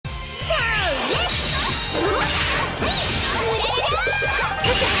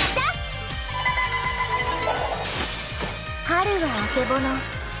はあけぼの、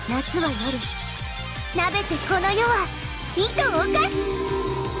夏は夜。鍋てこの世は糸をおかし。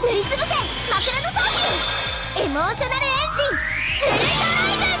塗りつぶせ枕の商品。エモーショナルエンジンフルトラ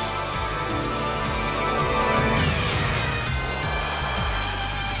イブ。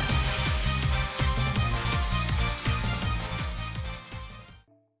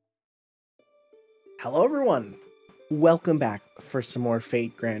Hello everyone! Welcome back for some more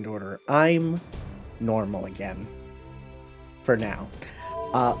Fate Grand Order. I'm normal again. For now.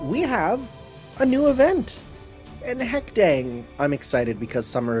 We have a new event! And heck dang, I'm excited because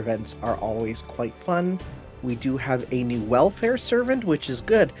summer events are always quite fun. We do have a new welfare servant, which is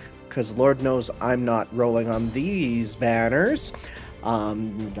good, because Lord knows I'm not rolling on these banners.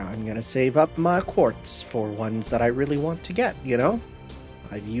 I'm gonna save up my quartz for ones that I really want to get, you know?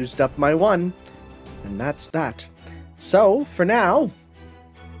 I've used up my one. And that's that. So, for now,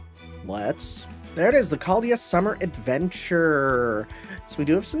 there it is, the Chaldea Summer Adventure. So we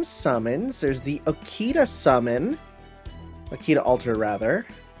do have some summons. There's the Akita summon. Akita altar, rather.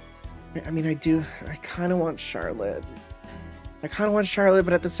 I mean, I kind of want Charlotte. But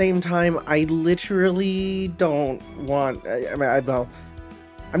at the same time, I literally don't want...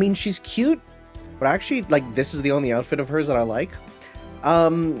 I mean, she's cute, but actually, like, this is the only outfit of hers that I like.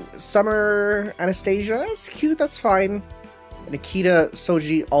 Summer Anastasia, that's cute, that's fine. Nikita,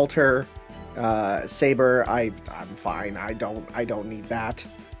 Soji, Alter, Saber, I'm fine. I don't need that.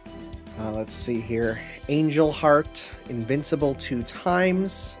 Let's see here. Angel Heart, Invincible 2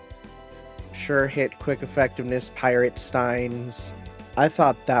 times. Sure hit, quick effectiveness, Pirate Steins. I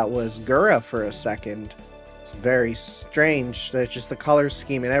thought that was Gura for a second. It's very strange. That's just the color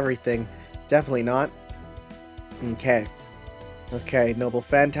scheme and everything. Definitely not. Okay. Okay, Noble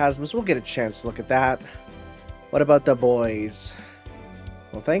Phantasms. We'll get a chance to look at that. What about the boys?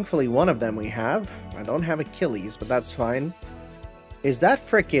 Well, thankfully one of them we have. I don't have Achilles, but that's fine. Is that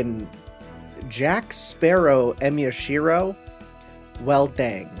frickin' Jack Sparrow Emyashiro? Well,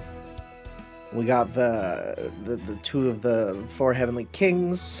 dang. We got the two of the 4 Heavenly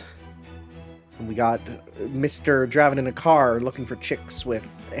Kings. And we got Mr. driving in a car looking for chicks with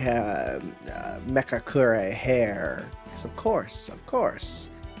Mechakure hair. Of course.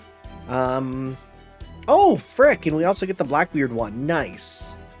 Oh, frick! And we also get the Blackbeard one.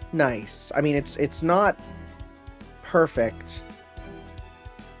 Nice. Nice. I mean, it's not perfect.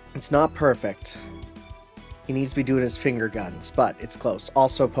 It's not perfect. He needs to be doing his finger guns, but it's close.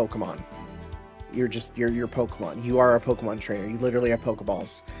 Also, Pokemon. You're Pokemon. You are a Pokemon trainer. You literally have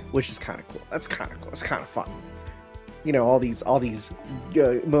Pokeballs, which is kind of cool. That's kind of cool. It's kind of fun. You know, all these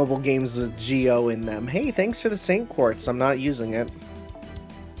mobile games with Geo in them. Hey, thanks for the Saint Quartz. I'm not using it.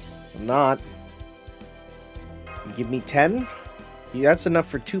 I'm not. Give me 10? Yeah, that's enough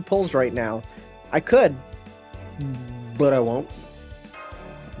for 2 pulls right now. I could, but I won't.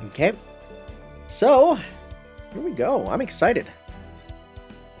 Okay. So, here we go. I'm excited.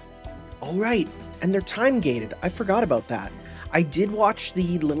 All right, and they're time gated. I forgot about that. I did watch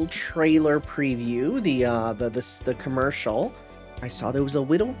the little trailer preview, the commercial. I saw there was a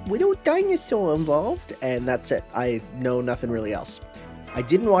widow dinosaur involved, and that's it. I know nothing really else. I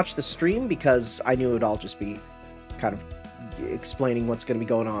didn't watch the stream because I knew it would all just be kind of explaining what's going to be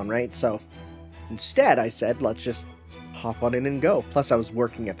going on, right? So instead, I said, let's just hop on in and go. Plus, I was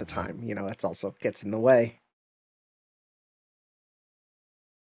working at the time. You know, that's also gets in the way.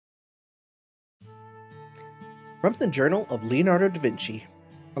 From the Journal of Leonardo da Vinci.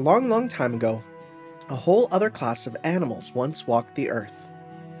 A long time ago, a whole other class of animals once walked the earth.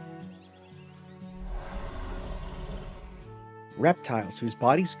 Reptiles whose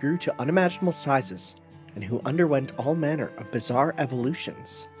bodies grew to unimaginable sizes, and who underwent all manner of bizarre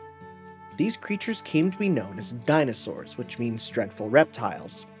evolutions. These creatures came to be known as dinosaurs, which means dreadful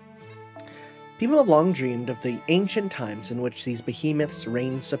reptiles. People have long dreamed of the ancient times in which these behemoths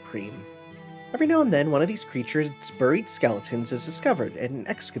reigned supreme. Every now and then, one of these creatures' buried skeletons is discovered and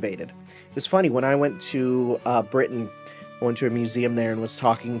excavated. It was funny, when I went to Britain, I went to a museum there and was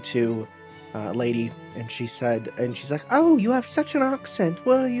talking to a lady, and she's like, oh, you have such an accent,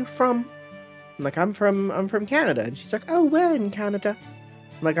 where are you from? I'm like, I'm from Canada. And she's like, oh, where in Canada?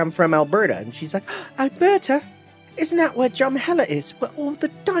 I'm like, I'm from Alberta. And she's like, Alberta? Isn't that where Drumhella is, where all the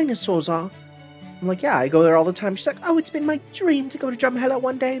dinosaurs are? I'm like, yeah, I go there all the time. She's like, oh, it's been my dream to go to Drumhella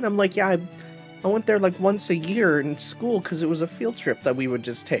one day. And I'm like, yeah, I went there like once a year in school because it was a field trip that we would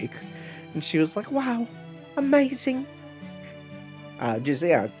just take. And she was like, wow, amazing. I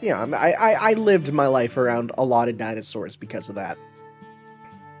lived my life around a lot of dinosaurs because of that.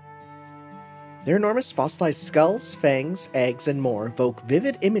 Their enormous fossilized skulls, fangs, eggs, and more evoke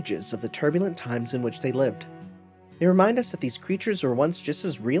vivid images of the turbulent times in which they lived. They remind us that these creatures were once just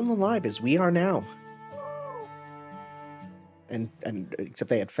as real and alive as we are now. And except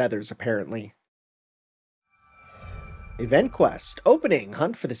they had feathers, apparently. Event quest. Opening.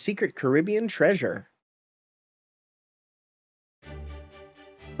 Hunt for the secret Caribbean treasure.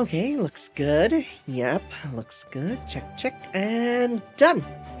 Okay, looks good. Yep, looks good. Check, check, and done.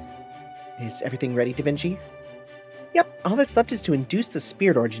 Is everything ready, Da Vinci? Yep, all that's left is to induce the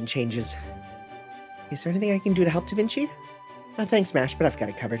spirit origin changes. Is there anything I can do to help, Da Vinci? Thanks, Mash, but I've got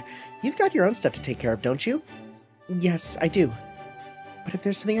it covered. You've got your own stuff to take care of, don't you? Yes, I do. But if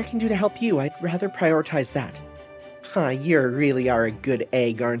there's something I can do to help you, I'd rather prioritize that. You really are a good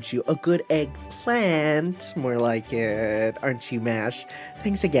egg, aren't you? A good eggplant, more like it, aren't you, Mash?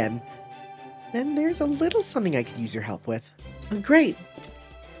 Thanks again. Then there's a little something I could use your help with. Great.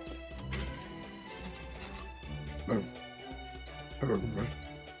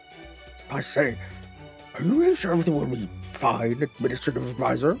 I say, are you really sure everything will be fine, Administrative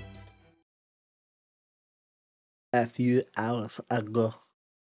Advisor? A few hours ago.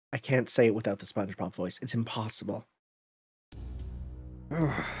 I can't say it without the SpongeBob voice. It's impossible.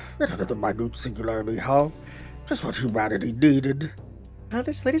 Yet another minute singularity, huh? Just what humanity needed.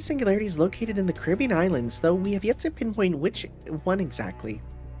 This latest singularity is located in the Caribbean islands, though we have yet to pinpoint which one exactly.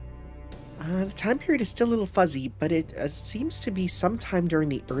 The time period is still a little fuzzy, but it seems to be sometime during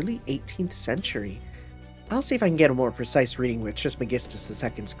the early 18th century. I'll see if I can get a more precise reading with Trismegistus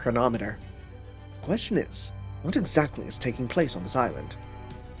II's chronometer. The question is, what exactly is taking place on this island?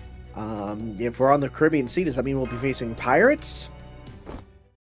 If we're on the Caribbean Sea, does that mean we'll be facing pirates?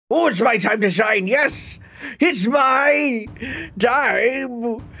 Oh, it's my time to shine, yes! It's my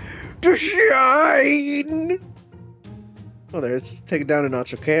time to shine! Oh, there, it's taken down a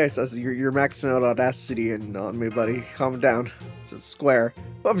notch, okay? I says you're maxing out audacity on me, buddy. Calm down. It's a square.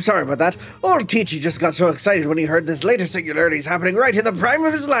 I'm sorry about that. Old Teachy just got so excited when he heard this latest singularity's happening right in the prime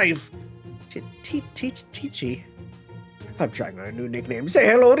of his life. Teachy? I'm trying on a new nickname. Say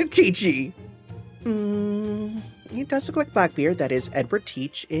hello to Teachy. It does look like Blackbeard, that is, Edward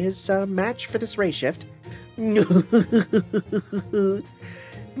Teach, is a match for this ray shift. Let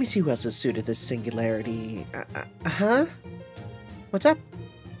me see who else is suited this singularity. What's up?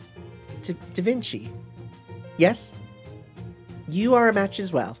 Da Vinci. Yes? You are a match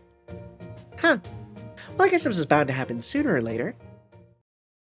as well. Huh. Well, I guess this was bound to happen sooner or later.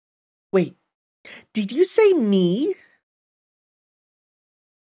 Wait, did you say me?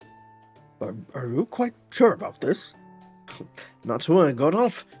 Are you quite sure about this? Not to worry,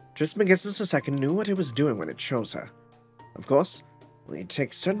 Godolph. Trismegistus II knew what it was doing when it chose her. Of course, we need to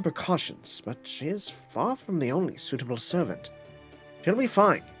take certain precautions, but she is far from the only suitable servant. She'll be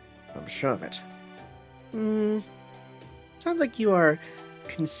fine, I'm sure of it. Sounds like you are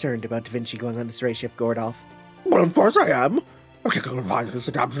concerned about Da Vinci going on this ray shift, Gordolph. Well, of course I am. Our technical advisor is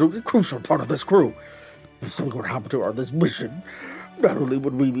an absolutely crucial part of this crew. If something would happen to her on this mission, not only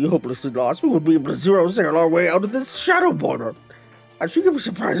would we be hopelessly lost, we would be able to zero-sail our way out of this shadow border. And she can be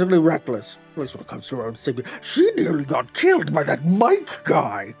surprisingly reckless, at least when it comes to her own safety. She nearly got killed by that Mike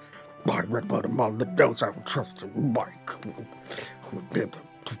guy. I read about him on the notes. I don't trust him, Mike. Who would name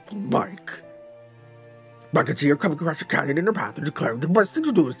him Mike? I can see her coming across a canyon in her path and declaring the best thing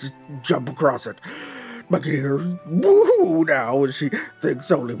to do is just jump across it. I can hear her woo now as she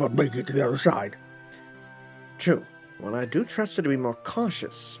thinks only about making it to the other side. True. While I do trust her to be more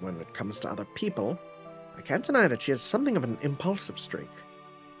cautious when it comes to other people, I can't deny that she has something of an impulsive streak.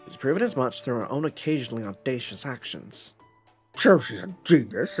 She's proven as much through her own occasionally audacious actions. Sure, she's a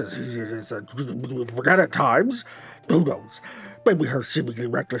genius, as easy as we forget at times. Who knows? Maybe her seemingly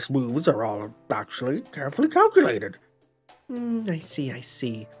reckless moves are all actually carefully calculated. I see.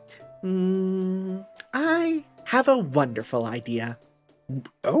 I have a wonderful idea.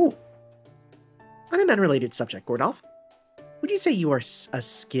 Oh. On an unrelated subject, Gordolph, would you say you are a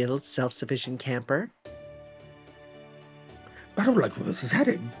skilled, self-sufficient camper? I don't like where this is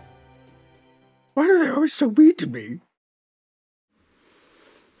heading. Why are they always so mean to me?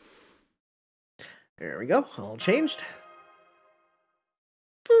 There we go, all changed.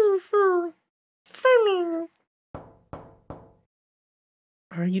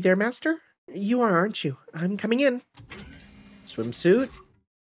 Are you there, Master? You are, aren't you? I'm coming in. Swimsuit?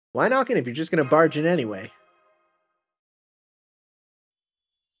 Why knocking if you're just gonna barge in anyway?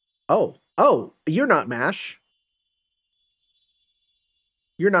 Oh, you're not MASH.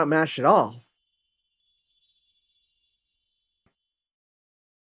 You're not MASH at all.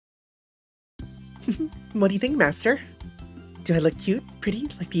 What do you think, Master? Do I look cute, pretty,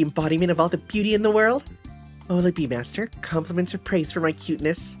 like the embodiment of all the beauty in the world? What will it be, Master? Compliments or praise for my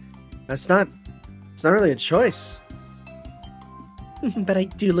cuteness? It's not really a choice. But I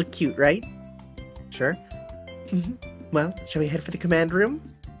do look cute, right? Sure. Well, shall we head for the command room?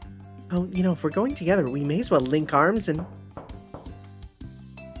 Oh, you know, if we're going together, we may as well link arms and...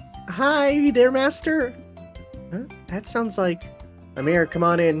 Hi there, Master! Huh? That sounds like... Amir, come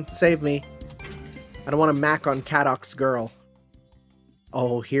on in. Save me. I don't want to mac on Kadok's girl.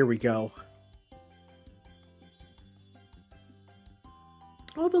 Oh, here we go.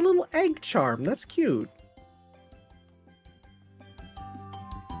 Oh, the little egg charm. That's cute.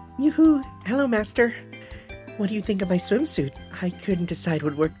 Yoo-hoo! Hello, Master. What do you think of my swimsuit? I couldn't decide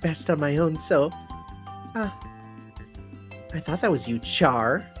what worked best on my own, so... I thought that was you,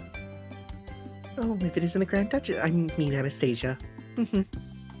 Char. Oh, if it isn't the Grand Duchess... I mean Anastasia.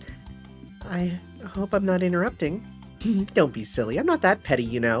 I hope I'm not interrupting. Don't be silly. I'm not that petty,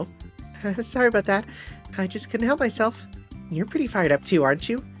 you know. Sorry about that. I just couldn't help myself. You're pretty fired up too, aren't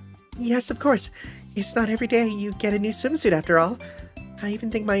you? Yes, of course. It's not every day you get a new swimsuit after all. I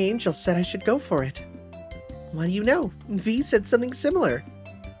even think my angel said I should go for it. Why do you know? V said something similar.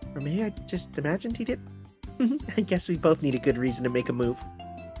 Or maybe I just imagined he did. I guess we both need a good reason to make a move.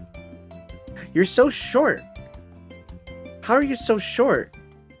 You're so short. How are you so short?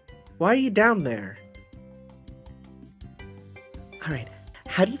 Why are you down there? Alright,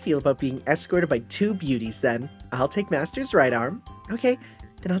 how do you feel about being escorted by two beauties then? I'll take Master's right arm. Okay,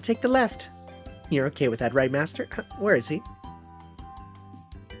 then I'll take the left. You're okay with that, right, Master? Where is he?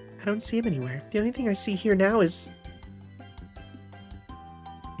 I don't see him anywhere. The only thing I see here now is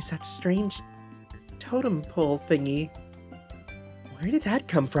that strange totem pole thingy. Where did that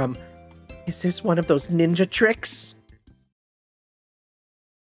come from? Is this one of those ninja tricks?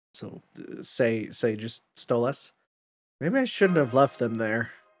 So, say just stole us? Maybe I shouldn't have left them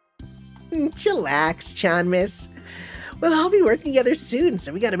there. Chillax, Chanmis. We'll all be working together soon,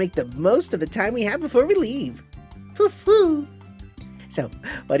 so we gotta make the most of the time we have before we leave. Foo-foo. So,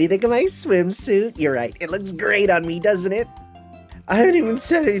 what do you think of my swimsuit? You're right, it looks great on me, doesn't it? I haven't even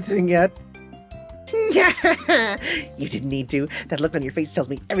said anything yet. You didn't need to. That look on your face tells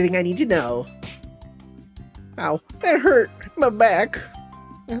me everything I need to know. Ow, that hurt. My back.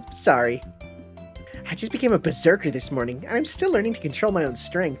 I'm sorry. I just became a berserker this morning, and I'm still learning to control my own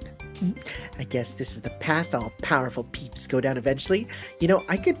strength. I guess this is the path all powerful peeps go down eventually. You know,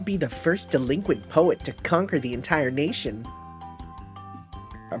 I could be the first delinquent poet to conquer the entire nation.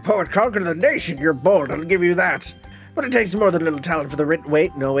 A poet conquered the nation, you're bold, I'll give you that. But it takes more than a little talent for the written...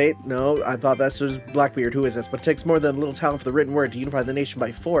 Wait, no, I thought this was Blackbeard. Who is this? But it takes more than a little talent for the written word to unify the nation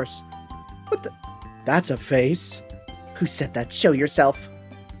by force. What the... That's a face. Who said that? Show yourself.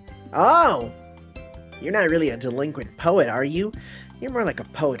 Oh! You're not really a delinquent poet, are you? You're more like a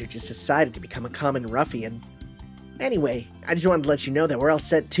poet who just decided to become a common ruffian. Anyway, I just wanted to let you know that we're all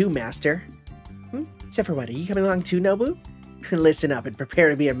set too, Master. Except for what, are you coming along too, Nobu? Listen up and prepare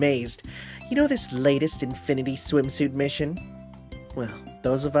to be amazed. You know this latest Infinity swimsuit mission? Well,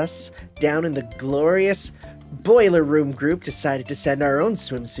 those of us down in the glorious Boiler Room group decided to send our own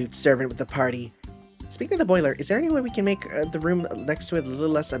swimsuit servant with the party. Speaking of the boiler, is there any way we can make the room next to it a little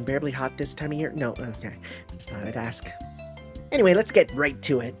less unbearably hot this time of year? No, okay. Just thought I'd ask. Anyway, let's get right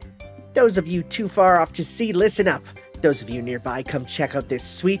to it. Those of you too far off to see, listen up. Those of you nearby, come check out this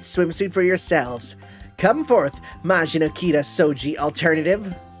sweet swimsuit for yourselves. Come forth, Majinokita Soji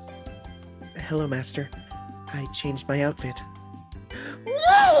Alternative. Hello, Master. I changed my outfit.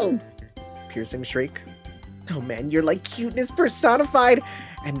 Whoa! Piercing shriek. Oh man, you're like cuteness personified.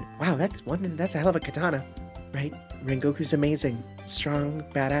 And wow, that's a hell of a katana. Right? Rengoku's amazing. Strong,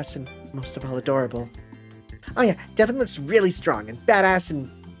 badass, and most of all adorable. Oh yeah, definitely looks really strong and badass and...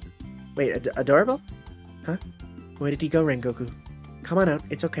 Wait, adorable? Huh? Where did he go, Rengoku? Come on out,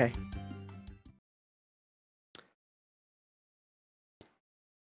 it's okay.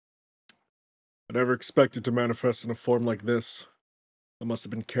 I never expected to manifest in a form like this. I must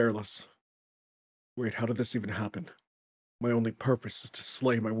have been careless. Wait, how did this even happen? My only purpose is to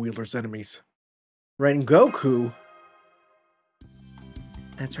slay my wielder's enemies. Rengoku?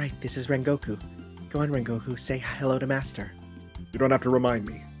 That's right, this is Rengoku. Go on, Rengoku, say hello to Master. You don't have to remind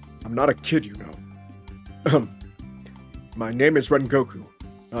me. I'm not a kid, you know. My name is Rengoku.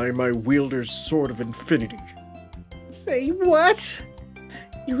 I am my wielder's sword of infinity. Say what?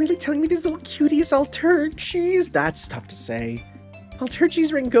 You're really telling me this little cutie is Alterchi's? That's tough to say.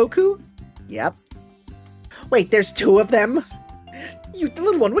 Alterchi's Rengoku? Yep. Wait, there's two of them? You, the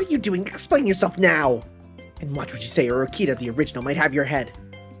little one, what are you doing? Explain yourself now! And watch what you say, or Okita, the original, might have your head.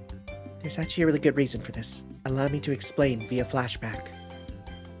 There's actually a really good reason for this. Allow me to explain via flashback.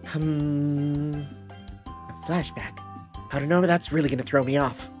 A flashback? I don't know, but that's really gonna throw me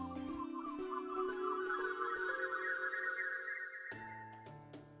off.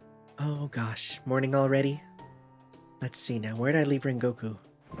 gosh, morning already? Let's see now, where'd I leave Rengoku?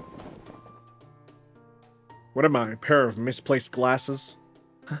 What am I, a pair of misplaced glasses?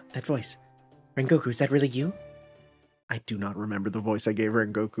 Huh, that voice. Rengoku, is that really you? I do not remember the voice I gave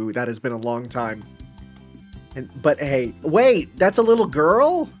Rengoku. That has been a long time. But hey, wait, that's a little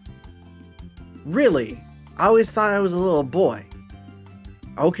girl? Really? I always thought I was a little boy.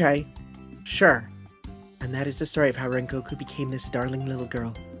 Okay, sure. And that is the story of how Rengoku became this darling little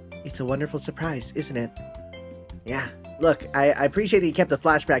girl. It's a wonderful surprise, isn't it? Yeah, look, I appreciate that you kept the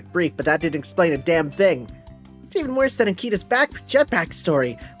flashback brief, but that didn't explain a damn thing. It's even worse than Akita's jetpack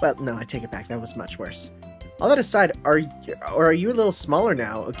story. Well, no, I take it back. That was much worse. All that aside, are you a little smaller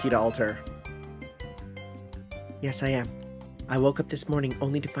now, Akita Alter? Yes, I am. I woke up this morning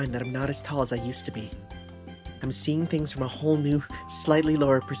only to find that I'm not as tall as I used to be. I'm seeing things from a whole new, slightly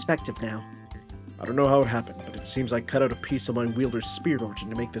lower perspective now. I don't know how it happened, but it seems I cut out a piece of my wielder's spirit origin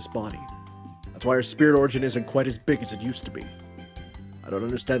to make this body. That's why our spirit origin isn't quite as big as it used to be. I don't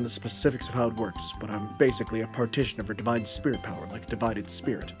understand the specifics of how it works, but I'm basically a partition of her divine spirit power, like a divided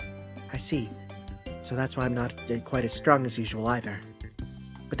spirit. I see. So that's why I'm not quite as strong as usual either.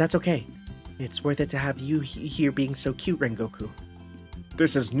 But that's okay. It's worth it to have you here being so cute, Rengoku.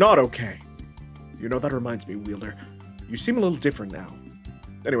 This is not okay! You know, that reminds me, Wielder. You seem a little different now.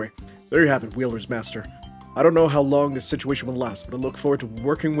 Anyway, there you have it, Wielder's Master. I don't know how long this situation will last, but I look forward to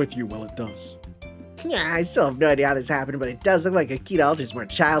working with you while it does. Yeah, I still have no idea how this happened, but it does look like Akita Alter's more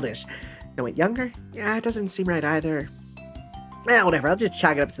childish. No, wait, younger? Yeah, it doesn't seem right either. Whatever, I'll just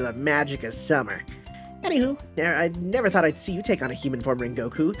chalk it up to the magic of summer. Anywho, I never thought I'd see you take on a human form,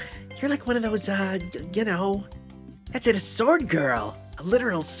 Rengoku. You're like one of those, you know... That's it, a sword girl. A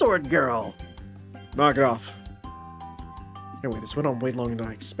literal sword girl. Knock it off. Anyway, this went on way longer than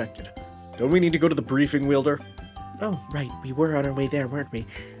I expected. Don't we need to go to the briefing, Wielder? Oh, right, we were on our way there, weren't we?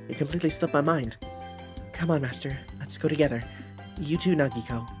 It completely slipped my mind. Come on, Master. Let's go together. You too,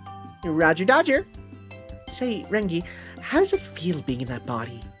 Nagiko. Roger Dodger! Say, Rengi, how does it feel being in that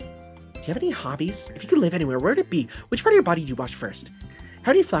body? Do you have any hobbies? If you could live anywhere, where would it be? Which part of your body do you wash first?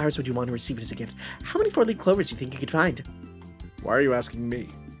 How many flowers would you want to receive as a gift? How many four-leaf clovers do you think you could find? Why are you asking me?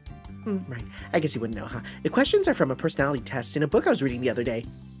 Right. I guess you wouldn't know, huh? The questions are from a personality test in a book I was reading the other day.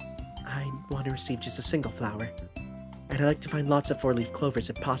 I want to receive just a single flower. And I like to find lots of four-leaf clovers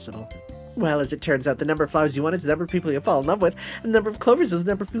if possible. Well, as it turns out, the number of flowers you want is the number of people you fall in love with, and the number of clovers is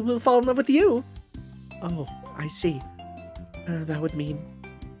the number of people who fall in love with you. Oh, I see. That would mean...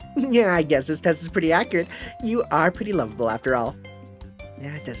 Yeah, I guess this test is pretty accurate. You are pretty lovable, after all.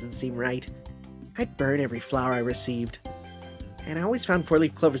 Yeah, it doesn't seem right. I'd burn every flower I received. And I always found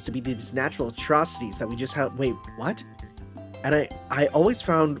four-leaf clovers to be these natural atrocities that we just have... Wait, what? And I always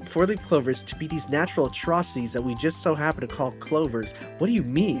found four-leaf clovers to be these natural atrocities that we just so happen to call clovers. What do you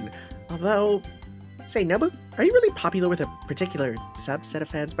mean? Although... Say, Nobu, are you really popular with a particular subset of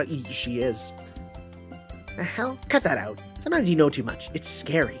fans? But she is. The hell? Cut that out. Sometimes you know too much. It's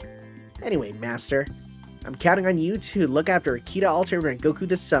scary. Anyway, Master, I'm counting on you to look after Akita Alter and Rengoku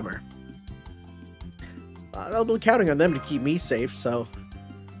this summer. I'll be counting on them to keep me safe, so...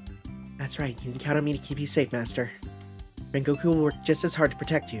 That's right, you can count on me to keep you safe, Master. Rengoku will work just as hard to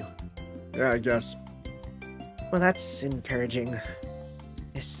protect you. Yeah, I guess. Well, that's encouraging.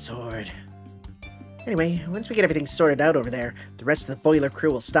 This sword. Anyway, once we get everything sorted out over there, the rest of the boiler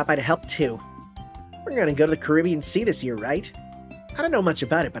crew will stop by to help too. We're gonna go to the Caribbean Sea this year, right? I don't know much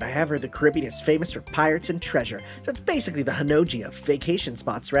about it, but I have heard the Caribbean is famous for pirates and treasure, so it's basically the Hanoji of vacation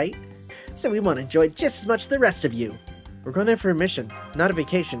spots, right? So we want to enjoy it just as much as the rest of you. We're going there for a mission, not a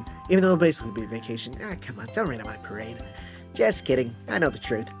vacation, even though it'll basically be a vacation. Ah, come on, don't rain on my parade. Just kidding, I know the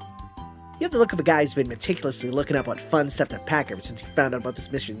truth. You have the look of a guy who's been meticulously looking up what fun stuff to pack ever since you found out about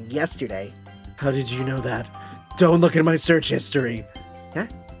this mission yesterday. How did you know that? Don't look at my search history. Huh?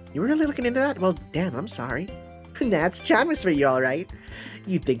 You were really looking into that? Well, damn, I'm sorry. That's Chanmas for you, alright.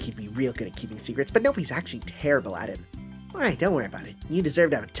 You'd think he'd be real good at keeping secrets, but nobody's actually terrible at it. Why, don't worry about it. You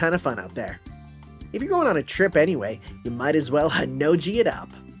deserve to have a ton of fun out there. If you're going on a trip anyway, you might as well Hanoji it up.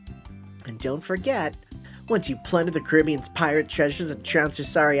 And don't forget, once you plunder the Caribbean's pirate treasures and trounce your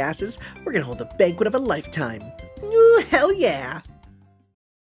sorry asses, we're gonna hold a banquet of a lifetime. Ooh, hell yeah!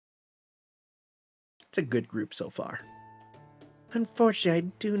 It's a good group so far. Unfortunately,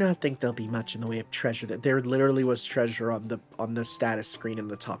 I do not think there'll be much in the way of treasure. There literally was treasure on the status screen in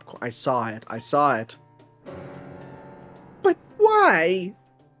the top corner. I saw it. But why?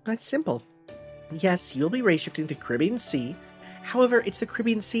 That's simple. Yes, you'll be race-shifting the Caribbean Sea. However, it's the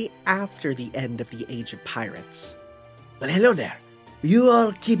Caribbean Sea after the end of the Age of Pirates. Well, hello there. You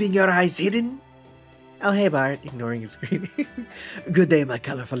all keeping your eyes hidden? Oh, hey, Bart, ignoring his screen. Good day, my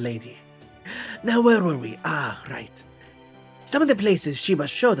colorful lady. Now where were we? Ah, right. Some of the places Sheba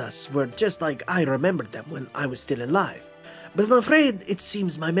showed us were just like I remembered them when I was still alive. But I'm afraid it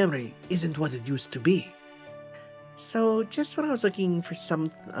seems my memory isn't what it used to be. So, just when I was looking for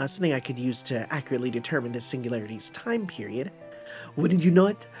something I could use to accurately determine this singularity's time period, Wouldn't you know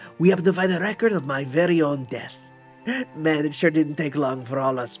it? We happen to find a record of my very own death. Man, it sure didn't take long for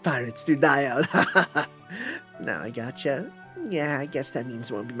all us pirates to die out. now I gotcha. Yeah, I guess that means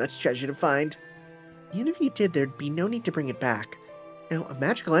there won't be much treasure to find. Even if you did, there'd be no need to bring it back. Now, a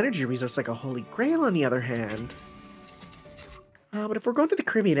magical energy resource like a holy grail, on the other hand. But if we're going to the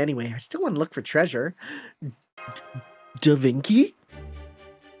Caribbean anyway, I still want to look for treasure. Da Vinci?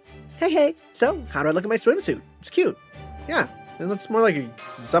 Hey, so, how do I look at my swimsuit? It's cute. Yeah, it looks more like a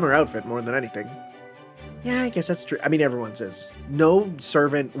summer outfit more than anything. Yeah, I guess that's true. I mean, everyone says. No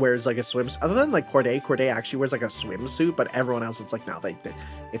servant wears like a swimsuit, other than like Chaldea. Chaldea actually wears like a swimsuit, but everyone else, it's like, no,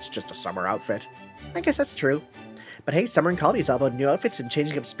 it's just a summer outfit. I guess that's true. But hey, summer in Chaldea is all about new outfits and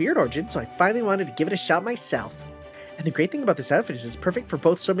changing up spirit origin, so I finally wanted to give it a shot myself. And the great thing about this outfit is it's perfect for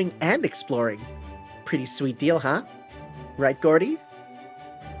both swimming and exploring. Pretty sweet deal, huh? Right, Gordy?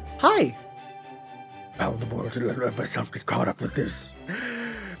 Hi! How in the world did I let myself get caught up with this?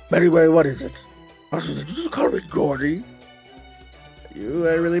 Anyway, what is it? Also, did you just call me Gordy? You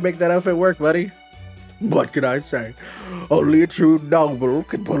really make that outfit work, buddy. What can I say? Only a true noble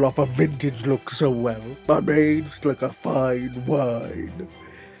can pull off a vintage look so well. I'm aged like a fine wine.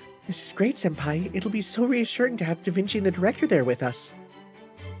 This is great, Senpai. It'll be so reassuring to have Da Vinci and the director there with us.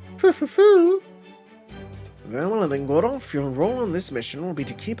 Foo-foo-foo! Well, then, Godolph, your role on this mission will be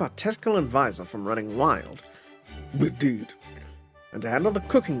to keep our technical advisor from running wild. Indeed. And to handle the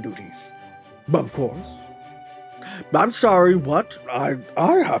cooking duties. Of course. I'm sorry, what? I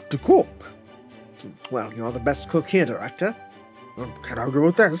have to cook. Well, you're the best cook here, Director. Can't argue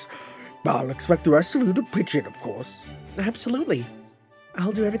with this. I'll expect the rest of you to pitch in, of course. Absolutely.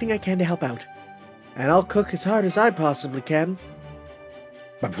 I'll do everything I can to help out. And I'll cook as hard as I possibly can.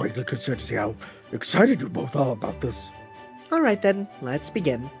 I'm frankly concerned to see how excited you both are about this. Alright then, let's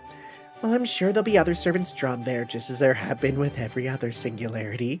begin. Well, I'm sure there'll be other servants drawn there, just as there have been with every other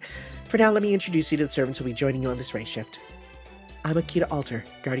singularity. For now, let me introduce you to the servants who'll be joining you on this race shift. I'm Akita Alter,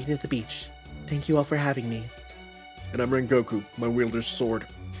 Guardian of the Beach. Thank you all for having me. And I'm Rengoku, my wielder's sword.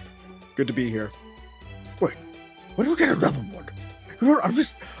 Good to be here. Wait, when do we get another one? You know, I'm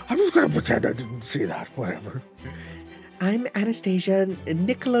just gonna pretend I didn't see that, whatever. I'm Anastasia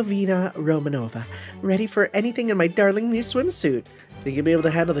Nikolovina Romanova, ready for anything in my darling new swimsuit. Think you'll be able to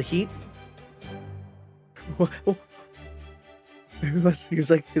handle the heat? Oh. He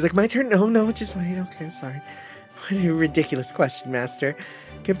was like, my turn? No, just wait, okay, sorry. What a ridiculous question, Master.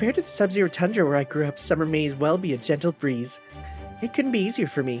 Compared to the sub-zero tundra where I grew up, summer may as well be a gentle breeze. It couldn't be easier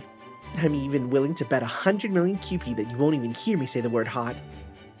for me. I'm even willing to bet 100 million QP that you won't even hear me say the word hot.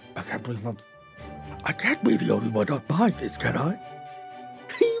 I can't believe I can't be the only one not behind this, can I?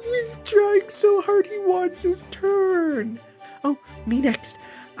 He was trying so hard he wants his turn. Oh, me next.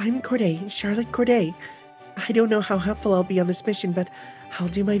 I'm Chaldea, Charlotte Chaldea. I don't know how helpful I'll be on this mission, but I'll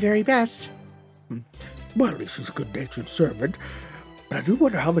do my very best. Well, at least she's a good-natured servant, but I do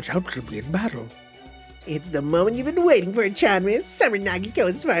wonder how much help she'll be in battle. It's the moment you've been waiting for, Chanris. Summer Nagiko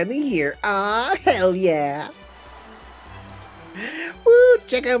is finally here. Aw, hell yeah. Woo,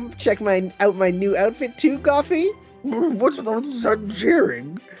 check out my new outfit too, Coffee. What's with all the sudden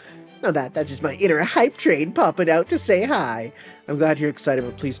cheering? No, that's just my inner hype train popping out to say hi. I'm glad you're excited,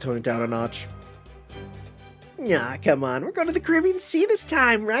 but please tone it down a notch. Nah, come on. We're going to the Caribbean Sea this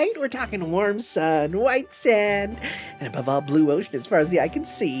time, right? We're talking warm sun, white sand, and above all, blue ocean as far as the eye can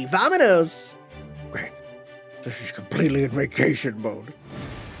see. Vamonos! Great. So she's completely in vacation mode.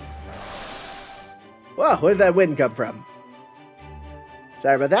 Whoa, where did that wind come from?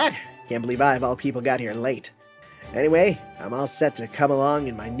 Sorry about that. Can't believe I, of all people, got here late. Anyway, I'm all set to come along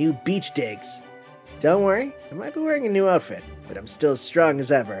in my new beach digs. Don't worry, I might be wearing a new outfit, but I'm still as strong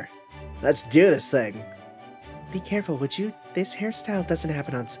as ever. Let's do this thing. Be careful, would you? This hairstyle doesn't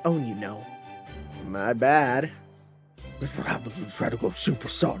happen on its own, you know. My bad. That's what happens when you try to go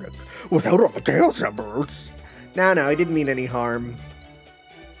supersonic without all the chaos emeralds. No, I didn't mean any harm.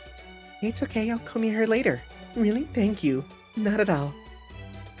 It's okay, I'll comb your hair later. Really? Thank you. Not at all.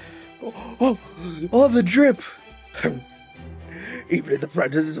 Oh, the drip! Even in the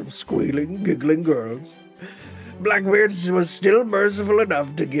presence of squealing, giggling girls, Blackbeard was still merciful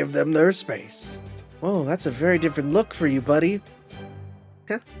enough to give them their space. Whoa, that's a very different look for you, buddy.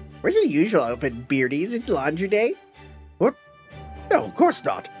 Huh? Where's your usual outfit, Beardy? Is it laundry day? What? No, of course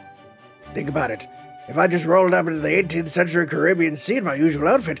not. Think about it. If I just rolled up into the 18th century Caribbean Sea in my usual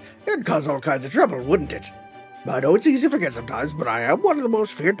outfit, it'd cause all kinds of trouble, wouldn't it? I know it's easy to forget sometimes, but I am one of the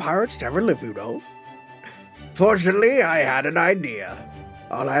most feared pirates to ever live, you know. Fortunately, I had an idea.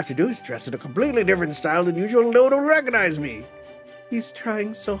 All I have to do is dress in a completely different style than usual and no one will recognize me. He's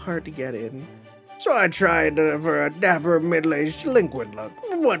trying so hard to get in. So I tried for a dapper middle-aged delinquent look.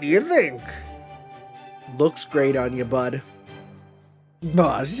 What do you think? Looks great on you, bud.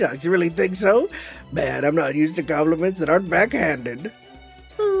 Aw, shucks, you really think so? Man, I'm not used to compliments that aren't backhanded.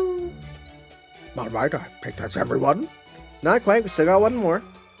 All right, I think that's everyone. Not quite, we still got one more.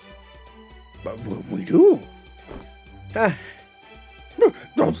 But we do. Ah,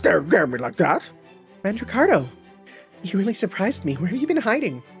 Don't stare at me like that. Mandricardo, you really surprised me. Where have you been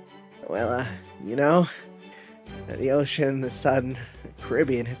hiding? Well, you know, the ocean, the sun, the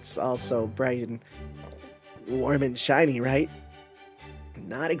Caribbean, it's all so bright and warm and shiny, right?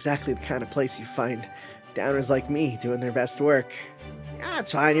 Not exactly the kind of place you find downers like me doing their best work. Ah,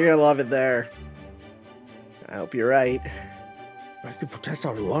 it's fine, you're gonna love it there. I hope you're right. I can protest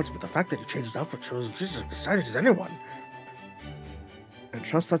all he wants, but the fact that he changed his outfit shows he's just as excited as anyone. I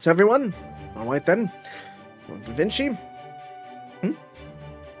trust that's everyone. All right then. Well, Da Vinci?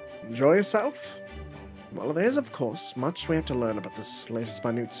 Enjoy yourself? Well, there is, of course, much we have to learn about this latest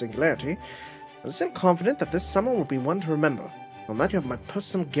minute singularity. I'm still confident that this summer will be one to remember. On that you have my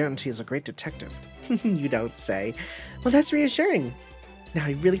personal guarantee as a great detective. You don't say. Well, that's reassuring. Now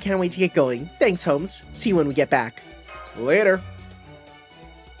I really can't wait to get going. Thanks, Holmes. See you when we get back. Later.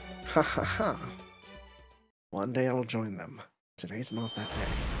 Ha ha ha. One day I'll join them. Today's not that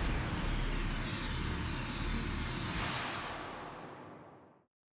day.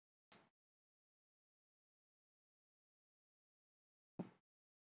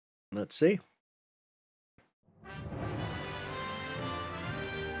 Let's see.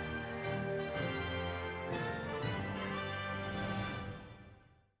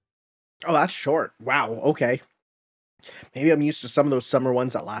 Oh, that's short. Wow, okay. Maybe I'm used to some of those summer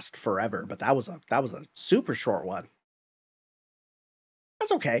ones that last forever, but that was a super short one.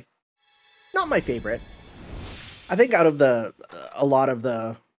 That's okay. Not my favorite. I think out of a lot of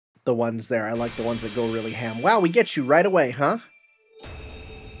the ones there, I like the ones that go really ham. Wow, we get you right away, huh?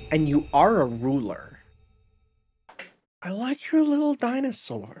 And you are a ruler. I like your little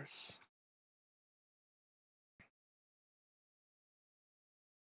dinosaurs.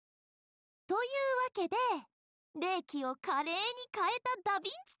 というわけで、冷気を華麗に変えたダヴィ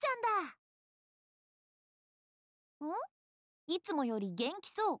ンチちゃんだ。ん？いつもより元気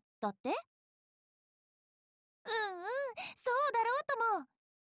そうだって？そうだろう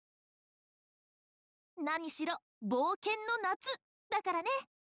とも。何しろ冒険の夏だからね。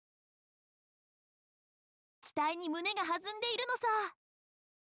期待に胸が弾んでいる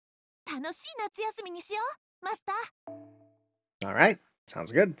のさ。楽しい夏休みにしよう、マスター。All right,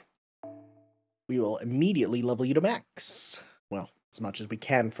 sounds good. We will immediately level you to max. Well, as much as we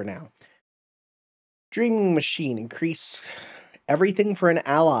can for now. Dreaming Machine. Increase everything for an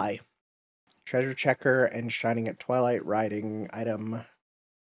ally. Treasure Checker and Shining at Twilight. Riding item.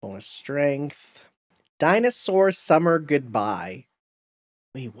 Bonus Strength. Dinosaur Summer Goodbye.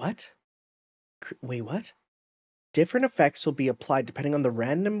 Wait, what? Wait, what? Different effects will be applied depending on the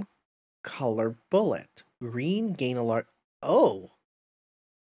random color bullet. Green gain a large... Oh!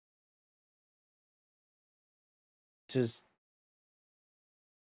 Does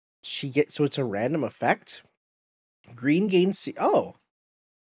she get... So it's a random effect? Green gains... Oh!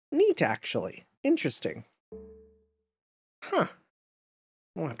 Neat, actually. Interesting. Huh.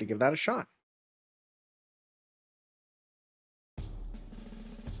 We'll have to give that a shot.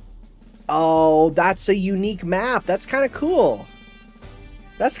 Oh, that's a unique map. That's kind of cool.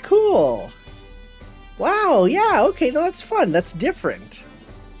 That's cool. Wow, yeah, okay, that's fun. That's different.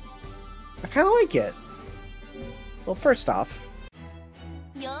 I kind of like it. Well, first off,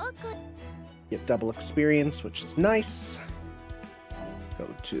 get double experience, which is nice. Go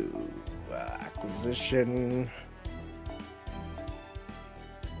to acquisition.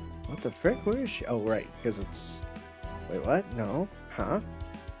 What the frick? Where is she? Oh, right, because it's... Wait, what? No. Huh?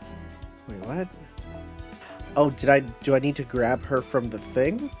 Wait, what? Oh, do I need to grab her from the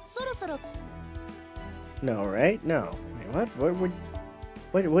thing? No, right? No.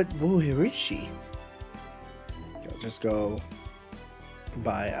 Wait, what? Where is she? I'll just go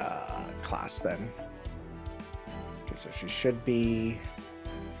by class then. Okay, so she should be...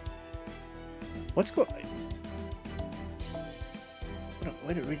 What's going...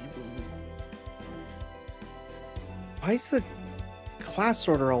 Why is the class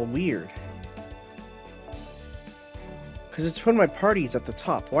order all weird? Because it's when my party's at the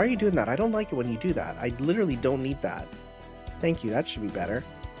top. Why are you doing that? I don't like it when you do that. I literally don't need that. Thank you, that should be better.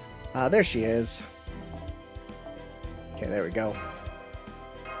 There she is. Okay, there we go.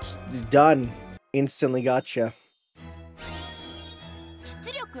 Done. Instantly gotcha.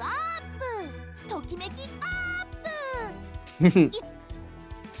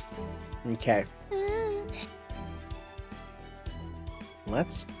 Okay.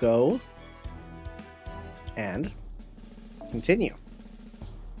 Let's go and continue.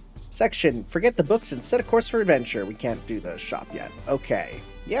 Section, forget the books and set a course for adventure. We can't do the shop yet. Okay.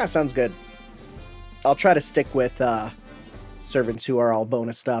 Yeah, sounds good. I'll try to stick with servants who are all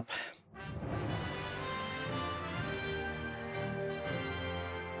bonused up.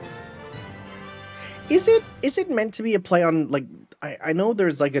 Is it meant to be a play on, like, I know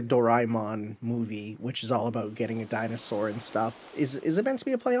there's like a Doraemon movie which is all about getting a dinosaur and stuff. Is it meant to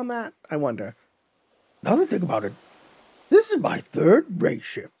be a play on that? I wonder. Now that I think about it, this is my third race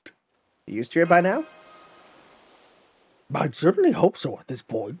shift. You used to it by now? I'd certainly hope so at this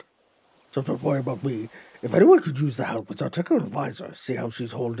point. So don't worry about me. If anyone could use the help, it's our technical advisor. See how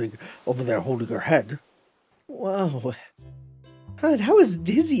she's holding over there, holding her head. Whoa. Huh, that was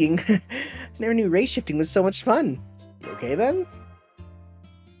dizzying. Never knew race shifting was so much fun. You okay then?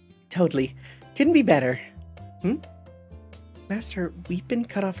 Totally. Couldn't be better. Master, we've been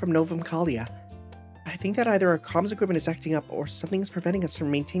cut off from Novum Chaldea. I think that either our comms equipment is acting up or something is preventing us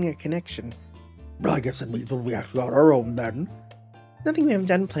from maintaining a connection. I guess it means when we actually got our own then. Nothing we haven't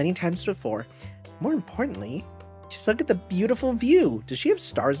done plenty of times before. More importantly, just look at the beautiful view. Does she have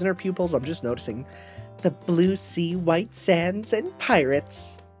stars in her pupils? I'm just noticing. The blue sea, white sands, and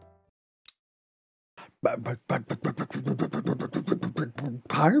pirates.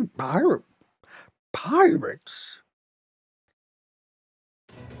 Pirates?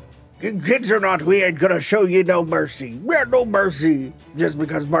 Kids or not, we ain't gonna show you no mercy. We're no mercy. Just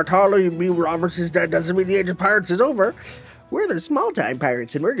because Bartholomew B. Roberts is dead doesn't mean the age of pirates is over. We're the small-time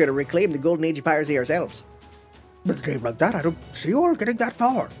pirates, and we're gonna reclaim the golden age of piracy ourselves. With a name like that, I don't see you all getting that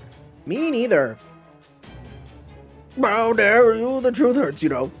far. Me neither. How dare you? The truth hurts, you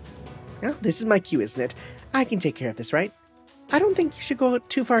know. Well, this is my cue, isn't it? I can take care of this, right? I don't think you should go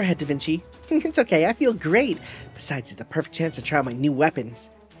too far ahead, Da Vinci. It's okay, I feel great. Besides, it's the perfect chance to try out my new weapons.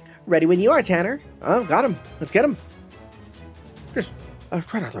 Ready when you are, Tanner. Oh, got him. Let's get him. Just,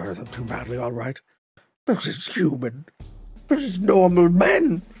 try not to hurt them too badly, all right? They're just human. They're just normal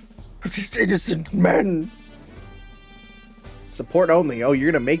men. They're just innocent men. Support only. Oh,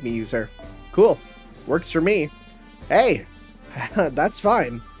 you're gonna make me use her. Cool. Works for me. Hey, that's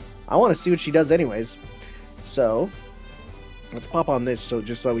fine. I want to see what she does anyways. So, let's pop on this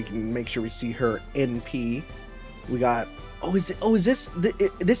just so we can make sure we see her NP. We got... this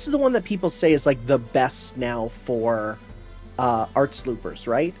is the one that people say is like the best now for Arts Loopers,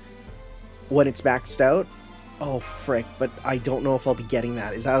 right? When it's maxed out. Oh frick, but I don't know if I'll be getting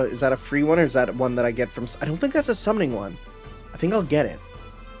that. Is that a free one or is that one that I get from... I don't think that's a summoning one. I think I'll get it.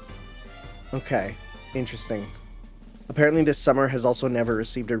 Okay, interesting. Apparently this summer has also never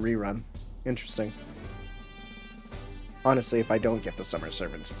received a rerun. Interesting. Honestly, if I don't get the summer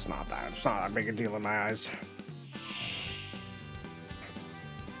servants, it's not that big a deal in my eyes.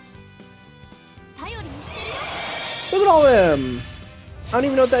 Look at all them! I don't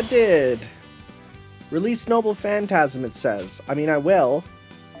even know what that did. Release Noble Phantasm, it says. I mean, I will.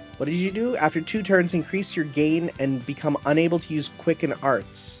 What did you do? After 2 turns, increase your gain and become unable to use Quicken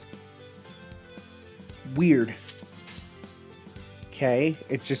Arts. Weird. Okay,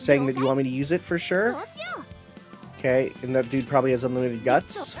 it's just saying that you want me to use it for sure. Okay, and that dude probably has unlimited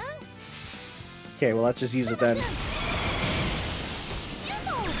guts. Okay, well, let's just use it then.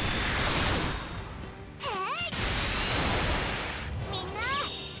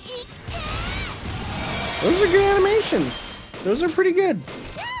 Those are good animations. Those are pretty good.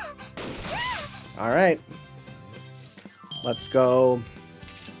 Alright. Let's go.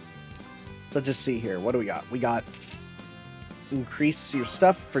 Let's just see here. What do we got? We got increase your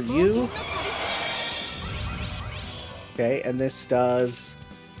stuff for you. Okay, and this does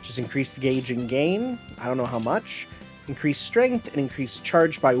just increase the gauge and gain. I don't know how much. Increase strength and increase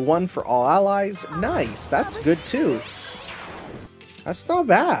charge by 1 for all allies. Nice. That's good too. That's not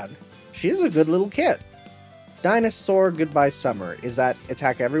bad. She is a good little kit. Dinosaur Goodbye Summer. Is that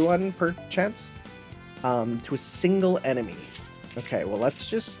attack everyone per chance? To a single enemy. Okay, well let's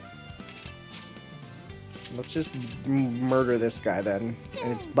just murder this guy then.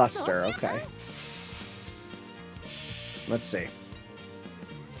 And it's Buster, okay. Let's see.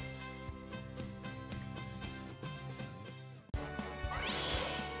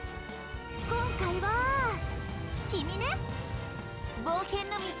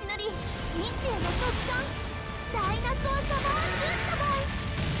 り未知への特訓ダイナソーサマーグッドバイ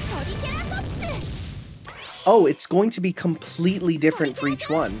トリケラトプス Oh, it's going to be completely different for each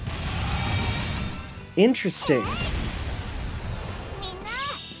one. Interesting. みんな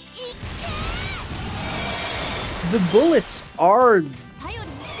行 The bullets are... け頼り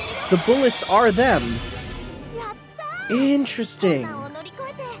にしてるよ The bullets are them. やったー Interesting. 困難を乗り越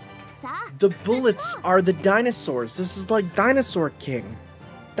えてさあ The bullets are the dinosaurs. This is like Dinosaur King.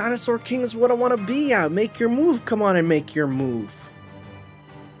 Dinosaur King is what I want to be at. Make your move. Come on and make your move.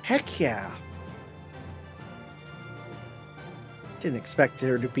 Heck yeah. Didn't expect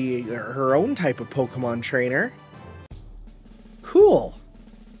her to be her own type of Pokemon trainer. Cool.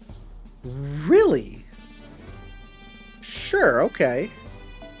 Really? Sure, okay.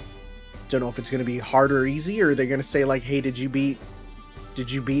 Don't know if it's going to be hard or easy, or they're going to say like, hey, did you beat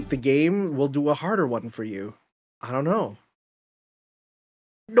the game? We'll do a harder one for you. I don't know.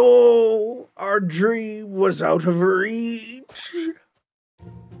 No, our dream was out of reach.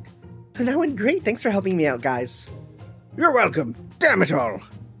 That went great. Thanks for helping me out, guys. You're welcome. Damn it all.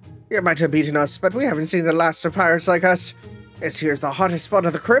 You might have beaten us, but we haven't seen the last of pirates like us. This here's the hottest spot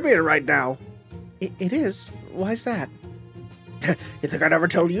of the Caribbean right now. It is? Why's that? You think I never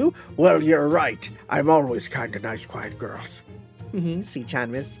told you? Well, you're right. I'm always kind of nice, quiet girls. See,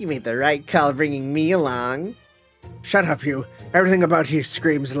 Chanmis, you made the right call bringing me along. Shut up, you. Everything about you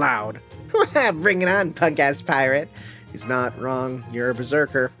screams loud. Bring it on, punk-ass pirate. He's not wrong. You're a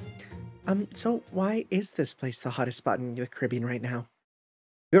berserker. So why is this place the hottest spot in the Caribbean right now?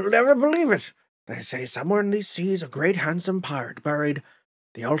 You'll never believe it. They say somewhere in these seas a great handsome pirate buried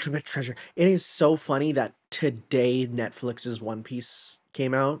the ultimate treasure. It is so funny that today Netflix's One Piece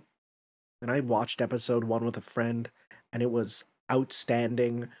came out, and I watched episode 1 with a friend, and it was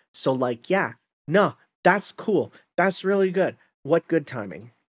outstanding. So like, yeah, no, that's cool. That's really good. What good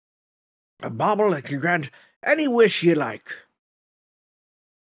timing. A bauble that can grant any wish you like.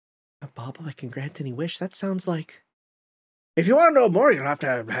 A bauble that can grant any wish? That sounds like... If you want to know more, you'll have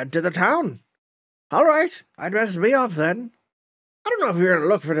to head to the town. All right, I'd best be off then. I don't know if you're going to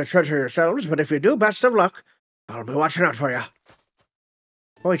look for the treasure yourselves, but if you do, best of luck. I'll be watching out for you.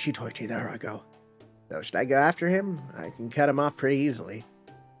 Hoity-toity, there I go. So should I go after him? I can cut him off pretty easily.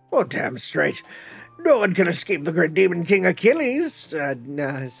 Oh, damn straight. No one can escape the great demon king Achilles. No,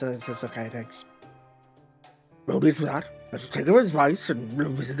 it's okay, thanks. No need for that. Let's take his advice and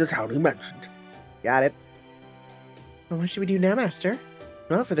visit the town he mentioned. Got it. Well, what should we do now, Master?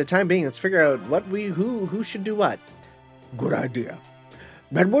 Well, for the time being, let's figure out who should do what. Good idea.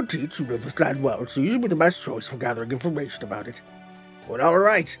 Men will teach, you know this land well, so you should be the best choice for gathering information about it. Well, all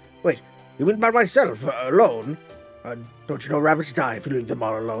right. Wait, you mean by myself, alone? Don't you know rabbits die if you leave them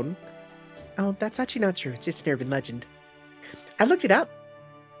all alone? Oh, that's actually not true. It's just an urban legend. I looked it up.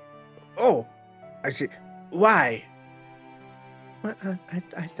 Oh, I see. Why? Well, I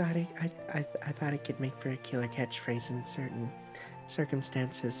thought it could make for a killer catchphrase in certain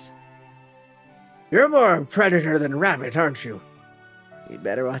circumstances. You're more a predator than rabbit, aren't you? You'd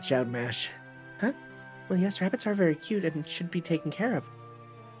better watch out, Mash. Huh? Well, yes, rabbits are very cute and should be taken care of.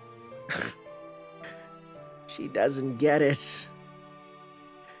 She doesn't get it.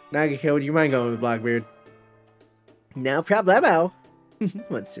 Nagiko, would you mind going with Blackbeard? No problemo.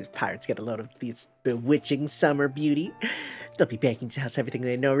 Once the pirates get a load of this bewitching summer beauty, they'll be begging to tell us everything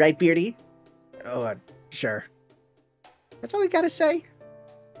they know, right, Beardy? Oh, sure. That's all I gotta say.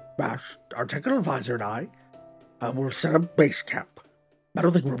 Mash, our technical advisor and I will set up base camp. I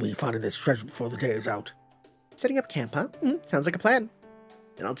don't think we'll be finding this treasure before the day is out. Setting up camp, huh? Sounds like a plan.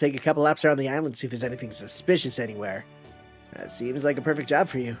 Then I'll take a couple laps around the island, see if there's anything suspicious anywhere. That seems like a perfect job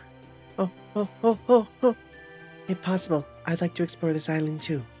for you. Oh. If possible, I'd like to explore this island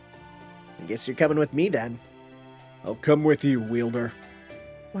too. I guess you're coming with me then. I'll come with you, Wielder.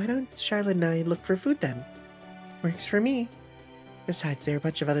 Why don't Charlotte and I look for food then? Works for me. Besides, there are a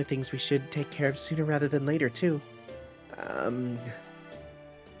bunch of other things we should take care of sooner rather than later too.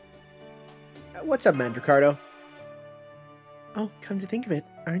 What's up, Mandricardo? Oh, come to think of it,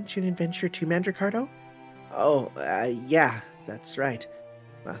 aren't you an adventurer too, Mandricardo? Oh, yeah, that's right.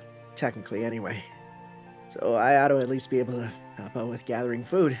 Well, technically anyway. So I ought to at least be able to help out with gathering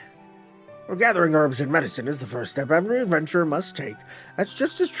food. Well, gathering herbs and medicine is the first step every adventurer must take. That's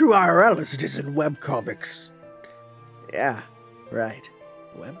just as true IRL as it is in webcomics. Yeah, right.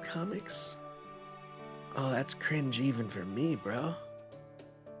 Webcomics? Oh, that's cringe even for me, bro.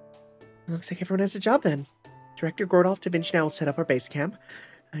 Looks like everyone has a job then. Director Gordolf, Da Vinci and I will set up our base camp.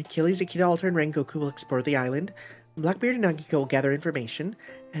 Achilles, Akita, Alter, and Rengoku will explore the island. Blackbeard and Nagiko will gather information.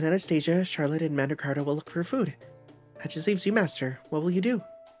 And Anastasia, Charlotte, and Mandricardo will look for food. That just leaves you, Master. What will you do?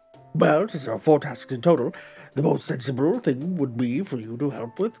 Well, since there are 4 tasks in total, the most sensible thing would be for you to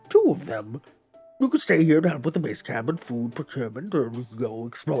help with 2 of them. You could stay here to help with the base camp and food procurement, or we could go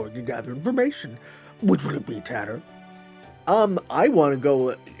exploring and gather information. Which will it be, Tanner? I want to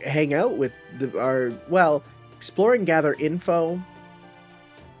go hang out with explore and gather info,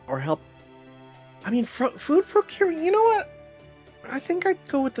 or help. I mean, food procurement. You know what? I think I'd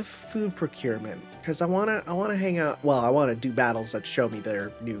go with the food procurement because I wanna hang out. Well, I want to do battles that show me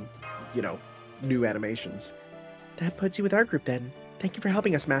their new animations. That puts you with our group then. Thank you for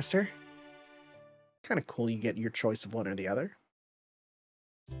helping us, Master. Kind of cool you get your choice of one or the other.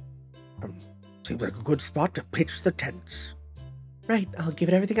 Seems like a good spot to pitch the tents. Right, I'll give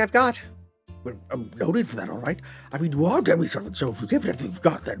it everything I've got. Well, no need for that, all right? I mean, you are demi-servant, so if you give it everything you've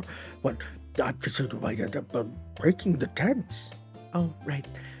got, then, well, I'm concerned you might end up breaking the tents. Oh, right.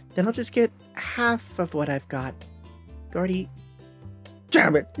 Then I'll just get half of what I've got. Gordy.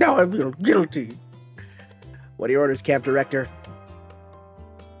 Damn it, now I feel guilty. What are your orders, Camp Director?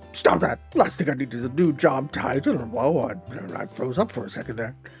 Stop that. Last thing I need is a new job title. Whoa, I froze up for a second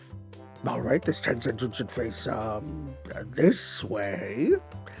there. All right, this tent's entrance should face, this way.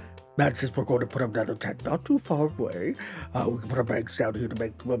 Man says we're going to put up another tent not too far away. We can put our bags down here to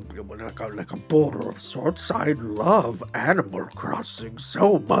make like a border of sorts. I love Animal Crossing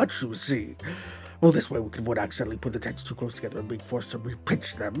so much, you see. Well, this way we can avoid accidentally put the tents too close together and being forced to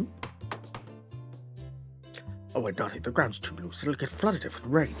repitch them. Oh, wait, naughty, the ground's too loose. It'll get flooded if it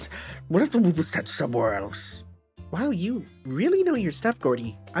rains. We'll have to move this tent somewhere else. Wow, you really know your stuff,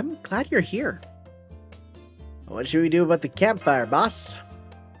 Gordy. I'm glad you're here. What should we do about the campfire, boss?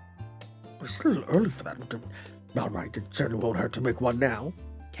 It's a little early for that. All right, it certainly won't hurt to make one now.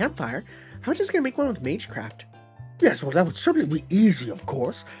 Campfire? How much is going to make one with Magecraft? Yes, well, that would certainly be easy, of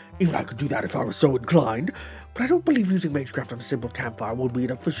course. Even I could do that if I were so inclined. But I don't believe using Magecraft on a simple campfire would be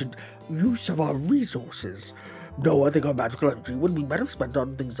an efficient use of our resources. No, I think our magical energy would be better spent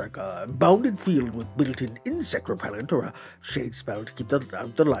on things like a bounded field with built-in insect repellent or a shade spell to keep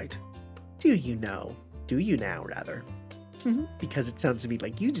out the light. Do you know? Do you now, rather? Because it sounds to me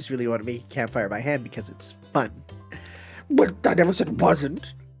like you just really want to make a campfire by hand because it's fun. But I never said it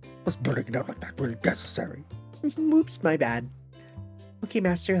wasn't. Was burning it out like that really necessary? Oops, my bad. Okay,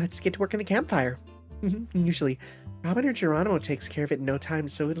 Master, let's get to work on the campfire. Usually, Robin or Geronimo takes care of it in no time,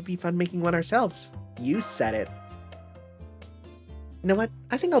 so it'll be fun making one ourselves. You said it. You know what?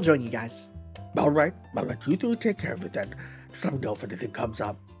 I think I'll join you guys. All right, I'll let you two take care of it then. Just let me know if anything comes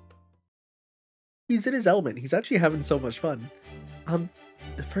up. He's in his element. He's actually having so much fun.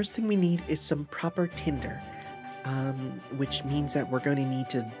 The first thing we need is some proper tinder. Which means that we're going to need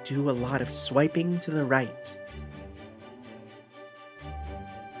to do a lot of swiping to the right.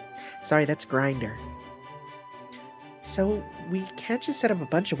 Sorry, that's grinder. So, we can't just set up a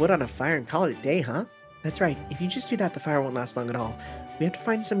bunch of wood on a fire and call it a day, huh? That's right. If you just do that, the fire won't last long at all. We have to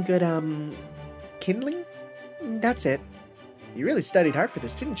find some good, kindling? That's it. You really studied hard for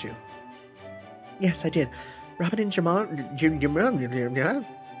this, didn't you? Yes, I did. Robin and Geronimo...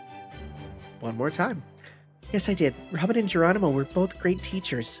 One more time. Yes, I did. Robin and Geronimo were both great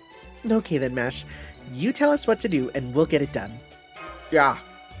teachers. Okay then, Mash. You tell us what to do, and we'll get it done. Yeah.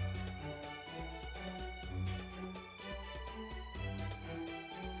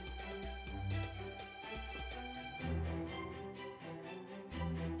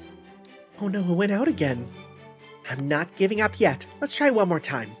 Oh no, it went out again. I'm not giving up yet. Let's try one more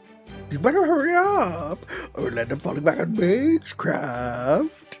time. You better hurry up, or we'll end up falling back on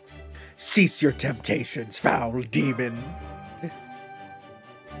Magecraft. Cease your temptations, foul demon.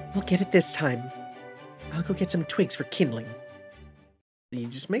 We'll get it this time. I'll go get some twigs for kindling. You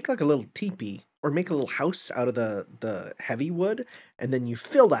just make like a little teepee, or make a little house out of the heavy wood, and then you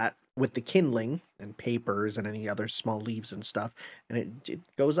fill that with the kindling and papers and any other small leaves and stuff, and it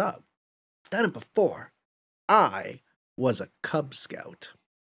goes up. I've done it before. I was a Cub Scout.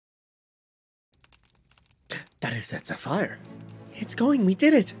 That's a fire. It's going. We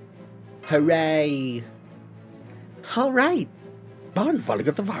did it. Hooray. All right. Oh, you finally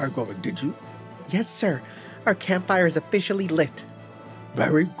got the fire going, did you? Yes, sir. Our campfire is officially lit.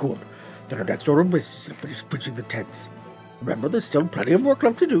 Very good. Then our next order of business is to finish pitching the tents. Remember, there's still plenty of work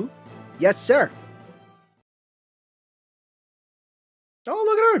left to do. Yes, sir. Oh,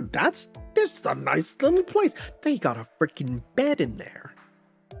 look at her. This is a nice little place. They got a freaking bed in there.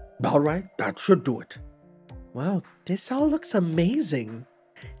 All right, that should do it. Wow, this all looks amazing.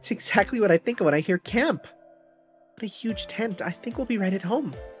 It's exactly what I think of when I hear camp. What a huge tent. I think we'll be right at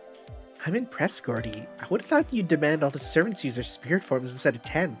home. I'm impressed, Gordy. I would have thought you'd demand all the servants use their spirit forms instead of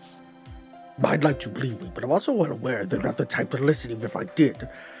tents. I'd like to believe me, but I'm also well aware they're not the type to listen even if I did.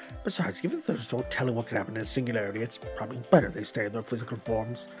 Besides, given that there's no telling what could happen in a singularity, it's probably better they stay in their physical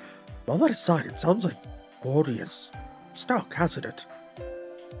forms. All that aside, it sounds like parody is stuck, hasn't it?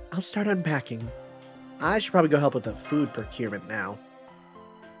 I'll start unpacking. I should probably go help with the food procurement now.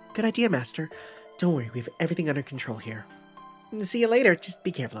 Good idea, Master. Don't worry, we have everything under control here. See you later. Just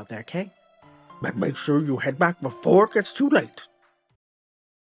be careful out there, okay? But make sure you head back before it gets too late.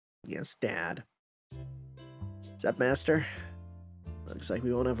 Yes, Dad. What's up, Master? Looks like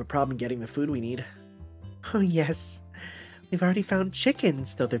we won't have a problem getting the food we need. Oh, yes. We've already found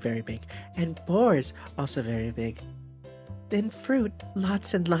chickens, though they're very big, and boars, also very big. Then fruit,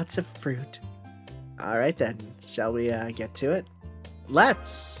 lots and lots of fruit. Alright then, shall we get to it?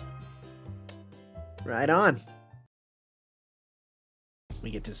 Let's! Right on. We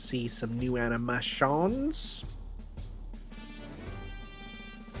get to see some new animations.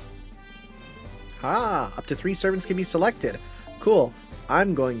 Ah, up to 3 servants can be selected. Cool.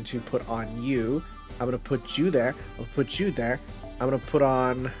 I'm going to put on you. I'm going to put you there. I'll put you there. I'm going to put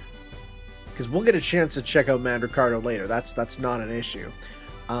on... Because we'll get a chance to check out Mandricardo later. That's not an issue.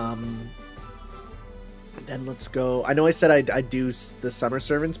 Then let's go... I know I said I'd do the summer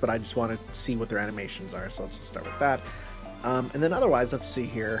servants, but I just want to see what their animations are. So let's just start with that. And then otherwise, let's see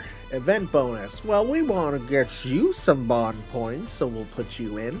here. Event bonus. Well, we want to get you some bond points, so we'll put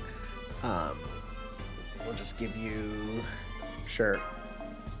you in. We'll just give you... Sure.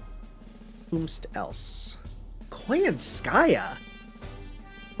 Whomst else? Koyanskaya?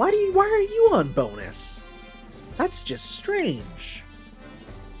 Why are you on bonus? That's just strange.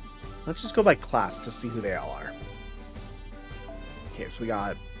 Let's just go by class to see who they all are. Okay, so we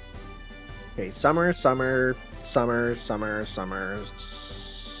got... Okay, summer.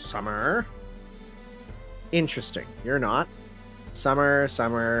 Interesting. You're not. Summer.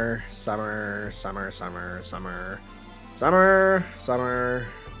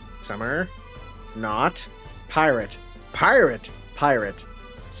 Not. Pirate.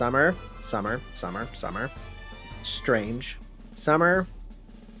 Summer. Strange. Summer.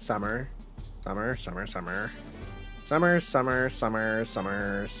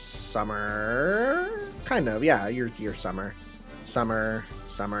 Kind of, yeah, you're summer. Summer.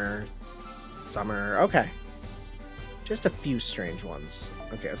 Okay. Just a few strange ones.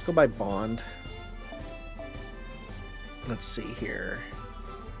 Okay, let's go by bond. Let's see here.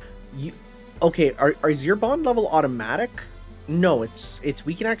 Okay, is your bond level automatic? No, it's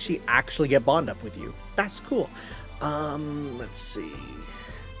we can actually get bond up with you. That's cool. Let's see.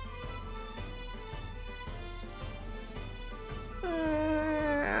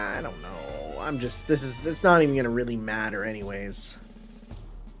 I don't know. It's not even gonna really matter anyways.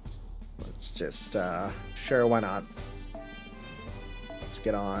 Let's just, sure, why not? Let's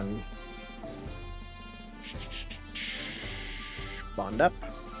get on. Bond up.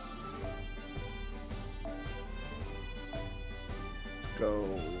 Let's go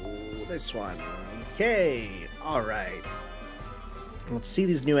this one. Okay, alright. Let's see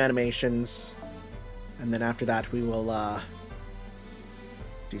these new animations. And then after that we will,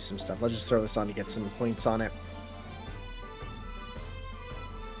 do some stuff. Let's just throw this on to get some points on it.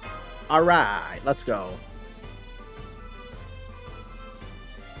 Alright, let's go.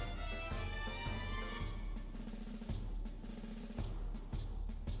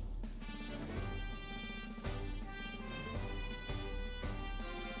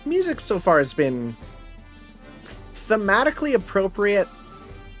 Music so far has been thematically appropriate,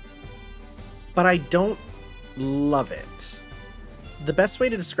 but I don't love it. The best way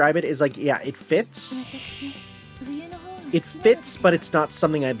to describe it is like, yeah, it fits. It fits, but it's not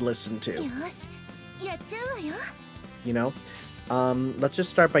something I'd listen to. You know? Let's just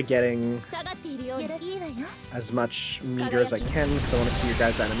start by getting as much meter as I can, because I want to see your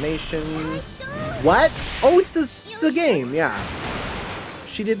guys' animations. What? Oh, it's the game, yeah.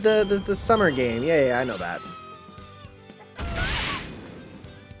 She did the summer game. Yeah, I know that.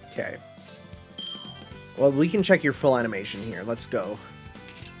 Okay. Well, we can check your full animation here. Let's go.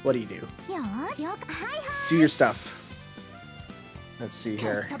 What do you do? Do your stuff. Let's see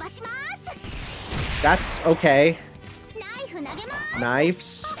here. That's okay.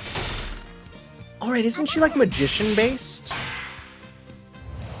 Knives. Alright, isn't she like magician based?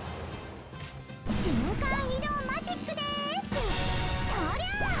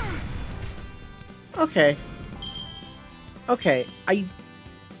 Okay. Okay,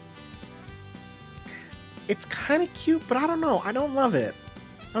 it's kind of cute, but I don't know. I don't love it.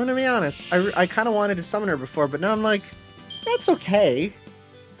 I'm gonna be honest. I kind of wanted to summon her before, but now I'm like, that's okay.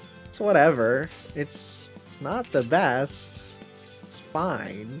 It's whatever. It's not the best. It's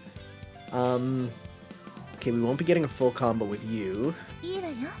fine. Okay, we won't be getting a full combo with you.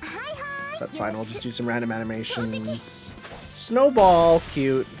 So that's fine, I'll just do some random animations. Snowball,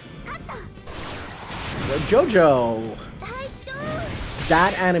 cute. Jojo!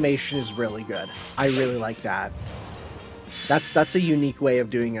 That animation is really good. I really like that. That's a unique way of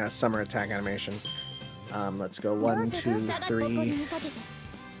doing a summer attack animation. Let's go 1, 2, 3.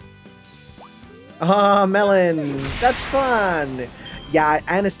 Ah, Melon! That's fun! Yeah,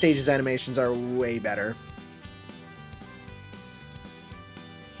 Anastasia's animations are way better.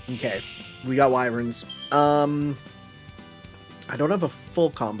 Okay, we got wyverns. I don't have a full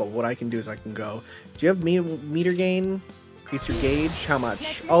combo. What I can do is I can go. Do you have meter gain? Increase your gauge? How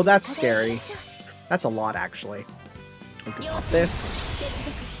much? Oh, that's scary. That's a lot, actually. We can pop this.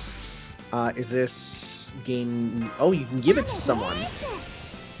 Is this gain? Oh, you can give it to someone.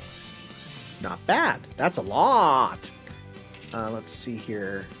 Not bad. That's a lot. Let's see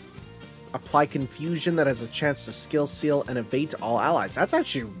here. Apply confusion that has a chance to skill seal and evade all allies. That's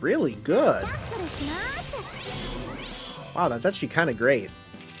actually really good. Wow, that's actually kind of great.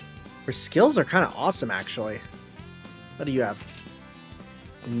 Her skills are kind of awesome, actually. What do you have?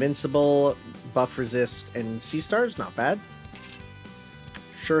 Invincible, buff resist, and sea stars? Not bad.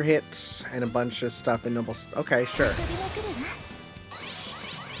 Sure hit, and a bunch of stuff in noble... Okay, sure.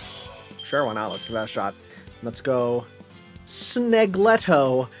 Sure, why not? Let's give that a shot. Let's go...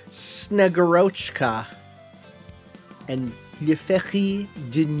 Snegletto, Snegarochka, and Le Fairy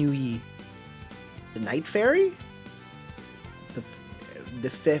de Nuit. The Night Fairy? The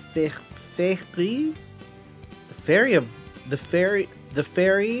fairy? The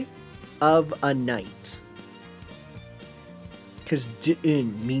fairy of a night. Because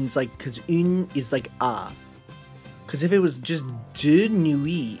de-un means like, because un is like a. Because if it was just de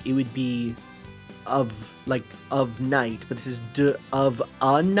nuit, it would be of, like, of night. But this is de of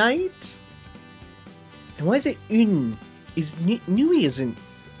a night? And why is it un? Is nuit isn't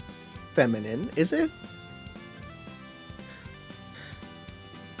feminine, is it?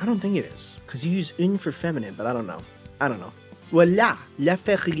 I don't think it is. Because you use un for feminine, but I don't know. I don't know. Voilà, la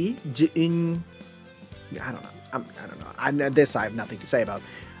ferie d'une... I don't know. I don't know. This I have nothing to say about.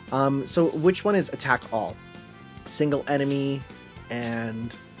 So which one is attack all? Single enemy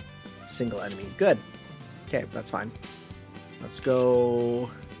and single enemy. Good. Okay, that's fine. Let's go...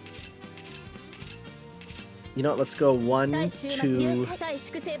 You know what? Let's go 1, 2,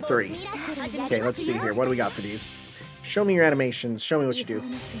 3. Okay, let's see here. What do we got for these? Show me your animations. Show me what you do.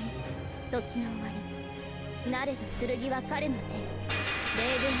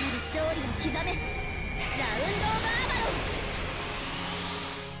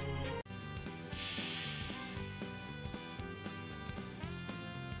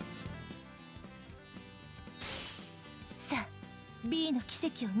 B の奇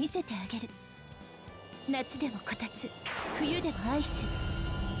跡を見せてあげる。夏でもこたつ、冬でもアイス、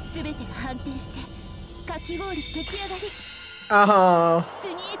すべてが反転してかき氷出来上がり。スニ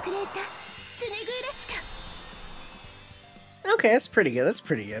ークレーター、スネグーラチカ。 Okay, that's pretty good. That's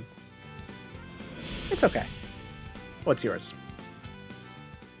pretty good. It's okay. What's yours?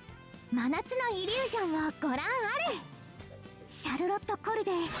 真夏のイリュージョンをご覧あれ。シャルロット・コル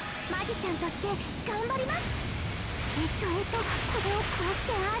デ、マジシャンとして頑張ります。これをこうし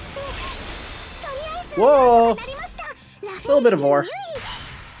てああして。とりあえず Whoa! なりました。 A little bit of more.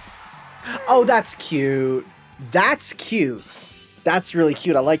 Oh, that's cute. That's cute. That's really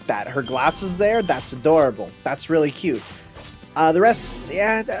cute. I like that. Her glasses there, that's adorable. That's really cute. The rest,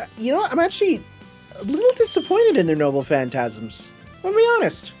 yeah, you know what? I'm actually a little disappointed in their noble phantasms. I'll be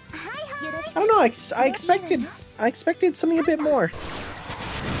honest. I don't know, I expected something a bit more.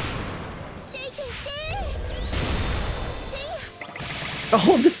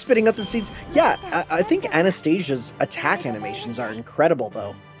 Oh, the spitting up the seeds. Yeah, I think Anastasia's attack animations are incredible,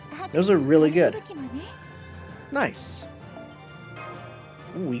 though. Those are really good. Nice.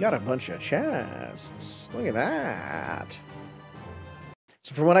 Ooh, we got a bunch of chests. Look at that.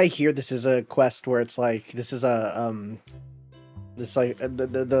 So from what I hear, this is a quest where it's like, this is a, this like,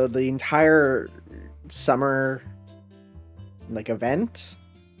 the entire summer, like, event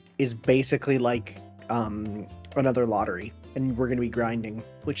is basically like, another lottery. And we're going to be grinding,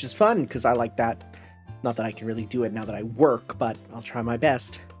 which is fun, because I like that. Not that I can really do it now that I work, but I'll try my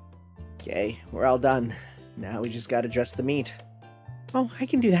best. Okay, we're all done. Now we just gotta dress the meat. Oh, I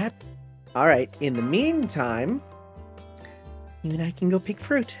can do that. Alright, in the meantime, you and I can go pick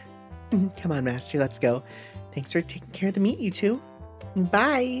fruit. Come on, Master, let's go. Thanks for taking care of the meat, you two.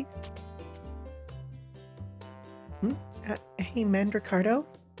 Bye! Hey, Mandricardo?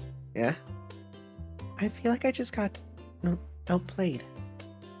 Yeah? I feel like I just got outplayed.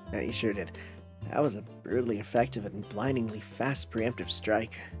 Yeah, you sure did. That was a brutally effective and blindingly fast preemptive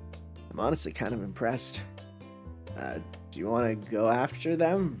strike. I'm honestly kind of impressed. Do you want to go after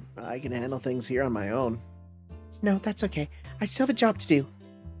them? I can handle things here on my own. No, that's okay. I still have a job to do.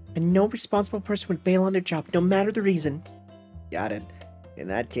 And no responsible person would bail on their job, no matter the reason. Got it. In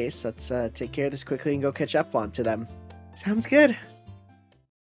that case, let's take care of this quickly and go catch up onto them. Sounds good.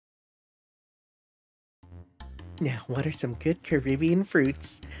 Now, what are some good Caribbean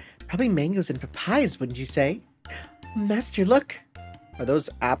fruits? Probably mangoes and papayas, wouldn't you say? Master, look! Are those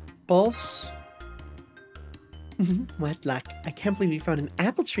apples? What luck. I can't believe we found an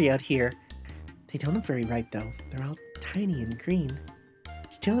apple tree out here. They don't look very ripe, though. They're all tiny and green.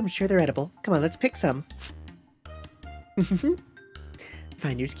 Still, I'm sure they're edible. Come on, let's pick some.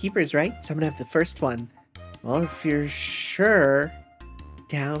 Finders keepers, right? So I'm gonna have the first one. Well, if you're sure...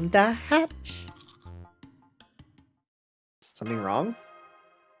 Down the hatch. Something wrong?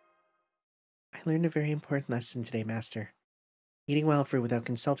 I learned a very important lesson today, Master. Eating wild fruit without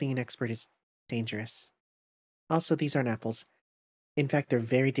consulting an expert is dangerous. Also, these aren't apples. In fact, they're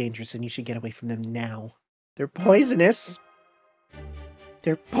very dangerous and you should get away from them now. They're poisonous!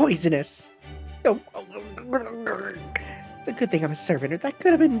 They're poisonous! Oh, it's a good thing I'm a servant, or that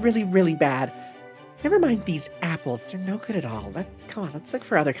could have been really, really bad. Never mind these apples, they're no good at all. Come on, let's look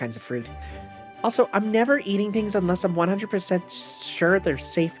for other kinds of fruit. Also, I'm never eating things unless I'm 100% sure they're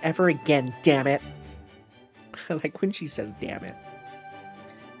safe ever again, damn it. I like when she says damn it.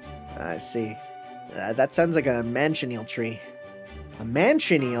 I see. That sounds like a manchineel tree. A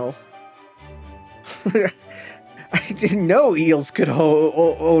manchineel? I didn't know eels could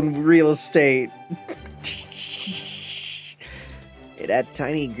own real estate. It had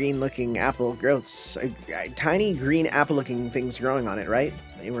tiny green-looking apple growths. Tiny green apple-looking things growing on it, right?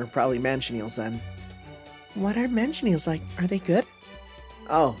 They were probably manchineels then. What are manchineels like? Are they good?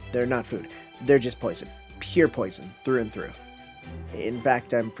 Oh, they're not food. They're just poison. Pure poison, through and through. In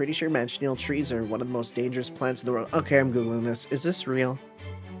fact, I'm pretty sure manchineel trees are one of the most dangerous plants in the world. Okay, I'm Googling this. Is this real?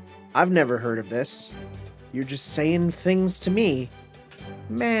 I've never heard of this. You're just saying things to me.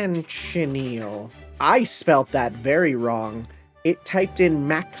 Manchineel. I spelt that very wrong. It typed in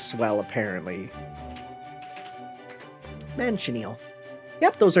Maxwell, apparently. Manchineel.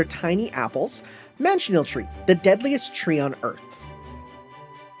 Yep, those are tiny apples. Manchineel tree, the deadliest tree on Earth.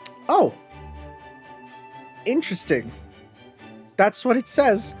 Oh. Interesting. That's what it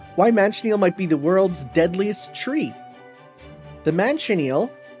says. Why manchineel might be the world's deadliest tree. The manchineel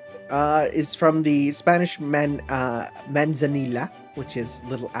is from the Spanish manzanilla, which is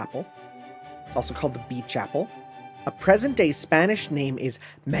little apple. It's also called the beach apple. A present-day Spanish name is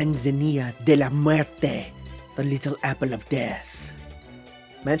Manzanilla de la Muerte, the little apple of death.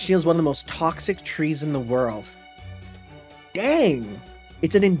 Manchineel is one of the most toxic trees in the world. Dang!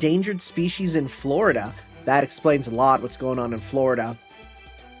 It's an endangered species in Florida. That explains a lot what's going on in Florida.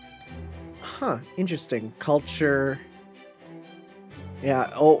 Huh, interesting. Culture.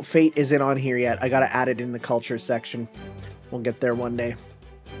 Yeah, oh, fate isn't on here yet. I gotta add it in the culture section. We'll get there one day.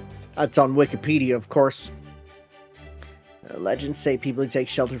 That's on Wikipedia, of course. Legends say people who take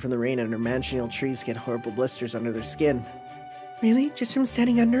shelter from the rain under manchineel trees get horrible blisters under their skin. Really? Just from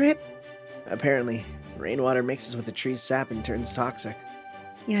standing under it? Apparently. Rainwater mixes with the tree's sap and turns toxic.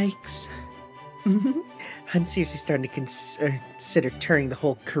 Yikes. I'm seriously starting to consider turning the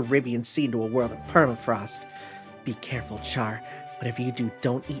whole Caribbean Sea into a world of permafrost. Be careful, Char. Whatever you do,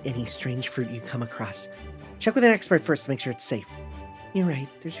 don't eat any strange fruit you come across. Check with an expert first to make sure it's safe. You're right.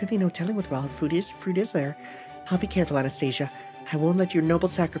 There's really no telling what wild fruit is there. I'll be careful, Anastasia. I won't let your noble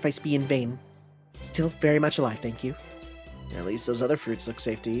sacrifice be in vain. Still very much alive, thank you. At least those other fruits look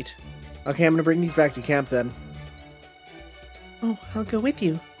safe to eat. Okay, I'm gonna bring these back to camp then. Oh, I'll go with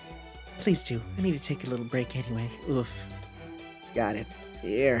you. Please do. I need to take a little break anyway. Oof. Got it.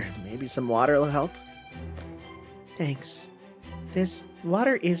 Here, maybe some water will help? Thanks. This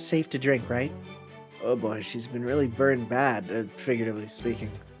water is safe to drink, right? Oh boy, she's been really burned bad, figuratively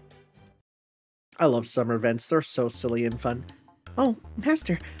speaking. I love summer events. They're so silly and fun. Oh,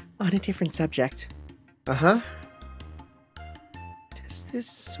 Master, on a different subject. Uh-huh. Does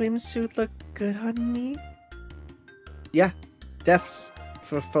this swimsuit look good on me? Yeah, defs.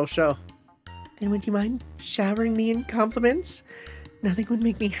 For show. Then would you mind showering me in compliments? Nothing would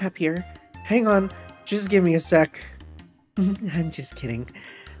make me happier. Hang on, just give me a sec. I'm just kidding.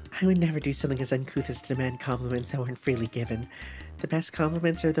 I would never do something as uncouth as to demand compliments that weren't freely given. The best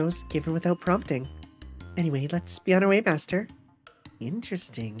compliments are those given without prompting. Anyway, let's be on our way, Master.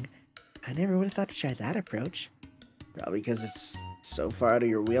 Interesting. I never would have thought to try that approach. Probably because it's so far out of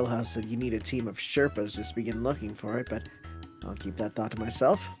your wheelhouse that you need a team of Sherpas just to begin looking for it, but I'll keep that thought to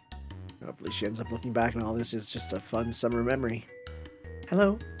myself. Hopefully she ends up looking back and all this is just a fun summer memory.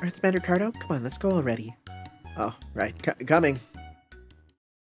 Hello, Earthman Ricardo? Come on, let's go already. Oh, right. Coming.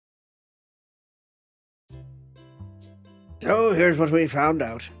 So, here's what we found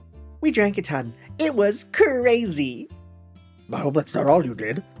out. We drank a ton. It was crazy. I hope that's not all you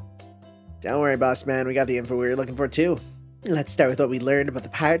did. Don't worry, boss man. We got the info we were looking for, too. Let's start with what we learned about the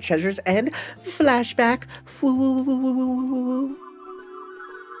pirate treasures and flashback. Woo-woo-woo-woo-woo-woo-woo.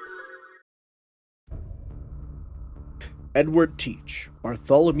 Edward Teach,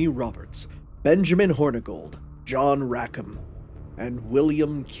 Bartholomew Roberts, Benjamin Hornigold, John Rackham, and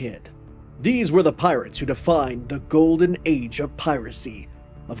William Kidd. These were the pirates who defined the golden age of piracy.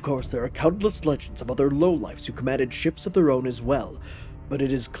 Of course, there are countless legends of other lowlifes who commanded ships of their own as well, but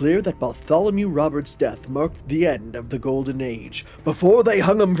it is clear that Bartholomew Roberts' death marked the end of the golden age. Before they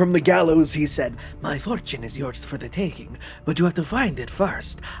hung him from the gallows, he said, "My fortune is yours for the taking, but you have to find it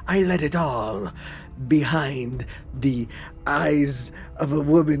first. I let it all behind the eyes of a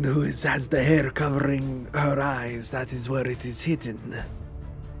woman who has the hair covering her eyes. That is where it is hidden."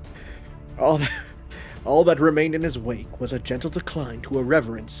 All that remained in his wake was a gentle decline to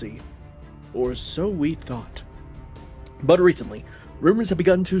irreverency. Or so we thought. But recently, rumors have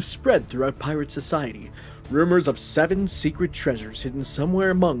begun to spread throughout pirate society. Rumors of 7 secret treasures hidden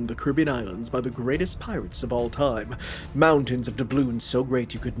somewhere among the Caribbean islands by the greatest pirates of all time. Mountains of doubloons so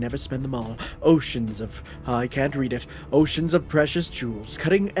great you could never spend them all. Oceans of... I can't read it. Oceans of precious jewels,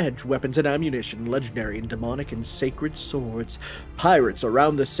 cutting-edge weapons and ammunition, legendary and demonic and sacred swords. Pirates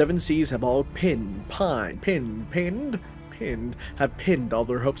around the 7 seas have all pinned all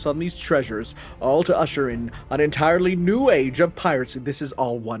their hopes on these treasures, all to usher in an entirely new age of piracy. This is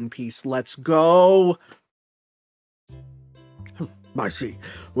all One Piece. Let's go! I see.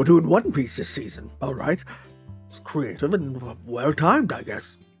 We're doing One Piece this season. All right. It's creative and well-timed, I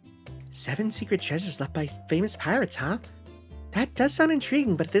guess. 7 secret treasures left by famous pirates, huh? That does sound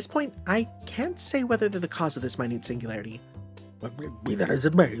intriguing, but at this point, I can't say whether they're the cause of this minute singularity. Well, be that as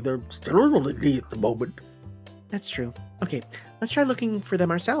it may, they're still only me at the moment. That's true. Okay, let's try looking for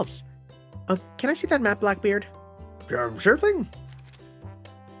them ourselves. Can I see that map, Blackbeard? Sure thing.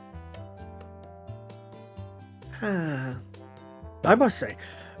 I must say,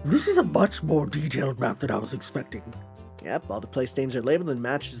 this is a much more detailed map than I was expecting. Yep, all the place names are labeled and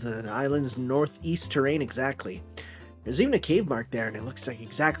matches the island's northeast terrain exactly. There's even a cave mark there, and it looks like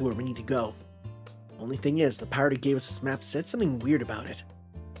exactly where we need to go. Only thing is, the pirate who gave us this map said something weird about it.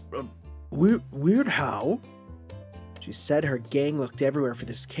 Weird how? She said her gang looked everywhere for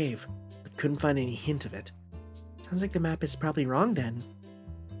this cave, but couldn't find any hint of it. Sounds like the map is probably wrong then.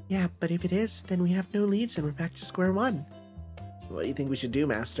 Yeah, but if it is, then we have no leads and we're back to square one. What do you think we should do,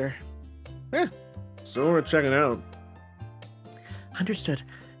 Master? So we're checking out. Understood.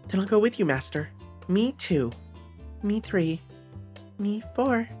 Then I'll go with you, Master. Me 2. Me 3. Me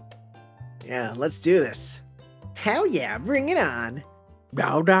 4. Yeah, let's do this. Hell yeah, bring it on.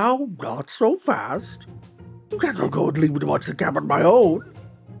 Now, not so fast. You can't go and leave me to watch the camp on my own.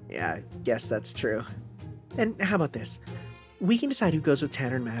 Yeah, I guess that's true. And how about this? We can decide who goes with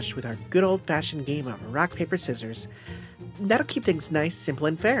Tanner and Mash with our good old-fashioned game of rock, paper, scissors. That'll keep things nice, simple,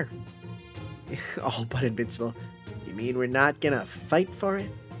 and fair. All but invincible. You mean we're not gonna fight for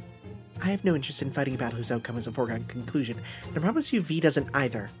it? I have no interest in fighting a battle whose outcome is a foregone conclusion, and I promise you V doesn't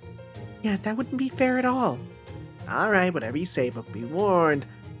either. Yeah, that wouldn't be fair at all. Alright, whatever you say, but be warned.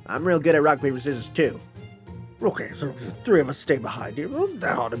 I'm real good at rock, paper, scissors, too. Okay, so the 3 of us stay behind you. Well,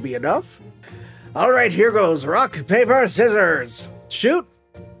 that ought to be enough. Alright, here goes. Rock, paper, scissors. Shoot!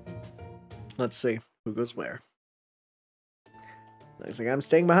 Let's see who goes where. Looks like I'm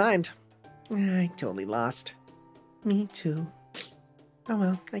staying behind. I totally lost. Me too. Oh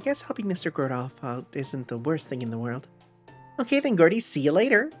well, I guess helping Mr. Gordolph out isn't the worst thing in the world. Okay then, Gordy, see you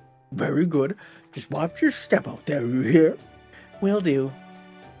later. Very good. Just watch your step out there, you hear? Will do.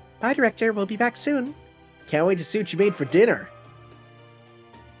 Bye, Director. We'll be back soon. Can't wait to see what you made for dinner.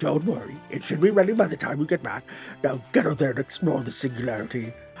 Don't worry. It should be ready by the time we get back. Now get out there and explore the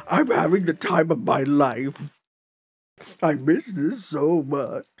singularity. I'm having the time of my life. I miss this so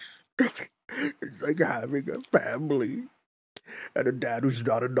much. It's like having a family. And a dad who's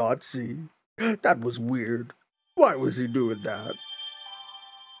not a Nazi. That was weird. Why was he doing that?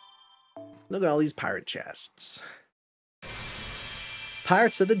 Look at all these pirate chests.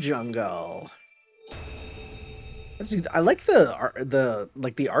 Pirates of the Jungle. I like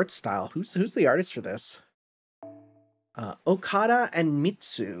the art style. Who's the artist for this? Okada and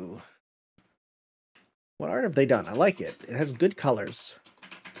Mitsu. What art have they done? I like it. It has good colors.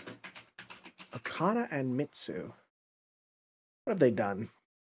 Okada and Mitsu. What have they done?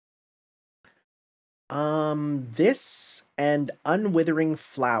 This and Unwithering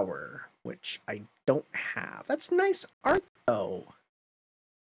Flower, which I don't have. That's nice art, though.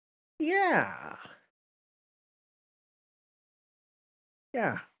 Yeah.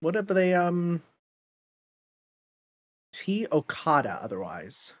 Yeah. What if they, T. Okada,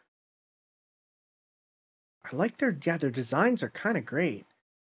 otherwise. I like their designs are kind of great.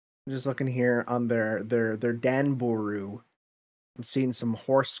 I'm just looking here on their Danboru. I'm seeing some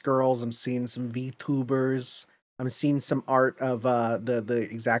horse girls. I'm seeing some VTubers. I'm seeing some art of the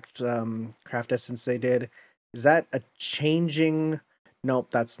exact craft essence they did. Is that a changing? Nope,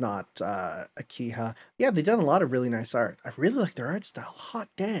 that's not Akiha. Yeah, they've done a lot of really nice art. I really like their art style. Hot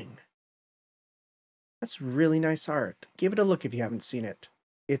dang. That's really nice art. Give it a look if you haven't seen it.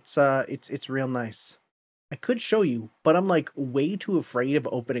 It's real nice. I could show you, but I'm like way too afraid of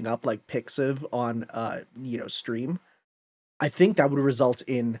opening up like Pixiv on stream. I think that would result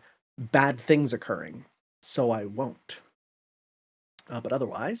in bad things occurring, so I won't. But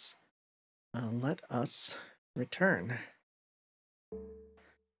otherwise, let us return.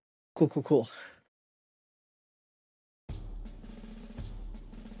 Cool.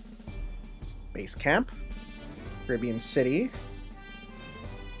 Base camp, Caribbean City.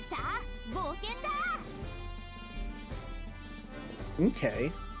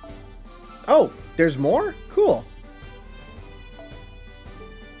 Okay. Oh, there's more? Cool.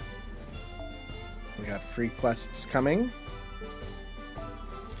 We got free quests coming.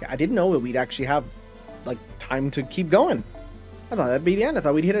 Okay, I didn't know that we'd actually have, like, time to keep going. I thought that'd be the end. I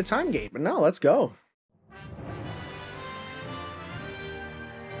thought we'd hit a time gate, but no, let's go.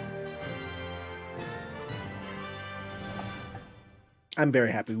 I'm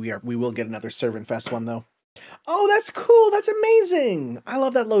very happy we will get another Servant Fest one, though. Oh, that's cool. That's amazing. I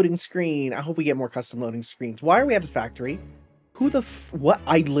love that loading screen. I hope we get more custom loading screens. Why are we at the factory? Who the what?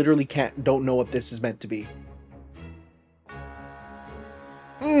 I literally don't know what this is meant to be.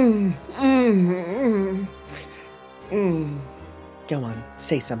 Go on,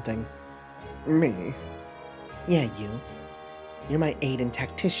 say something. Me? Yeah, you. You're my aide and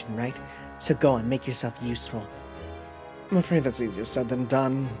tactician, right? So go on, make yourself useful. I'm afraid that's easier said than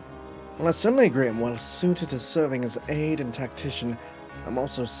done. Well, I certainly agree I'm well suited to serving as aide and tactician. I'm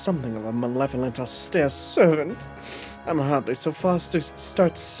also something of a malevolent, austere servant. I'm hardly so fast to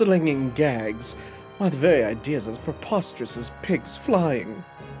start slinging gags. Why, the very idea is as preposterous as pigs flying.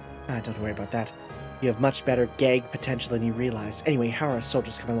 Ah, don't worry about that. You have much better gag potential than you realize. Anyway, how are our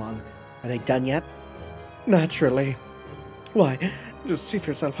soldiers coming along? Are they done yet? Naturally. Why, just see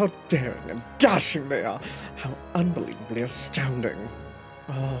for yourself how daring and dashing they are. How unbelievably astounding.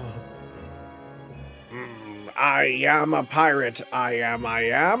 Oh. I am a pirate. I am.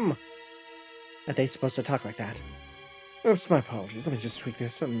 Are they supposed to talk like that? Oops, my apologies. Let me just tweak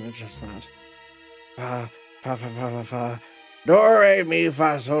this and adjust that. Fa. Do, re, mi,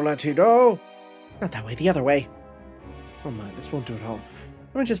 fa, sol, la, ti, do. Not that way, the other way. Oh my, this won't do at all.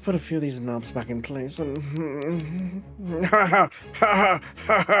 Let me just put a few of these knobs back in place and...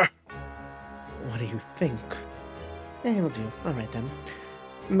 What do you think? It'll do. Alright then.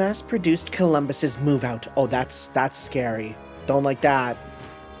 Mass-produced Columbus's move out. Oh, that's scary. Don't like that.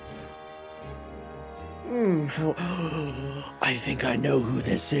 How... I think I know who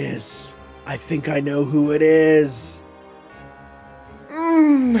this is. I think I know who it is.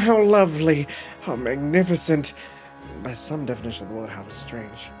 How lovely. How magnificent. By some definition of the word, how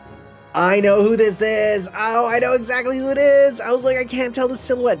strange. I know who this is. Oh, I know exactly who it is. I was like, I can't tell the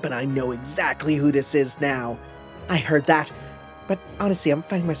silhouette, but I know exactly who this is now. I heard that. But honestly, I'm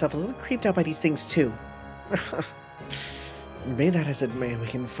finding myself a little creeped out by these things too. Be that as it may, we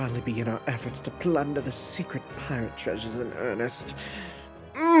can finally begin our efforts to plunder the secret pirate treasures in earnest.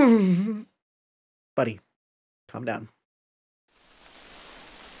 Buddy, calm down.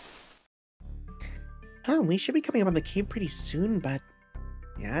 Oh, we should be coming up on the cave pretty soon, but...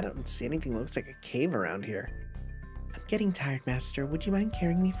 yeah, I don't see anything that looks like a cave around here. I'm getting tired, Master. Would you mind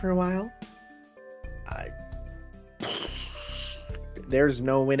carrying me for a while? There's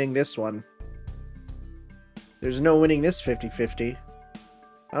no winning this one. There's no winning this 50-50.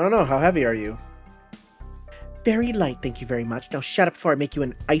 I don't know, how heavy are you? Very light, thank you very much. Now shut up before I make you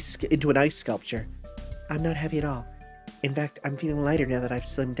into an ice sculpture. I'm not heavy at all. In fact, I'm feeling lighter now that I've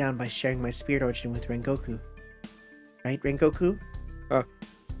slimmed down by sharing my spirit origin with Rengoku. Right, Rengoku?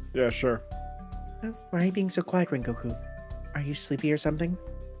 Yeah, sure. Oh, why are you being so quiet, Rengoku? Are you sleepy or something?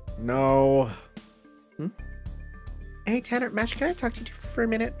 No. Hey, Tanner, Mash, can I talk to you for a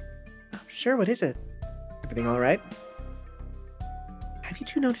minute? Oh, sure, what is it? Everything alright? Have you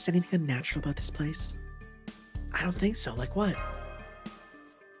two noticed anything unnatural about this place? I don't think so. Like what?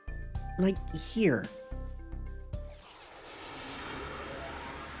 Like here.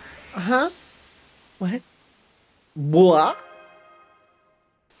 Huh? What? What?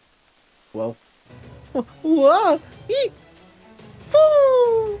 Whoa. Whoa! Eek!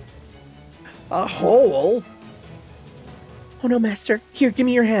 Foo! A hole? Oh no, Master. Here, give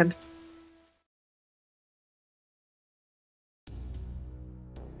me your hand.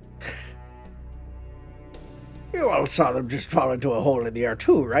 You all saw them just fall into a hole in the air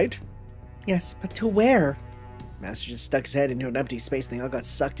too, right? Yes, but to where? Master just stuck his head into an empty space and they all got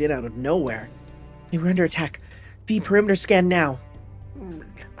sucked in out of nowhere. They were under attack. V perimeter scan now.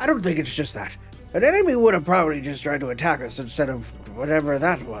 I don't think it's just that. An enemy would have probably just tried to attack us instead of whatever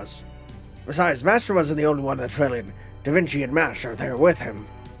that was. Besides, Master wasn't the only one that fell in. Da Vinci and Mash are there with him.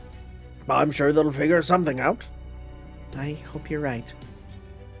 I'm sure they'll figure something out. I hope you're right.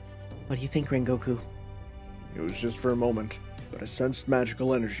 What do you think, Rengoku? It was just for a moment, but I sensed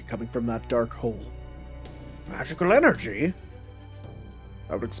magical energy coming from that dark hole. Magical energy?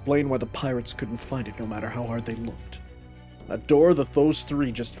 That would explain why the pirates couldn't find it no matter how hard they looked. That door that those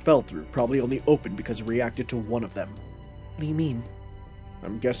three just fell through probably only opened because it reacted to one of them. What do you mean?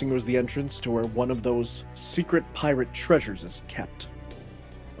 I'm guessing it was the entrance to where one of those secret pirate treasures is kept.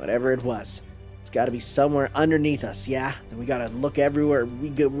 Whatever it was, it's got to be somewhere underneath us, yeah? And we got to look everywhere.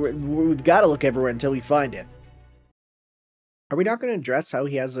 We've got to look everywhere until we find it. Are we not going to address how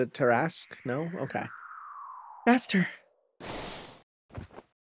he has a Tarrasque? No? Okay. Master.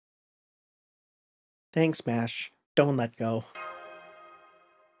 Thanks, Mash. Don't let go.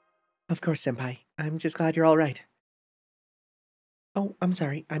 Of course, Senpai. I'm just glad you're all right. Oh, I'm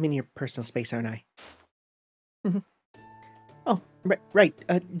sorry. I'm in your personal space, aren't I? Oh, right.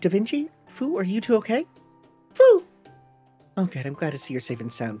 Da Vinci? Fu, are you two okay? Fu! Oh, good. I'm glad to see you're safe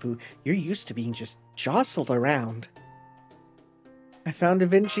and sound, Fu. You're used to being just jostled around. I found Da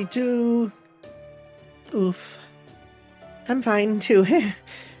Vinci, too. Oof. I'm fine, too.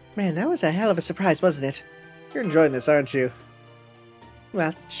 Man, that was a hell of a surprise, wasn't it? You're enjoying this, aren't you?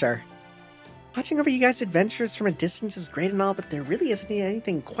 Well, sure. Watching over you guys' adventures from a distance is great and all, but there really isn't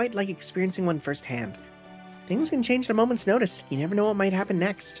anything quite like experiencing one firsthand. Things can change at a moment's notice. You never know what might happen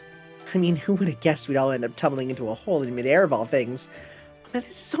next. I mean, who would have guessed we'd all end up tumbling into a hole in midair of all things? Oh, man,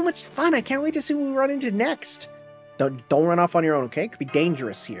 this is so much fun. I can't wait to see what we run into next. Don't run off on your own, okay? It could be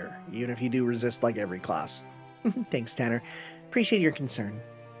dangerous here, even if you do resist like every class. Thanks, Tanner. Appreciate your concern.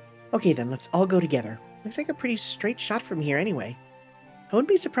 Okay then, let's all go together. Looks like a pretty straight shot from here anyway. I wouldn't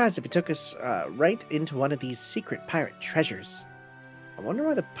be surprised if it took us right into one of these secret pirate treasures. I wonder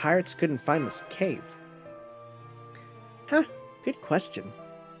why the pirates couldn't find this cave. Huh, good question.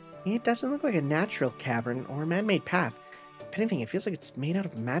 It doesn't look like a natural cavern or a man-made path. If anything, it feels like it's made out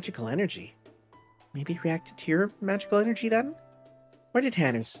of magical energy. Maybe it reacted to your magical energy then? Or to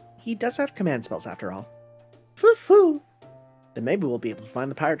Tanner's. He does have command spells after all. Foo-foo! Then maybe we'll be able to find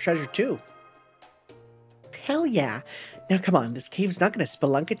the pirate treasure too. Hell yeah! Now come on, this cave's not gonna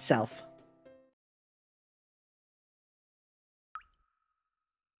spelunk itself.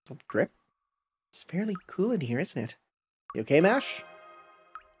 Oh, Grip? It's fairly cool in here, isn't it? You okay, Mash?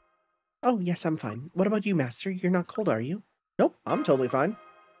 Oh, yes, I'm fine. What about you, Master? You're not cold, are you? Nope, I'm totally fine.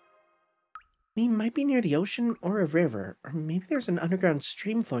 We might be near the ocean or a river, or maybe there's an underground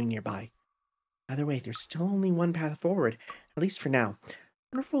stream flowing nearby. Either way, there's still only one path forward, at least for now. I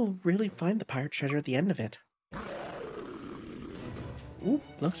wonder if we'll really find the pirate treasure at the end of it. Ooh,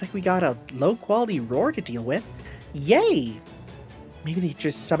 looks like we got a low-quality roar to deal with. Yay! Maybe they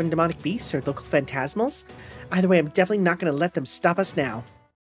just summoned demonic beasts or local phantasmals? Either way, I'm definitely not going to let them stop us now.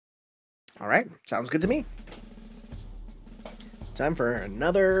 Alright, sounds good to me. Time for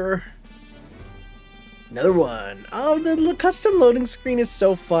another one. Oh, the custom loading screen is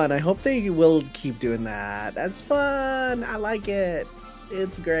so fun. I hope they will keep doing that. That's fun. I like it.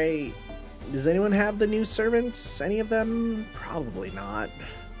 It's great. Does anyone have the new servants? Any of them? Probably not.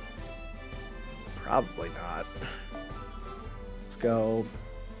 Probably not. Let's go.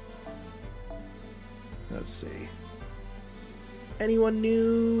 Let's see. Anyone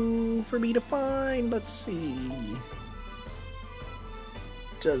new for me to find? Let's see.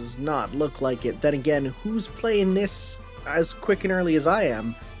 Does not look like it. Then again, who's playing this as quick and early as I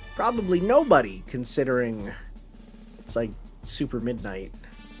am? Probably nobody, considering it's like super midnight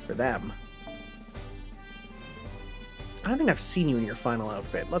for them. I don't think I've seen you in your final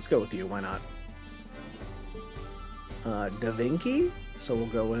outfit. Let's go with you. Why not? Da Vinci? So we'll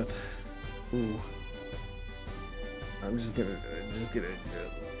go with... Ooh. I'm just gonna...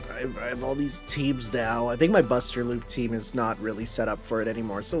 I have all these teams now. I think my Buster Loop team is not really set up for it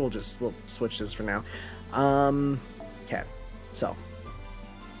anymore, so we'll switch this for now. Okay. So.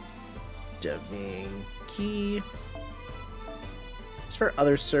 Da Vinci. Let's for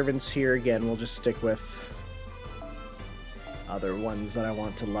other servants here, again, we'll just stick with other ones that I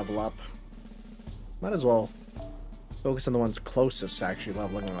want to level up. Might as well focus on the ones closest to actually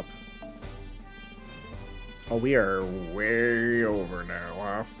leveling up. Oh, we are way over now,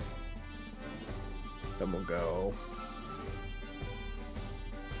 huh? Then we'll go...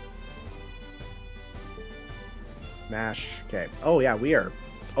 Mash. Okay. Oh, yeah, we are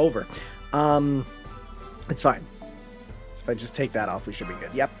over. It's fine. So if I just take that off, we should be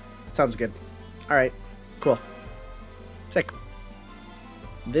good. Yep. Sounds good. Alright. Cool. Sick.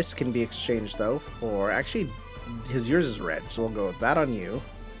 This can be exchanged, though, for... Actually, yours is red, so we'll go with that on you.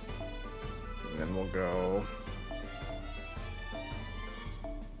 And then we'll go...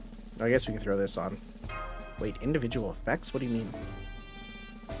 I guess we can throw this on. Wait, individual effects? What do you mean?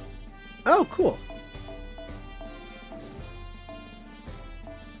 Oh, cool.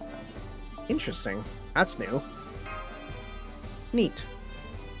 Interesting. That's new. Neat.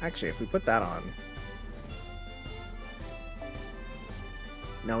 Actually, if we put that on...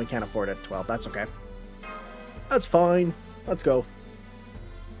 No, we can't afford it at 12. That's okay. That's fine. Let's go.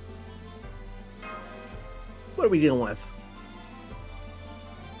 What are we dealing with?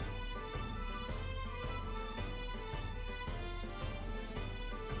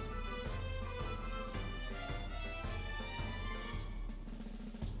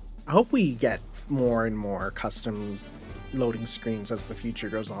 I hope we get more and more custom loading screens as the future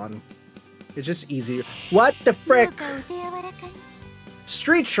goes on. It's just easier. What the frick?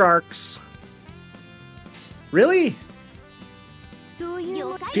 Street sharks! Really?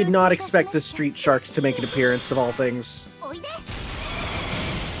 Did not expect the street sharks to make an appearance, of all things.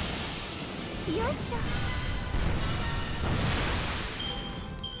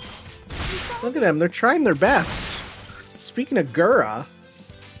 Look at them, they're trying their best. Speaking of Gura...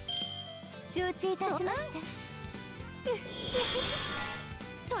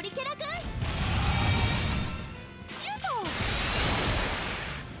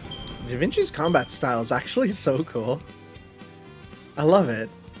 Da Vinci's combat style is actually so cool. I love it.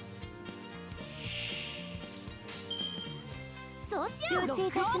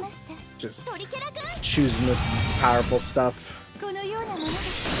 Just choosing the powerful stuff.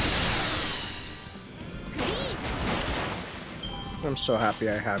 I'm so happy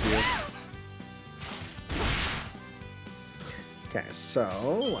I have you. Okay, so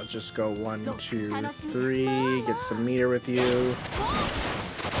let's just go 1, 2, 3, get some meter with you.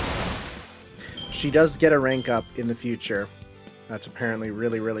 She does get a rank up in the future. That's apparently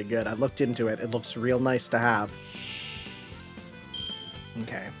really, really good. I looked into it. It looks real nice to have.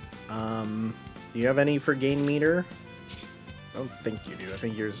 Okay. Do you have any for gain meter? I don't think you do. I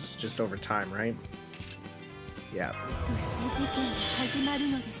think yours is just over time, right? Yeah.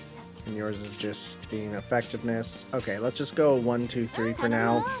 And yours is just being effectiveness. Okay, let's just go 1, 2, 3 for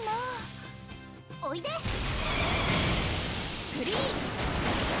now.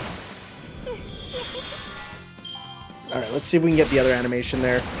 Alright, let's see if we can get the other animation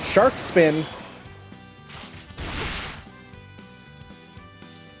there. Shark spin.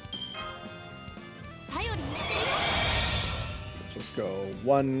 Just go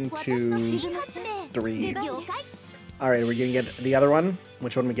 1, 2, 3. Alright, we're gonna get the other one.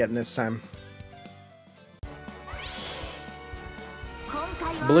 Which one are we getting this time?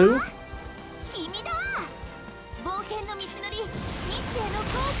 Blue?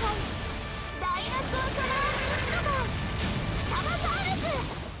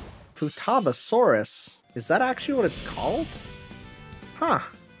 Futabasaurus? Is that actually what it's called? Huh.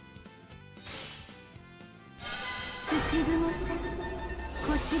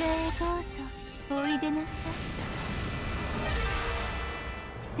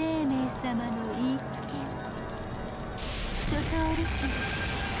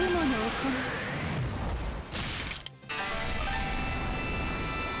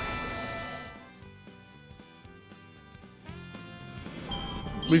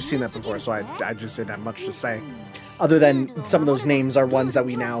 We've seen that before, so I just didn't have much to say. Other than some of those names are ones that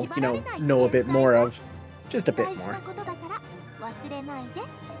we now, know a bit more of. Just a bit more.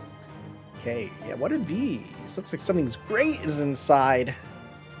 Okay, yeah, what are these? Looks like something's great is inside.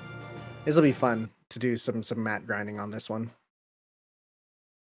 This'll be fun to do some mat grinding on this one.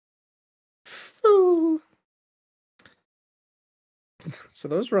 So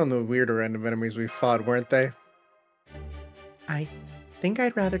those were on the weirder end of enemies we fought, weren't they? I think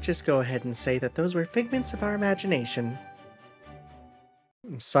I'd rather just go ahead and say that those were figments of our imagination.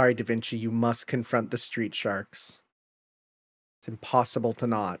 I'm sorry, Da Vinci, you must confront the street sharks. It's impossible to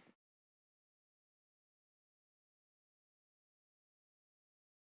not.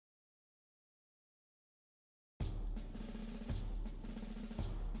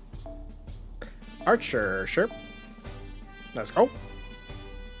 Archer, sure. Let's go.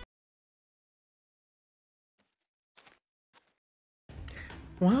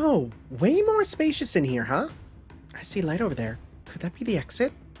 Wow, way more spacious in here, huh? I see light over there. Could that be the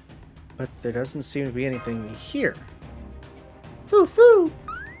exit? But there doesn't seem to be anything here. Foo foo!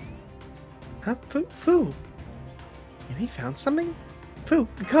 Huh? Foo foo! Maybe he found something? Foo,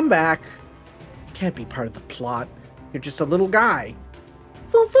 come back! You can't be part of the plot. You're just a little guy.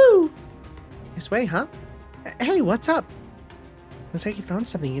 Foo foo! This way, huh? Hey, what's up? Looks like you found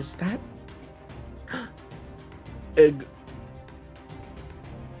something. Is that... egg.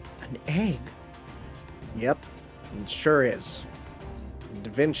 An egg? Yep, it sure is. Da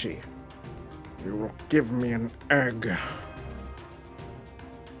Vinci, you will give me an egg.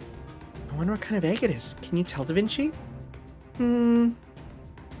 I wonder what kind of egg it is. Can you tell, Da Vinci?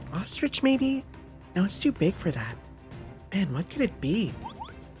 Ostrich, maybe? No, it's too big for that. Man, what could it be?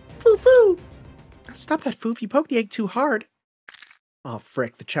 Foo-foo! Stop that, Foo, if you poke the egg too hard. Oh,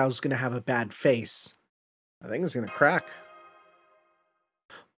 frick, the chow's gonna have a bad face. I think it's gonna crack.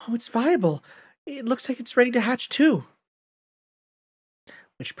 Oh, it's viable. It looks like it's ready to hatch too.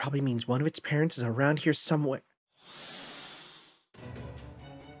 Which probably means one of its parents is around here somewhere.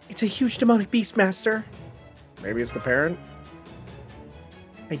 It's a huge demonic beast, Master. Maybe it's the parent?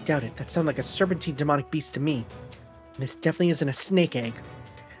 I doubt it. That sounded like a serpentine demonic beast to me. And this definitely isn't a snake egg.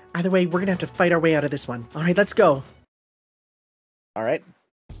 Either way, we're gonna have to fight our way out of this one. Alright, let's go. Alright.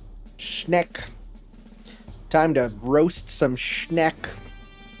 Schneck. Time to roast some schneck.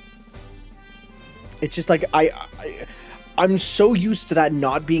 It's just like, I'm so used to that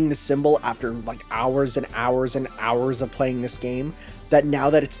not being the symbol after like hours and hours and hours of playing this game that now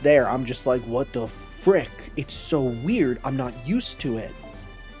that it's there, I'm just like, what the frick? It's so weird. I'm not used to it.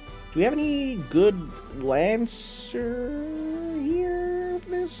 Do we have any good Lancer here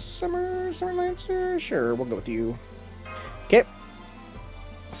this summer? Summer Lancer? Sure, we'll go with you. Okay.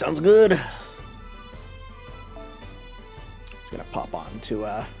 Sounds good. It's gonna pop on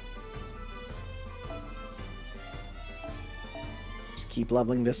to, just keep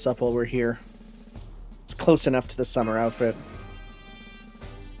leveling this up while we're here. It's close enough to the summer outfit.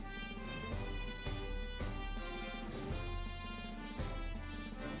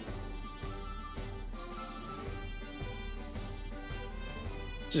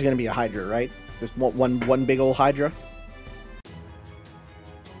 This is gonna be a Hydra, right? Just one big old Hydra.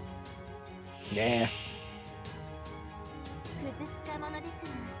 Yeah.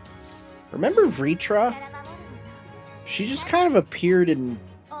 Remember Vritra? She just kind of appeared and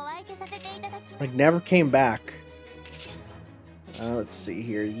like never came back. Let's see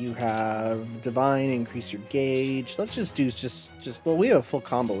here. You have Divine, increase your gauge. Let's just do well, we have a full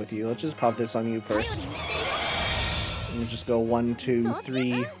combo with you. Let's just pop this on you first. And we'll just go 1, 2,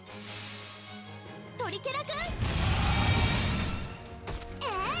 3.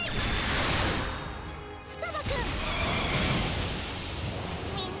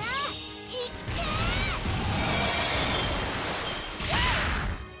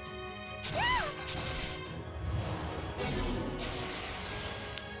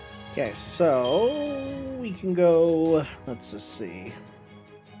 Okay, so we can go, let's just see.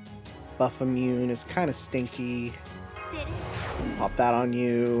 Buff immune is kind of stinky. Pop that on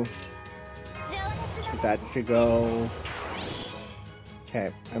you. That could go.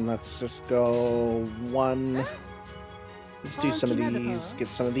 Okay, and let's just go 1. Let's do some of these. Get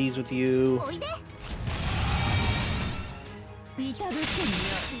some of these with you.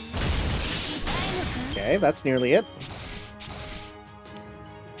 Okay, that's nearly it.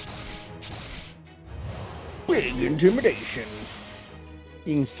 Big intimidation.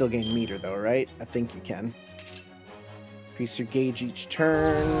 You can still gain meter though, right? I think you can. Increase your gauge each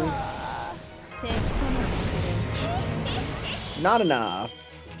turn. Not enough.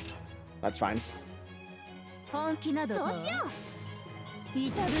 That's fine.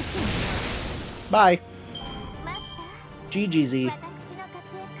 Bye. GGZ.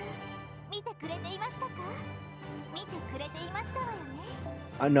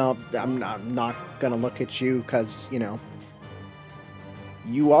 No, I'm not gonna look at you because, you know,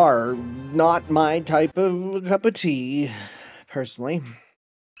 you are not my type of cup of tea, personally.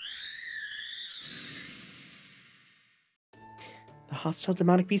 The hostile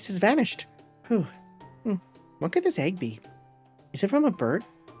demonic beast has vanished. Whew. What could this egg be? Is it from a bird?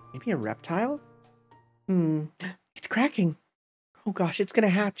 Maybe a reptile? It's cracking. Oh gosh, it's gonna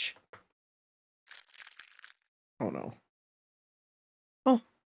hatch. Oh no. Oh.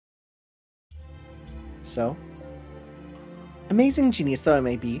 So? Amazing genius though I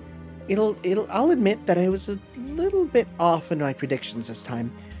may be, I'll admit that I was a little bit off in my predictions this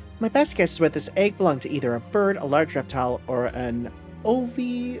time. My best guess is that this egg belonged to either a bird, a large reptile, or an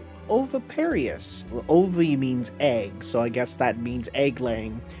oviparous. Well, ovi means egg, so I guess that means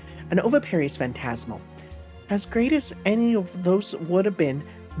egg-laying. An oviparous phantasmal. As great as any of those would have been,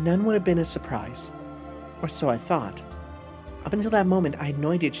 none would have been a surprise. Or so I thought. Up until that moment, I had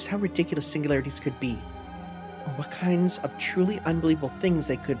no idea just how ridiculous singularities could be, or what kinds of truly unbelievable things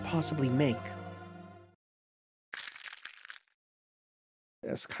they could possibly make.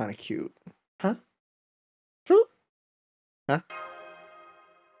 That's kind of cute. Huh? True? Huh?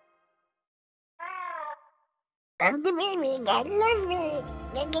 I'm the baby, God love me.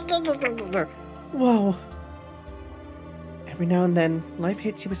 Whoa. Every now and then, life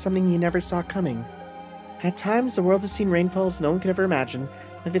hits you with something you never saw coming. At times, the world has seen rainfalls no one could ever imagine,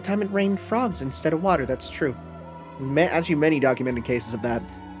 like the time it rained frogs instead of water, that's true. Actually, many documented cases of that.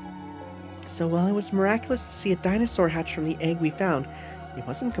 So while it was miraculous to see a dinosaur hatch from the egg we found, it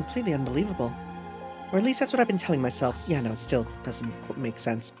wasn't completely unbelievable. Or at least that's what I've been telling myself. Yeah, no, it still doesn't make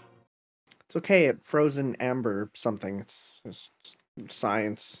sense. It's okay at frozen amber something. It's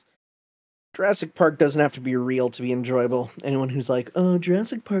science. Jurassic Park doesn't have to be real to be enjoyable. Anyone who's like, oh,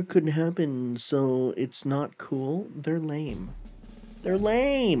 Jurassic Park couldn't happen, so it's not cool, they're lame. They're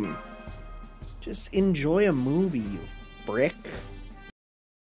lame! Just enjoy a movie, you brick.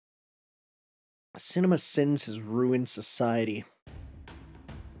 Cinema Sins has ruined society.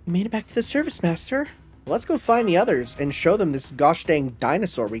 We made it back to the service, Master. Let's go find the others and show them this gosh dang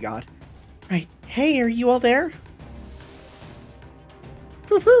dinosaur we got. Right. Hey, are you all there?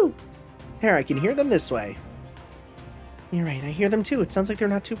 Foo-foo! Here, I can hear them this way. You're right, I hear them too. It sounds like they're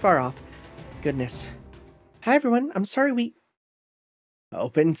not too far off. Goodness. Hi, everyone. I'm sorry we...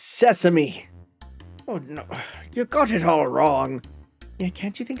 Open sesame! Oh no, you got it all wrong. Yeah,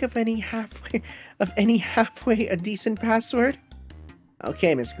 can't you think of any halfway a decent password?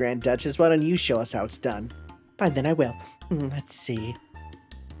 Okay, Miss Grand Duchess, why don't you show us how it's done? Fine, then I will. Let's see.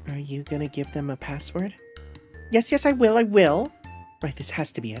 Are you gonna give them a password? Yes, I will. Right, this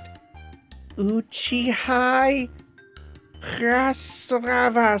has to be it. Uchihai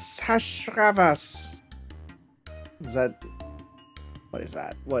Hashravas. Is that... What is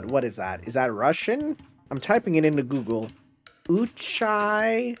that? What is that? Is that Russian? I'm typing it into Google.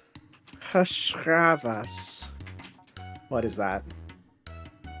 Uchai Hashravas. What is that?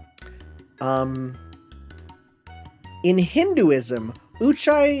 In Hinduism,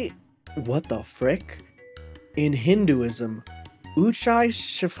 Uchai... What the frick? In Hinduism, Uchai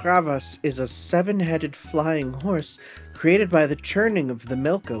Shravas is a seven-headed flying horse created by the churning of the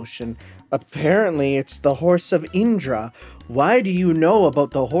milk ocean. Apparently, it's the horse of Indra. Why do you know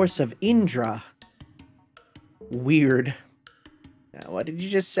about the horse of Indra? Weird. Now, what did you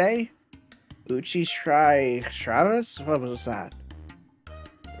just say? Uchi Shravas? What was that?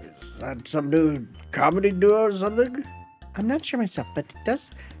 Is that some new comedy duo or something? I'm not sure myself, but it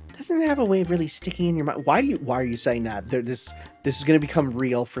doesn't have a way of really sticking in your mind. Why are you saying that? This is going to become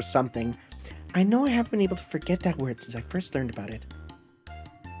real for something. I know I haven't been able to forget that word since I first learned about it.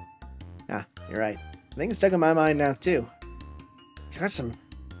 Ah, you're right. I think it's stuck in my mind now, too. It's got some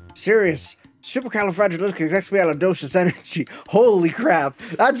serious supercalifragilisticexpialidocious energy. Holy crap.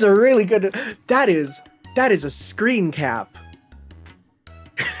 That's a really good... That is a screen cap.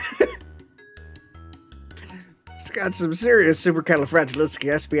 It's got some serious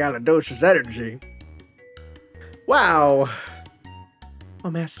supercalifragilisticexpialidocious energy. Wow. Oh,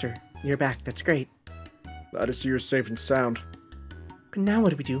 Master, you're back. That's great. Glad to see you're safe and sound. But now what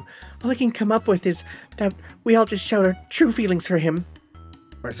do we do? All I can come up with is that we all just shout our true feelings for him.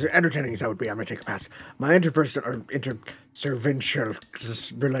 As entertaining as that would be, I'm gonna take a pass. My interpersonal or interservential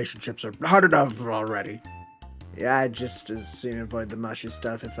relationships are hard enough already. Yeah, I just as soon avoid the mushy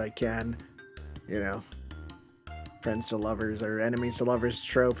stuff if I can. You know, friends to lovers or enemies to lovers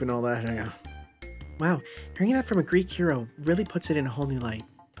trope and all that. You know. Wow, hearing that from a Greek hero really puts it in a whole new light.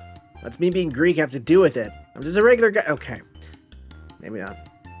 What's me being Greek have to do with it? I'm just a regular guy. Okay. Maybe not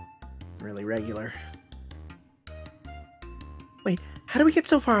really regular. Wait, how do we get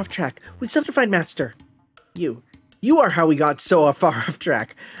so far off track? We still have to find Master. You are how we got so far off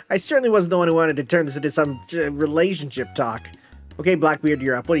track. I certainly wasn't the one who wanted to turn this into some relationship talk. Okay, Blackbeard,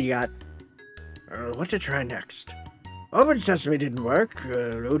 you're up. What do you got? What to try next? Open Sesame didn't work.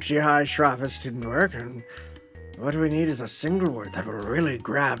 Uchiha Shravas didn't work. And what we need is a single word that will really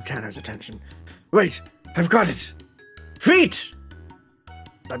grab Tanner's attention. Wait, I've got it. Feet!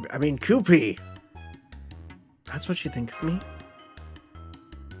 I mean, Koopy. That's what you think of me?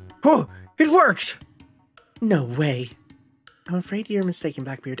 Oh, it worked! No way. I'm afraid you're mistaken,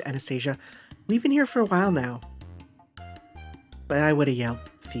 Blackbeard, Anastasia. We've been here for a while now. But I would have yelled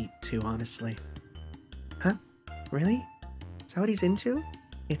feet too, honestly. Huh? Really? Is that what he's into?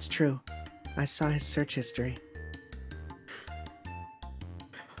 It's true. I saw his search history.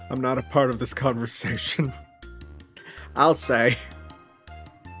 I'm not a part of this conversation. I'll say.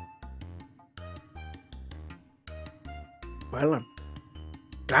 Well, I'm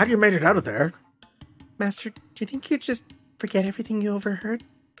glad you made it out of there. Master, do you think you'd just forget everything you overheard?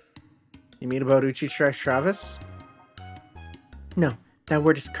 You mean about Travis? No, that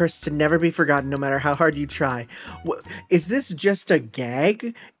word is cursed to never be forgotten no matter how hard you try. Is this just a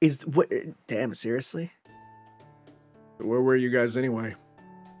gag? Damn, seriously? Where were you guys anyway?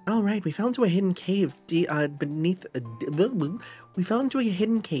 All right, we fell into a hidden cave beneath the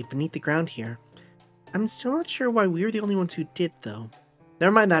ground here. I'm still not sure why we were the only ones who did, though.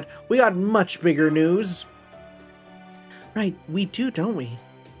 Never mind that. We got much bigger news. Right, we do, don't we?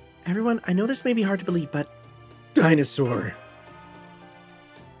 Everyone, I know this may be hard to believe, but... Dinosaur.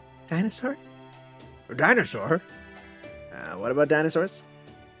 Dinosaur? A dinosaur? What about dinosaurs?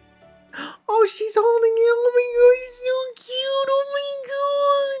 Oh, she's holding him! Oh my god, he's so cute! Oh my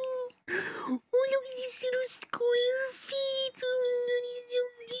god! Oh, look at these little square feet! Oh my god, he's so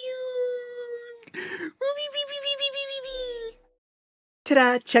cute! Oh, beep, beep, beep, beep, beep, beep, beep.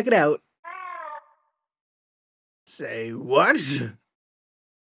 Ta-da! Check it out! Say what?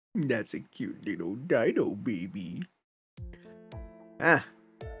 That's a cute little dino baby. Ah,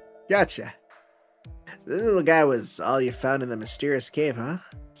 gotcha. This little guy was all you found in the mysterious cave, huh?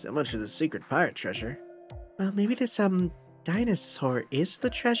 So much for the secret pirate treasure. Well, maybe this, dinosaur is the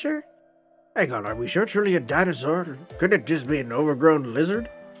treasure? Hang on, are we sure it's really a dinosaur? Could it just be an overgrown lizard?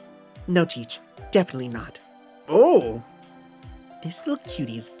 No, Teach. Definitely not. Oh! This little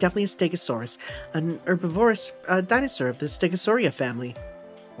cutie is definitely a stegosaurus, an herbivorous dinosaur of the Stegosauria family.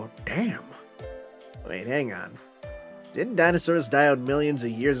 Oh, damn. Wait, hang on. Didn't dinosaurs die out millions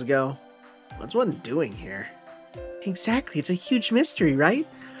of years ago? What's one doing here? Exactly, it's a huge mystery, right?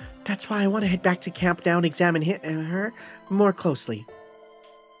 That's why I want to head back to camp now and examine her more closely.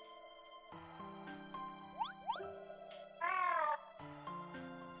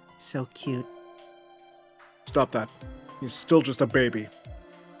 So cute. Stop that. He's still just a baby.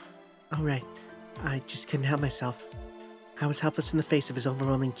 Oh, right. I just couldn't help myself. I was helpless in the face of his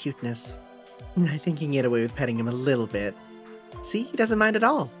overwhelming cuteness. I think he can get away with petting him a little bit. See, he doesn't mind at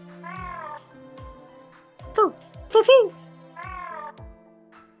all. Foo! Foo foo!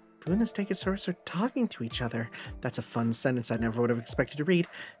 Boo and the Stegosaurus are talking to each other. That's a fun sentence I never would have expected to read.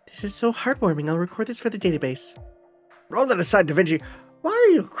 This is so heartwarming. I'll record this for the database. Roll that aside, Da Vinci. Why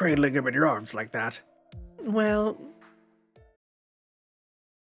are you cradling him in your arms like that? Well...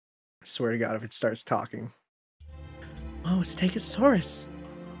 I swear to God if it starts talking. Oh, a Stegosaurus.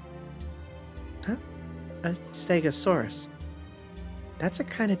 Huh? A Stegosaurus. That's a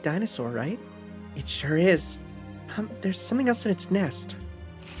kind of dinosaur, right? It sure is. There's something else in its nest.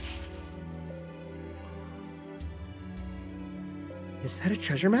 Is that a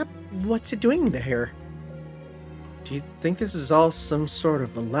treasure map? What's it doing there? Do you think this is all some sort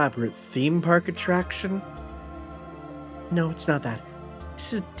of elaborate theme park attraction? No, it's not that.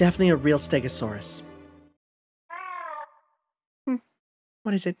 This is definitely a real Stegosaurus.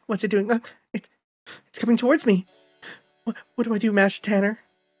 What is it? What's it doing? It's coming towards me. What do I do, Master Tanner?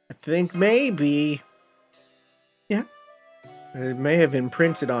 I think maybe... Yeah? It may have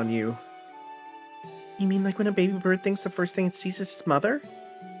imprinted on you. You mean like when a baby bird thinks the first thing it sees is its mother?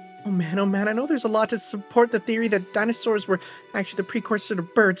 Oh man, I know there's a lot to support the theory that dinosaurs were actually the precursor to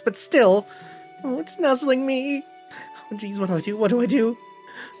birds, but still... Oh, it's nuzzling me. Oh geez, what do? What do I do?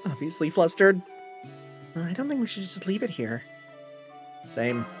 Obviously flustered. I don't think we should just leave it here.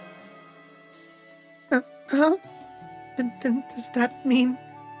 Same. Huh? Then does that mean...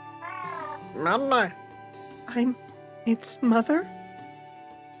 Mama! I'm its mother?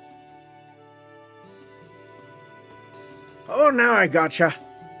 Oh, now I gotcha.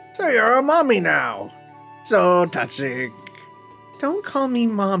 So you're a mommy now. So touching. Don't call me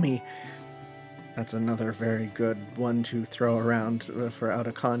mommy. That's another very good one to throw around for out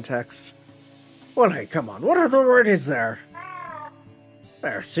of context. Well, hey, come on. What other word is there?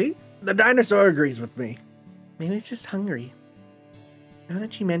 There, see? The dinosaur agrees with me. Maybe it's just hungry. Now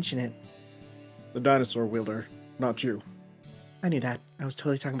that you mention it. The dinosaur wielder, not you. I knew that. I was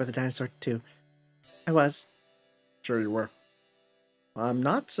totally talking about the dinosaur, too. I was. Sure you were. I'm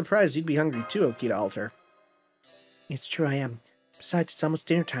not surprised you'd be hungry too, Okita Alter. It's true, I am. Besides, it's almost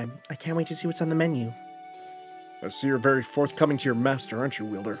dinner time. I can't wait to see what's on the menu. I see you're very forthcoming to your master, aren't you,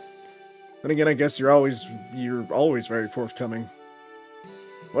 Wielder? Then again, I guess you're always very forthcoming.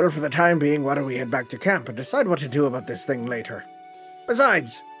 Well, for the time being, why don't we head back to camp and decide what to do about this thing later?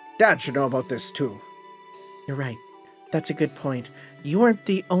 Besides, Dad should know about this too. You're right. That's a good point. You weren't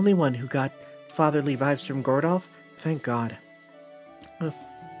the only one who got fatherly vibes from Gordolf. Thank God. Ugh.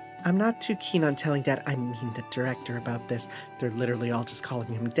 I'm not too keen on telling Dad, I mean the director, about this. They're literally all just calling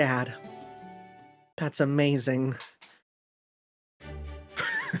him Dad. That's amazing.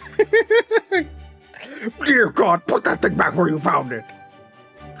 Dear God, put that thing back where you found it.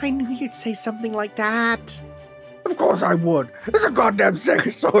 I knew you'd say something like that. Of course I would. It's a goddamn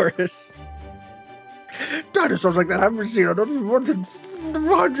Stegosaurus. Dinosaurs like that I haven't seen another for more than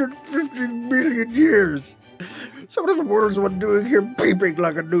 150 million years. So what in the world is one doing here peeping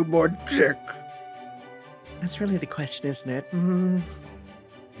like a newborn chick? That's really the question, isn't it?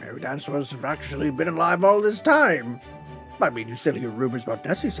 Maybe dinosaurs have actually been alive all this time. I mean, you still hear rumors about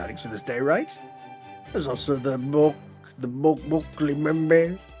Nessie sightings to this day, right? There's also the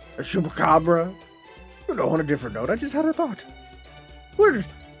Moklimembe, a Chupacabra. You know, on a different note, I just had a thought. Would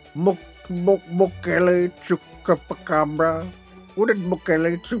Mokele Chupacabra? Wouldn't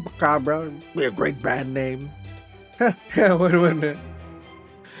Mokele Chupacabra be a great band name? Yeah, wouldn't it?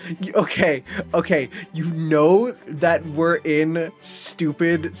 Okay, you know that we're in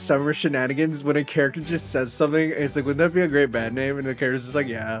stupid summer shenanigans when a character just says something, and it's like, wouldn't that be a great band name? And the character's just like,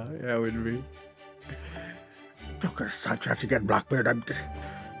 yeah, it would be. Don't get sidetracked again, Blackbeard.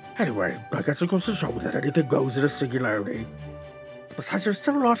 Anyway, I guess it goes to show that anything goes in a singularity. Besides, there's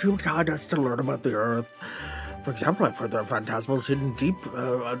still a lot humankind has to learn about the Earth. For example, I've heard there are phantasmals hidden deep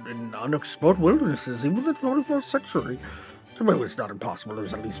in unexplored wildernesses, even in the 21st century. So maybe it's not impossible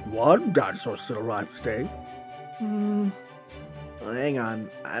there's at least one dinosaur still alive today. Well, hang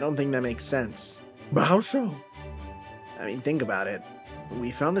on. I don't think that makes sense. But how so? I mean, think about it.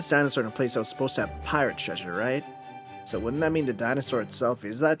 We found this dinosaur in a place that was supposed to have pirate treasure, right? So wouldn't that mean the dinosaur itself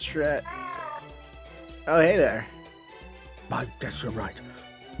is that Oh, hey there. I guess you're right.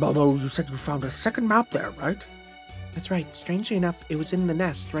 Although you said you found a second map there, right? That's right. Strangely enough, it was in the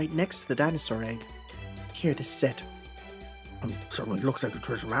nest right next to the dinosaur egg. Here, this is it. It certainly looks like a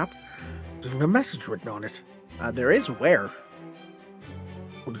treasure map. There's even a message written on it. There is where?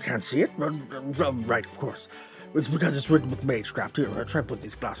 Well, you can't see it? Right, of course. It's because it's written with magecraft. Here, I'll try and put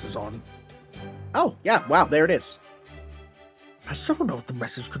these glasses on. Oh, yeah, wow, there it is. I still don't know what the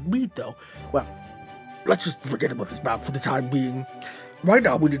message could mean, though. Well, let's just forget about this map for the time being. Right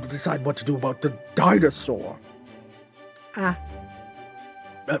now, we need to decide what to do about the dinosaur. Yes,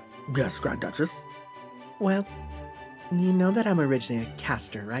 Grand Duchess? Well, you know that I'm originally a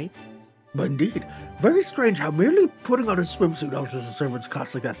caster, right? Indeed. Very strange how merely putting on a swimsuit alters a servant's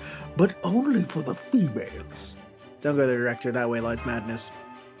cost like that, but only for the females. Don't go to the director, that way lies madness.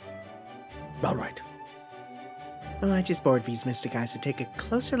 All right. Well, I just bored these mystic eyes to take a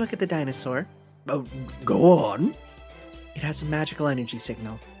closer look at the dinosaur. Go on. It has a magical energy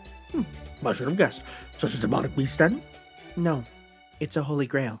signal. I should have guessed. Such a demonic beast, then? No, it's a holy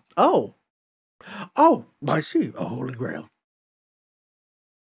grail. Oh, I see. A holy grail.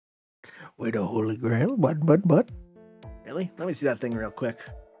 Wait, a holy grail? What? Really? Let me see that thing real quick.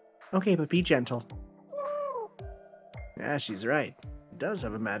 Okay, but be gentle. Yeah, she's right. It does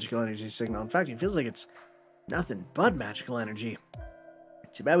have a magical energy signal. In fact, it feels like it's nothing but magical energy.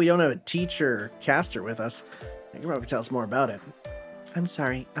 Too bad we don't have a teacher or caster with us. I can probably tell us more about it. I'm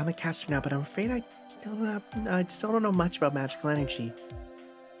sorry, I'm a caster now, but I'm afraid I still don't know much about magical energy.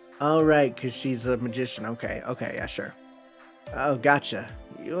 Oh, right, because she's a magician. Okay, yeah, sure. Oh, gotcha.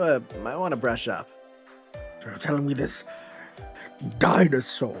 You might want to brush up. So you're telling me this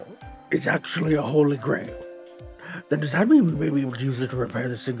dinosaur is actually a holy grail? Then does that mean we may be able to use it to repair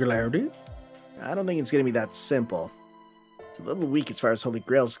the singularity? I don't think it's going to be that simple. It's a little weak as far as holy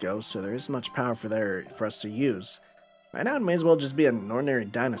grails go, so there isn't much power for us to use. Right now, it may as well just be an ordinary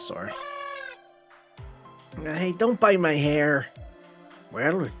dinosaur. Hey, don't bite my hair.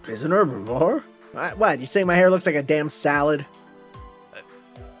 Well, it is an herbivore. What, you say my hair looks like a damn salad?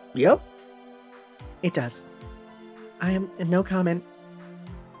 Yep. It does. I am no comment.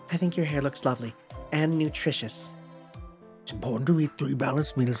 I think your hair looks lovely and nutritious. It's important to eat 3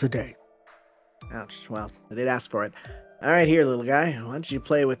 balanced meals a day. Ouch, well, I did ask for it. Alright, here, little guy. Why don't you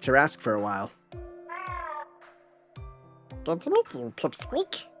play with Tarask for a while? Good to meet you,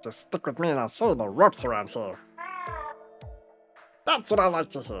 Pipsqueak. Just stick with me and I'll show you the ropes around here. That's what I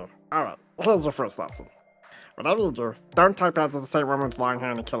like to hear. Alright, here's your first lesson. Whenever you do, don't type out to the same one with long hair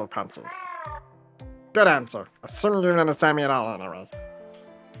and killer punches. Good answer. Assuming you didn't understand me at all anyway.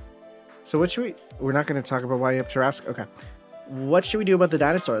 So what should we... We're not going to talk about why you have Tarask? Okay. What should we do about the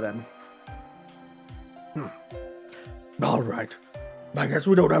dinosaur then? All right. I guess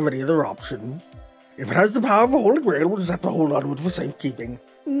we don't have any other option. If it has the power of a holy grail, we'll just have to hold on to it for safekeeping.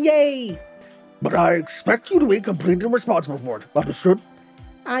 Yay! But I expect you to be completely responsible for it. Understood?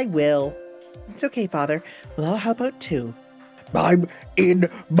 I will. It's okay, Father. We'll all help out too. I'm in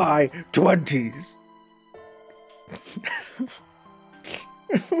my 20s.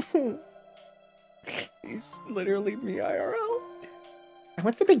 He's literally me IRL.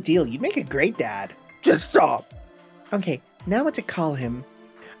 What's the big deal? You'd make a great dad. Just stop. Okay, now what to call him?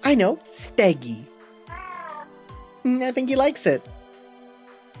 I know, Steggy. I think he likes it.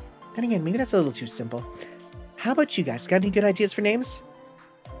 And again, maybe that's a little too simple. How about you guys? Got any good ideas for names?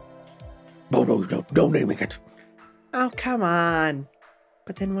 Oh, no, you don't. No naming it. Oh, come on.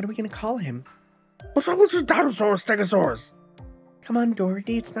 But then what are we going to call him? What's wrong with your dinosaur, Stegosaurus? Come on,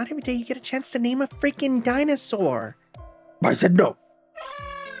 Doherty. It's not every day you get a chance to name a freaking dinosaur. I said no.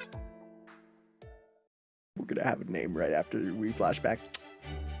 We're going to have a name right after we flash back.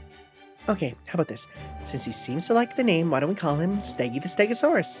 Okay, how about this? Since he seems to like the name, why don't we call him Steggy the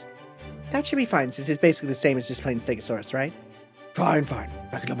Stegosaurus? That should be fine, since it's basically the same as just plain Stegosaurus, right? Fine.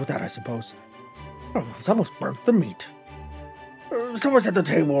 I can live with that, I suppose. Oh, it's almost burnt the meat. Someone's at the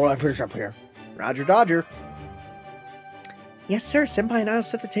table while I finish up here. Roger Dodger. Yes, sir. Senpai and I'll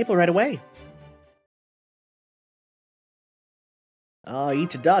set the table right away. Oh,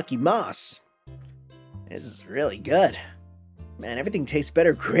 itadakimasu. This is really good. Man, everything tastes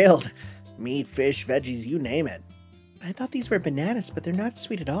better grilled. Meat, fish, veggies, you name it. I thought these were bananas, but they're not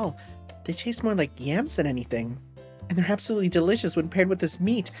sweet at all. They taste more like yams than anything. And they're absolutely delicious when paired with this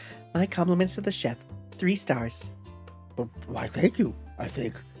meat. My compliments to the chef. 3 stars. But why, thank you, I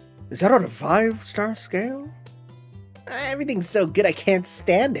think. Is that on a 5-star scale? Everything's so good I can't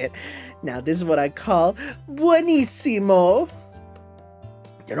stand it. Now this is what I call buonissimo.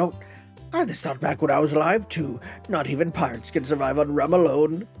 You know, I had this thought back when I was alive, too. Not even pirates can survive on rum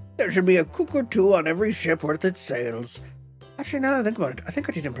alone. There should be a cook or two on every ship worth its sails. Actually, now that I think about it, I think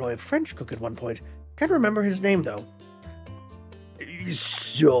I did employ a French cook at one point. Can't remember his name, though.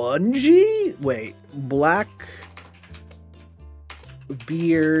 Sonji? Wait, Black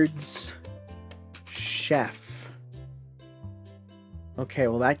Beard's chef. Okay,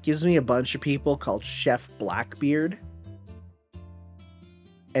 well that gives me a bunch of people called Chef Blackbeard.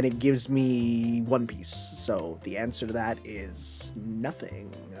 And it gives me One Piece. So the answer to that is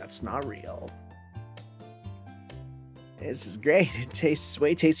nothing. That's not real. This is great. It tastes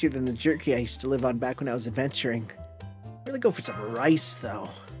way tastier than the jerky I used to live on back when I was adventuring. Really go for some rice, though.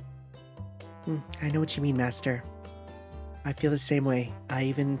 I know what you mean, Master. I feel the same way. I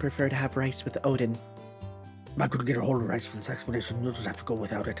even prefer to have rice with Odin. I couldn't get a hold of rice for this expedition. You'll just have to go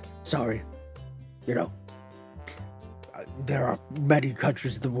without it. Sorry. You know, there are many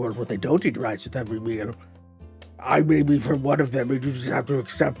countries in the world where they don't eat rice with every meal. I may be from one of them, and you just have to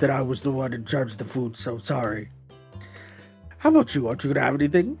accept that I was the one in charge of the food, so sorry. How about you? Aren't you gonna have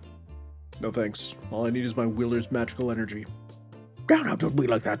anything? No thanks. All I need is my Wheeler's magical energy. Now, don't be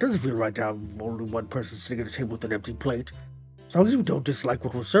like that. Doesn't feel right to have only one person sitting at a table with an empty plate. As long as you don't dislike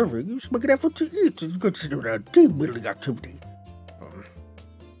what we're serving, you should make an effort to eat and consider it a team-building activity.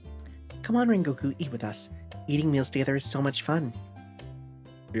 Come on, Rengoku, eat with us. Eating meals together is so much fun.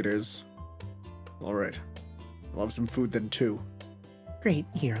 It is. Alright. I'll have some food then, too. Great.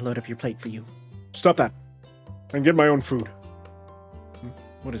 Here, load up your plate for you. Stop that! I can get my own food.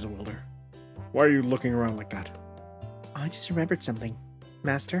 What is it, Wilder? Why are you looking around like that? I just remembered something.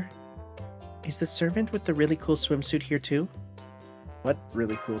 Master? Is the servant with the really cool swimsuit here too? What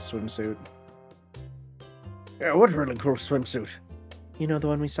really cool swimsuit? Yeah, what really cool swimsuit? You know, the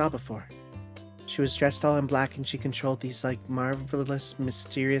one we saw before. She was dressed all in black and she controlled these, like, marvelous,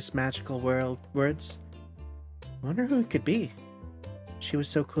 mysterious, magical words. I wonder who it could be. She was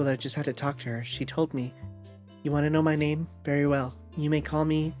so cool that I just had to talk to her. She told me, "You want to know my name? Very well. You may call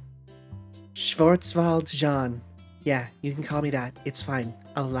me Schwarzwald Jean. Yeah, you can call me that. It's fine.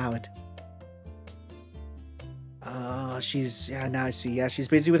 I'll allow it." Yeah, now I see. Yeah, she's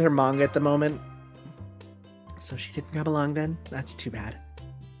busy with her manga at the moment. So she didn't come along then? That's too bad.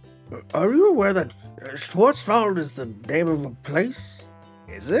 Are you aware that Schwarzwald is the name of a place?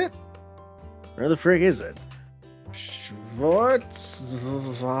 Is it? Where the frig is it?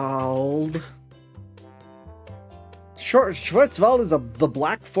 Schwarzwald. Schwarzwald is the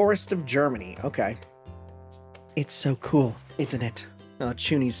Black Forest of Germany. Okay. It's so cool, isn't it?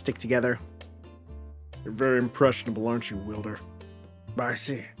 Chunies stick together. You're very impressionable, aren't you, Wilder? I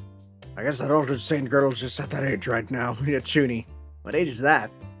see. I guess that old insane girl's just at that age right now. Yeah, Chuny. What age is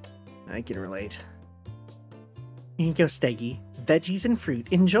that? I can relate. Here you go, Steggy. Veggies and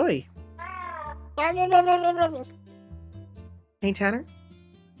fruit. Enjoy. Hey, Tanner?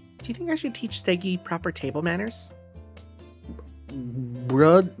 do you think I should teach Steggy proper table manners?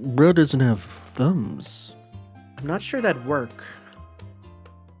 Bread doesn't have thumbs. I'm not sure that'd work.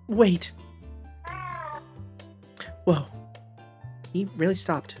 Wait. Whoa. He really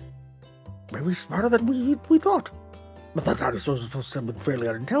stopped. Maybe smarter than we thought. But that dinosaurs are supposed to have been fairly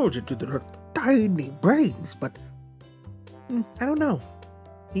unintelligent due to their tiny brains, but... I don't know.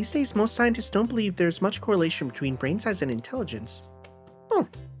 These days, most scientists don't believe there's much correlation between brain size and intelligence. Oh.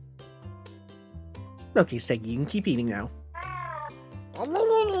 Okay, Steggy, you can keep eating now.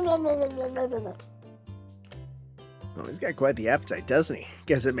 Oh, he's got quite the appetite, doesn't he?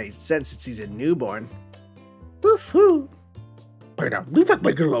 Guess it makes sense since he's a newborn. Woof-hoo! Hey now, leave that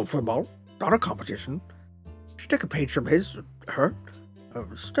bacon alone for a moment. Not a competition. Should take a page from her.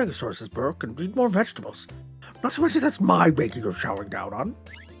 Stegosaurus is broke and need more vegetables. Not so much as that's my bacon you're showering down on.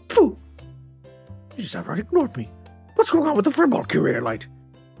 Phew! You just outright ignored me. What's going on with the Furball career light?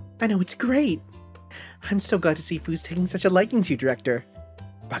 I know, it's great. I'm so glad to see Foo's taking such a liking to you, Director.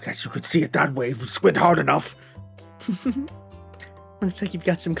 I guess you could see it that way if you squint hard enough. Looks like you've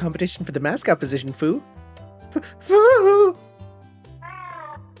got some competition for the mascot position, Foo. Foo!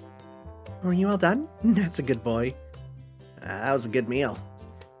 Are you all done? That's a good boy. That was a good meal.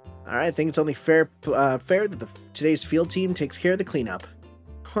 Alright, I think it's only fair that today's field team takes care of the cleanup.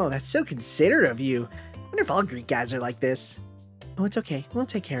 Oh, that's so considerate of you. I wonder if all Greek guys are like this. Oh, it's okay. We'll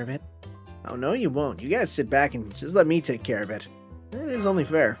take care of it. Oh, no, you won't. You gotta sit back and just let me take care of it. It is only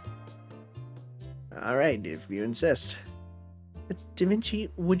fair. Alright, if you insist. But Da Vinci,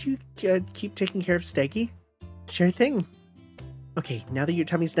 would you keep taking care of Steggy? Sure thing. Okay, now that your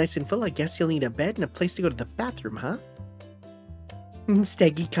tummy's nice and full, I guess you'll need a bed and a place to go to the bathroom, huh?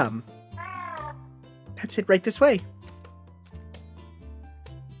 Steggy, come. That's it, right this way.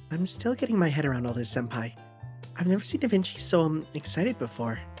 I'm still getting my head around all this, Senpai. I've never seen Da Vinci so excited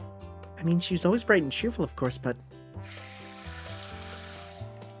before. I mean, she was always bright and cheerful, of course, but...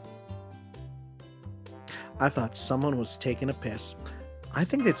 I thought someone was taking a piss. I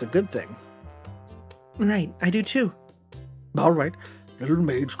think it's a good thing. Right, I do too. Alright, little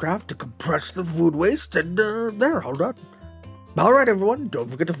magecraft to compress the food waste, and there, all done. Alright everyone, don't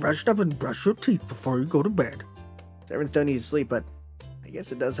forget to freshen up and brush your teeth before you go to bed. Servants don't need to sleep, but I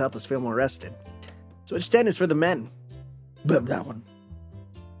guess it does help us feel more rested. So which tent is for the men? That one.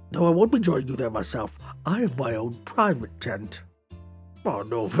 Though I won't be joining you there myself, I have my own private tent. Oh,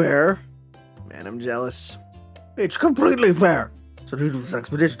 no fair. Man, I'm jealous. It's completely fair. So due to this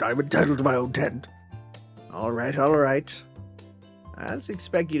expedition, I'm entitled to my own tent. Alright, alright. I just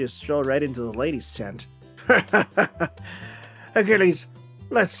expect you to stroll right into the ladies' tent. Achilles,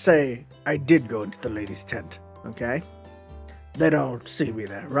 let's say I did go into the ladies' tent, okay? They don't see me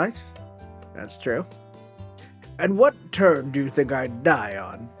there, right? That's true. And what turn do you think I'd die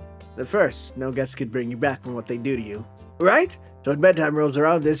on? The first, no guest could bring you back from what they do to you. Right? So when bedtime rolls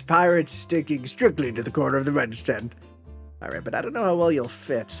around, this pirate's sticking strictly to the corner of the men's tent. Alright, but I don't know how well you'll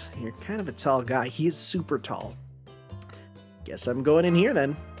fit. You're kind of a tall guy. He is super tall. Guess I'm going in here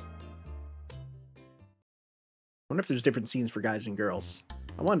then. Wonder if there's different scenes for guys and girls.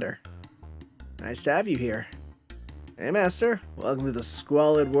 I wonder. Nice to have you here. Hey, Master. Welcome to the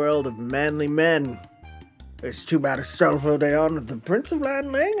squalid world of manly men. It's too bad Astolfo Deon and the Prince of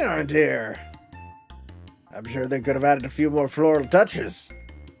Lan Lang aren't here. I'm sure they could have added a few more floral touches.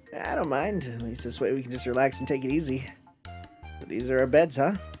 I don't mind. At least this way we can just relax and take it easy. But these are our beds,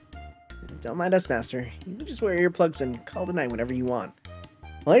 huh? Don't mind us, Master. You can just wear earplugs and call the night whenever you want.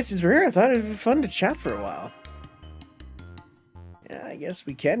 Well, hey, since we're here, I thought it'd be fun to chat for a while. Yeah, I guess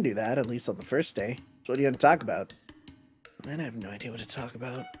we can do that, at least on the first day. So what do you want to talk about? Man, I have no idea what to talk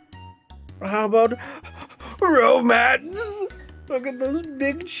about. How about romance? Look at those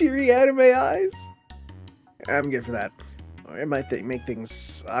big, cheery anime eyes. I'm good for that. Or it might make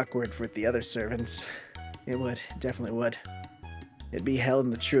things awkward for the other servants. It would. Definitely would. It'd be hell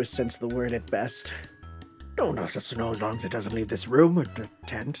in the truest sense of the word at best. Don't ask us to know as long as it doesn't leave this room or the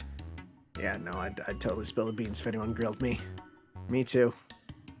tent. Yeah, no, I'd totally spill the beans if anyone grilled me. Me too.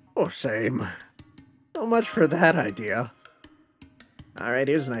 Oh, same. So much for that idea. Alright,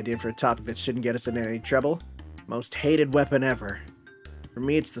 here's an idea for a topic that shouldn't get us into any trouble. Most hated weapon ever. For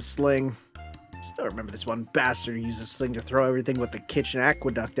me, it's the sling. Still remember this one bastard who used a sling to throw everything with the kitchen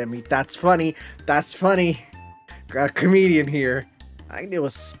aqueduct at me. That's funny. That's funny. Got a comedian here. I can deal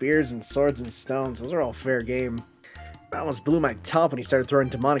with spears and swords and stones. Those are all fair game. I almost blew my top when he started throwing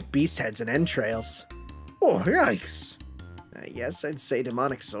demonic beast heads and entrails. Oh, yikes. Yes, I'd say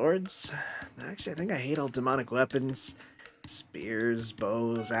demonic swords. Actually, I think I hate all demonic weapons. Spears,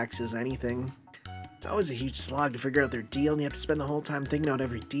 bows, axes, anything. It's always a huge slog to figure out their deal, and you have to spend the whole time thinking out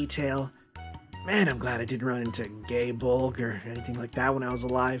every detail. Man, I'm glad I didn't run into Gay Bulg or anything like that when I was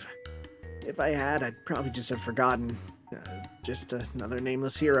alive. If I had, I'd probably just have forgotten. Just another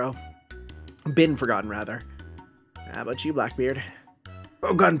nameless hero. Been forgotten, rather. How about you, Blackbeard?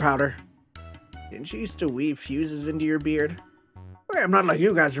 Oh, gunpowder. Didn't you used to weave fuses into your beard? Okay, I'm not like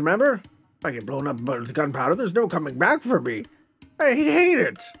you guys, remember? If I get blown up by the gunpowder, there's no coming back for me. I hate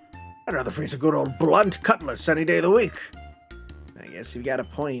it. I'd rather face a good old blunt cutlass any day of the week. I guess you've got a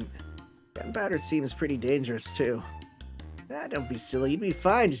point. Gunpowder seems pretty dangerous, too. Ah, don't be silly. You'd be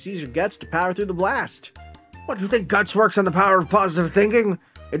fine. Just use your guts to power through the blast. What, do you think guts works on the power of positive thinking?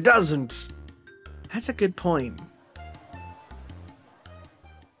 It doesn't. That's a good point.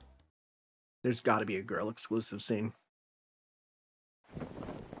 There's gotta be a girl exclusive scene.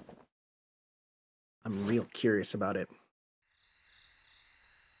 I'm real curious about it.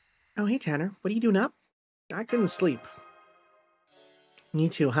 Oh, hey, Tanner. What are you doing up? I couldn't sleep. Me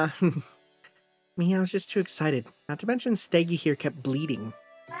too, huh? Me, I was just too excited. Not to mention Steggy here kept bleeding.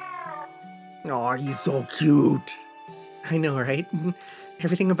 Oh, he's so cute. I know, right?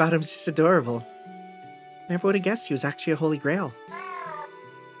 Everything about him's just adorable. Never would have guessed he was actually a holy grail.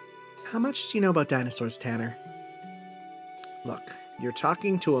 How much do you know about dinosaurs, Tanner? Look, you're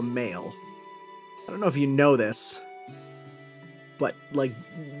talking to a male. I don't know if you know this, but, like,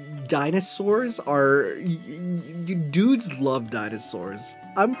 dinosaurs are... dudes love dinosaurs.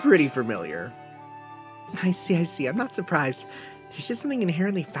 I'm pretty familiar. I see. I'm not surprised. There's just something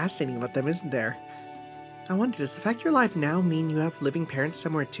inherently fascinating about them, isn't there? I wonder, does the fact you're alive now mean you have living parents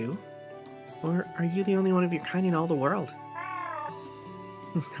somewhere too? Or are you the only one of your kind in all the world?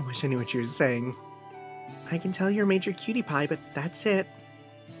 I wish I knew what you were saying. I can tell you're a major cutie pie, but that's it.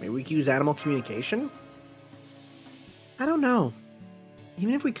 Maybe we could use animal communication? I don't know.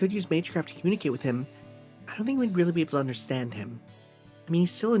 Even if we could use Magecraft to communicate with him, I don't think we'd really be able to understand him. I mean,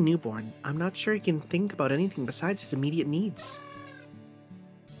 he's still a newborn. I'm not sure he can think about anything besides his immediate needs.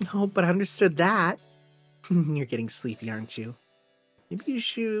 Oh, but I understood that. You're getting sleepy, aren't you? Maybe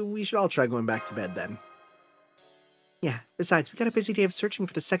we should all try going back to bed then. Yeah, besides, we got a busy day of searching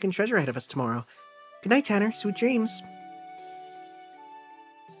for the second treasure ahead of us tomorrow. Good night, Tanner. Sweet dreams.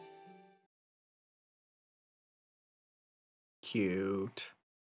 Cute.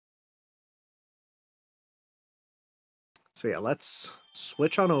 So yeah, let's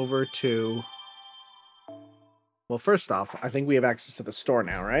switch on over to... Well, first off, I think we have access to the store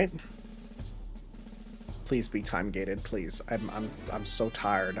now, right? Please be time gated, please. I'm so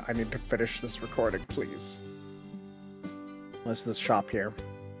tired. I need to finish this recording, please. What's this shop here?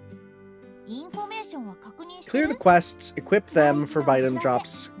 Clear the quests, equip them for item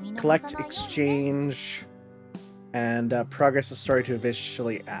drops, collect, exchange, and progress the story to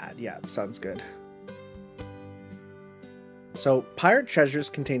eventually add. Yeah, sounds good. So, pirate treasures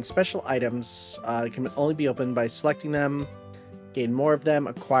contain special items that can only be opened by selecting them, gain more of them,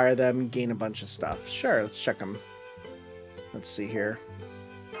 acquire them, gain a bunch of stuff. Sure, let's check them. Let's see here.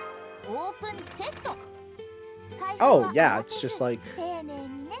 Oh, yeah, it's just like...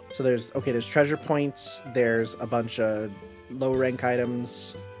 So there's treasure points, there's a bunch of low rank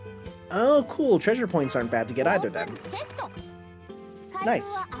items. Oh, cool, treasure points aren't bad to get either then.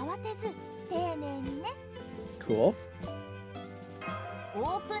 Nice. Cool.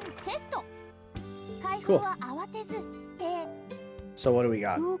 Cool. So what do we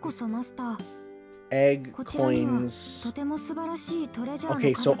got? Egg, coins.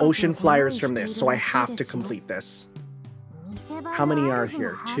 Okay, so ocean flyers from this, so I have to complete this. How many are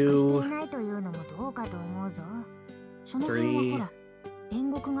here? 2, 3.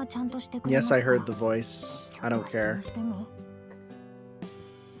 Yes, I heard the voice. I don't care.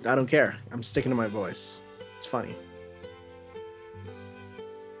 I don't care. I'm sticking to my voice. It's funny.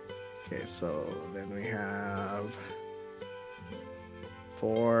 Okay, so then we have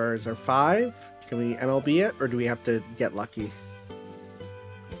 4. Is there 5? Can we MLB it, or do we have to get lucky?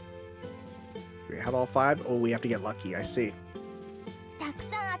 Do we have all 5? Oh, we have to get lucky. I see.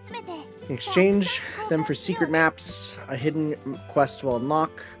 Exchange them for secret maps. A hidden quest will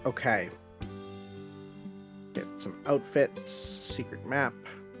unlock. Okay. Get some outfits. Secret map.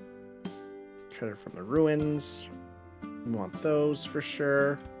 Treasure from the ruins. We want those for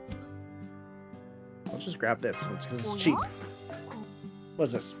sure. I'll just grab this because it's cheap.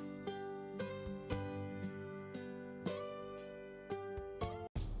 What's this?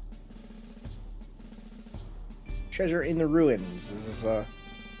 Treasure in the ruins. Is this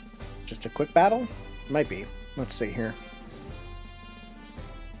just a quick battle? Might be. Let's see here.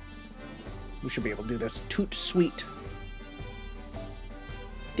 We should be able to do this. Toot sweet.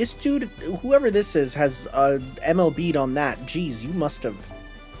 This dude, whoever this is, has a MLB'd on that. Jeez, you must have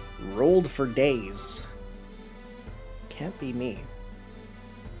rolled for days. Can't be me.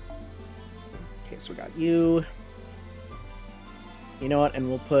 Okay, so we got you. You know what? And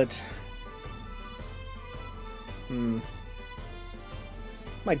we'll put...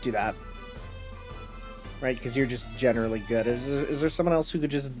 Might do that. Right, because you're just generally good. Is there someone else who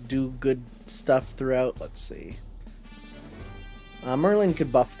could just do good stuff throughout? Let's see. Merlin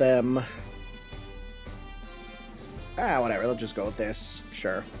could buff them. Whatever. Let's just go with this.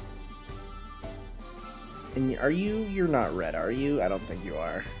 Sure. And are you? You're not red, are you? I don't think you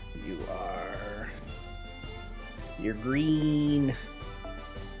are. You are... You're green.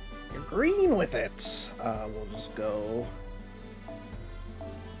 You're green with it. We'll just go...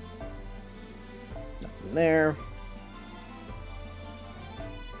 Nothing there.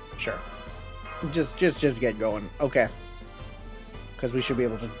 Sure. Just get going. Okay. Because we should be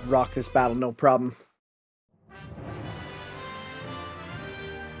able to rock this battle, no problem.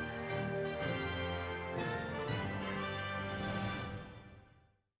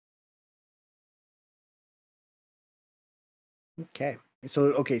 Okay.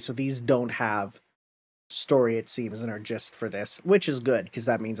 So these don't have story, it seems, and are just for this, which is good, because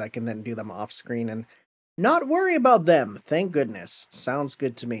that means I can then do them off screen and not worry about them. Thank goodness. Sounds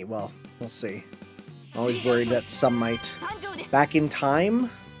good to me. Well, we'll see. Always worried that some might... Back in time?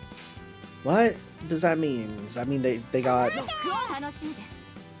 What does that mean? Does that mean they got...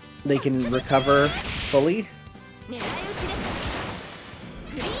 They can recover fully?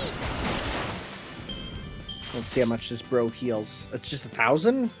 Let's see how much this bro heals. It's just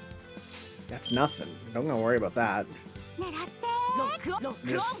 1,000? That's nothing. Don't gotta worry about that.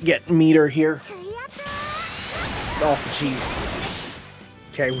 Just get meter here. Oh, jeez.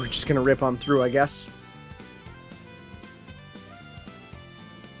 Okay, we're just gonna rip on through, I guess.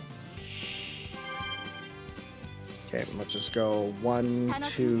 Okay, let's just go 1,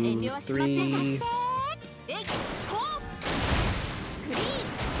 2, 3.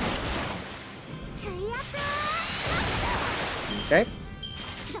 Okay.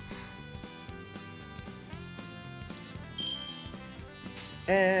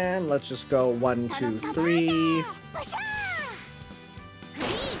 And let's just go 1, 2, 3.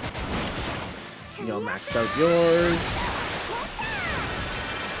 You'll max out yours.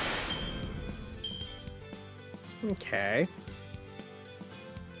 Okay.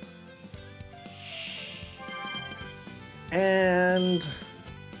 And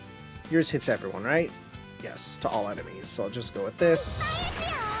yours hits everyone, right? Yes, to all enemies. So I'll just go with this.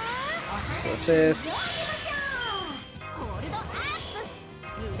 Go with this.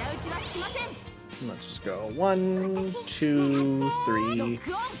 Let's just go 1, 2, 3.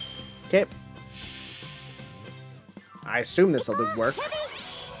 Okay. I assume this will work.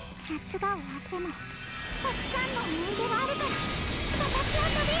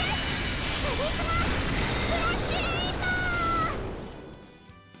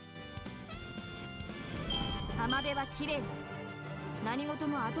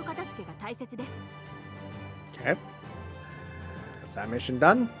 Okay. That's that mission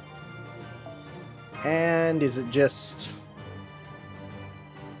done. And is it just...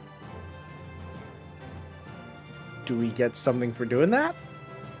 Do we get something for doing that?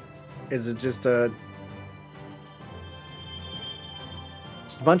 Is it just a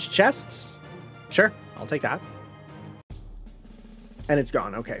bunch of chests? Sure, I'll take that. And it's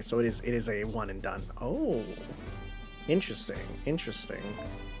gone. Okay, so it is a one and done. Oh, interesting. Interesting.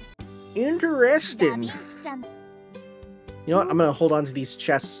 Interesting. You know what? I'm gonna hold on to these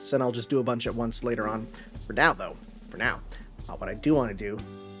chests and I'll just do a bunch at once later on. For now, though. For now. What I do want to do...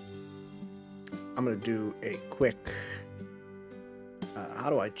 I'm gonna do a quick... how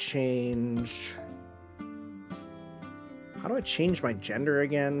do I change... How do I change my gender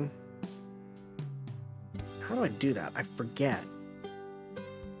again? How do I do that? I forget.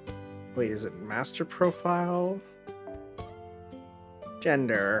 Wait, is it master profile?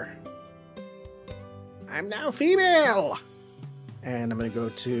 Gender. I'm now female! And I'm gonna go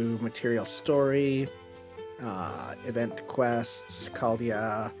to material story, event quests,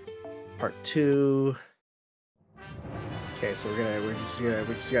 Chaldea, part 2. Okay, so we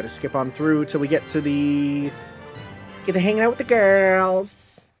just gotta skip on through till we get to get to hanging out with the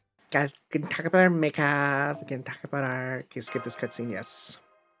girls. We can talk about our makeup. We can talk about our... Okay, skip this cutscene, yes.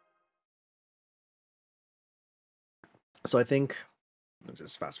 So I think... Let's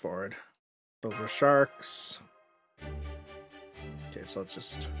just fast forward. Those were sharks. Okay, so let's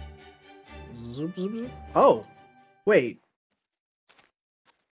just... Zoop, zoop, zoop. Oh! Wait.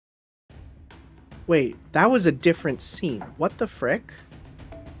 Wait, that was a different scene. What the frick?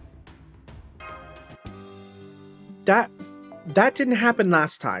 That didn't happen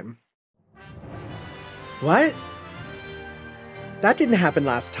last time. What? That didn't happen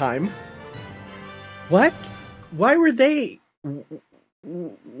last time. What? Why were they...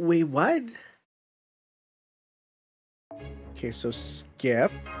 Wait, what? Okay, so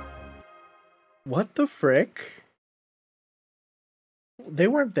skip. What the frick? They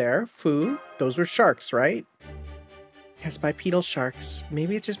weren't there. Foo. Those were sharks, right? Yes, bipedal sharks.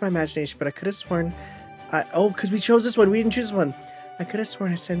 Maybe it's just my imagination, but I could have sworn... oh, because we chose this one. We didn't choose one. I could have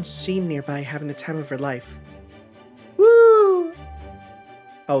sworn I sent Jean nearby having the time of her life. Woo!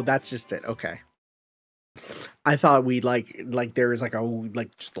 Oh, that's just it. Okay. I thought we like there was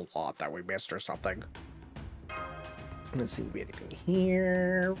like just a lot that we missed or something. Let's see if we have anything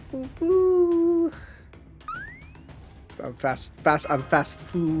here. Foo. I'm fast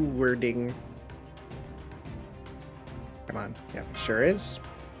forwarding. Come on. Yeah, it sure is.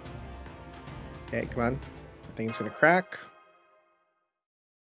 Okay, come on. I think it's gonna crack.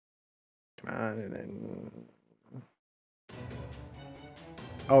 Come on, and then...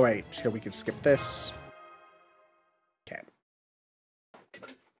 Oh, right. So we can skip this. Okay.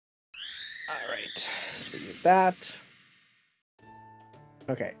 Alright. So we get that.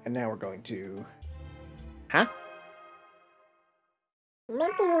 Okay, and now we're going to... Huh?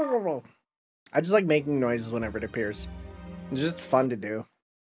 I just like making noises whenever it appears. It's just fun to do.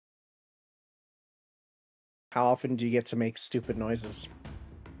 How often do you get to make stupid noises?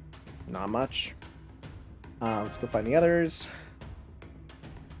 Not much. Let's go find the others.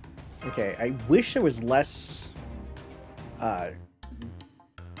 Okay, I wish there was less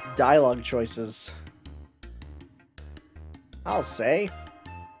dialogue choices. I'll say.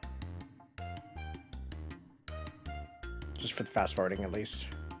 Just for the fast forwarding, at least.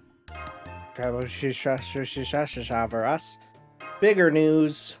 For us. Bigger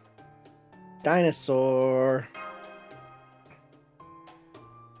news. Dinosaur.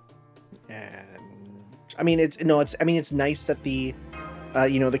 And I mean, it's nice that the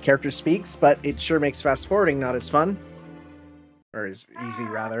the character speaks, but it sure makes fast forwarding not as fun, or as easy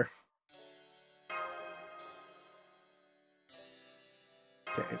rather.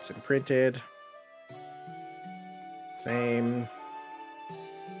 Okay, it's imprinted. Same.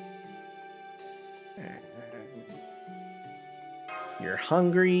 And you're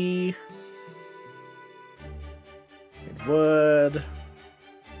hungry. It would.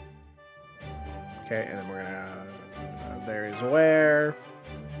 Okay, and then we're gonna... there is where.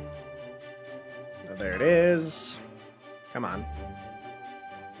 There it is. Come on.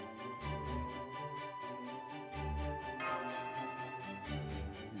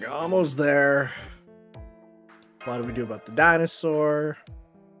 You're almost there. What do we do about the dinosaur?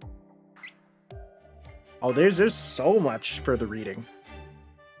 Oh, there's so much further reading.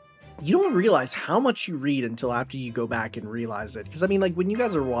 You don't realize how much you read until after you go back and realize it. Because, I mean, like, when you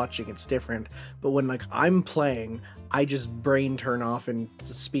guys are watching, it's different. But when, like, I'm playing, I just brain turn off and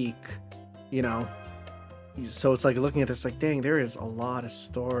speak, you know? So it's like looking at this, like, dang, there is a lot of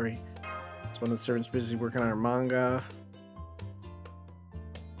story. It's one of the servants busy working on our manga.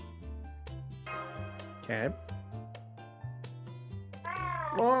 Okay.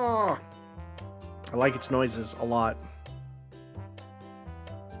 Oh! I like its noises a lot.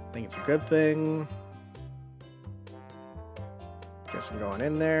 I think it's a good thing. Guess I'm going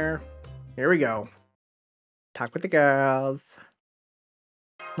in there. Here we go. Talk with the girls.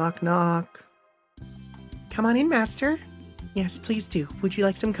 Knock, knock. Come on in, master. Yes, please do. Would you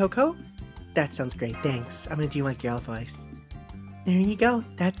like some cocoa? That sounds great, thanks. I'm gonna do my girl voice. There you go.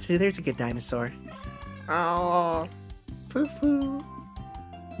 There's a good dinosaur. Oh, Foo-foo.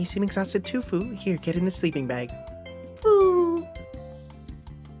 You seem exhausted too, Foo. Here, get in the sleeping bag. Foo.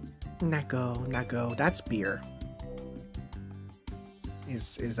 Not go. That's beer.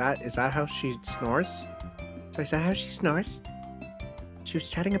 Is that how she snores? So is that how she snores? She was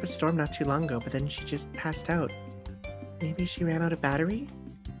chatting up a storm not too long ago, but then she just passed out. Maybe she ran out of battery?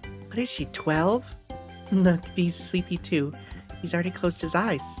 What is she, 12? Look, V's sleepy too. He's already closed his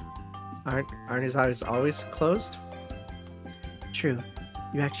eyes. Aren't his eyes always closed? True.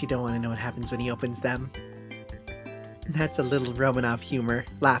 You actually don't want to know what happens when he opens them. That's a little Romanov humor.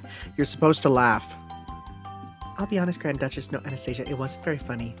 Laugh. You're supposed to laugh. I'll be honest, Grand Duchess, no, Anastasia, it wasn't very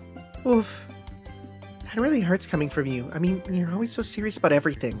funny. Oof. That really hurts coming from you. I mean, you're always so serious about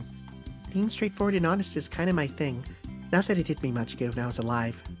everything. Being straightforward and honest is kind of my thing. Not that it did me much good when I was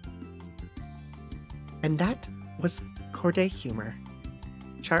alive. And that was Corday humor.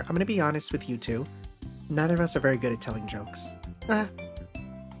 Char, I'm gonna be honest with you two. Neither of us are very good at telling jokes.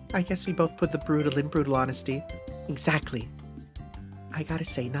 I guess we both put the brutal in brutal honesty. Exactly. I gotta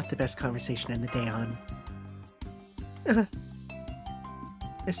say, not the best conversation to end the day on.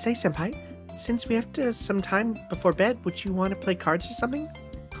 Say, Senpai, since we have some time before bed, would you want to play cards or something?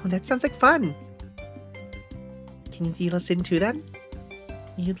 Oh, that sounds like fun. Can you deal us in too, then?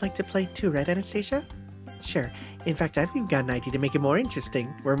 You'd like to play too, right, Anastasia? Sure. In fact, I've even got an idea to make it more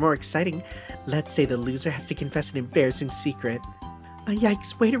interesting, or more exciting. Let's say the loser has to confess an embarrassing secret.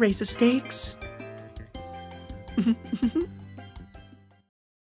 Yikes, way to raise the stakes.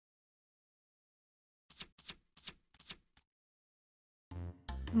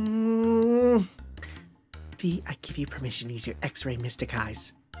 V, I give you permission to use your X-ray mystic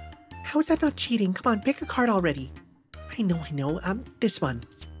eyes. How is that not cheating? Come on, pick a card already. I know. This one.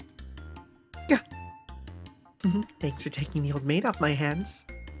 Yeah. Thanks for taking the old maid off my hands.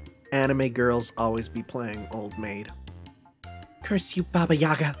 Anime girls always be playing old maid. Curse you, Baba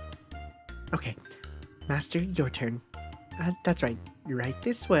Yaga. Okay, Master, your turn. That's right. You're right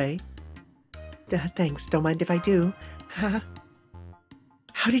this way. Thanks. Don't mind if I do.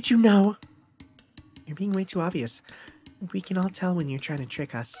 How did you know? You're being way too obvious. We can all tell when you're trying to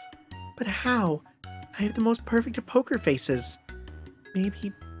trick us. But how? I have the most perfect of poker faces.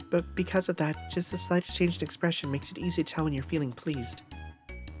 Maybe, but because of that, just the slightest change in expression makes it easy to tell when you're feeling pleased.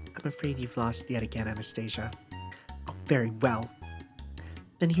 I'm afraid you've lost yet again, Anastasia. Oh, very well.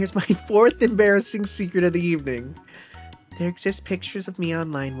 Then here's my fourth embarrassing secret of the evening. There exist pictures of me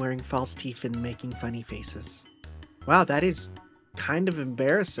online wearing false teeth and making funny faces. Wow, that is kind of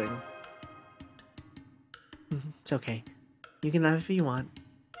embarrassing. It's okay. You can laugh if you want.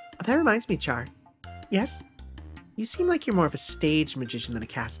 Oh, that reminds me, Char. Yes? You seem like you're more of a stage magician than a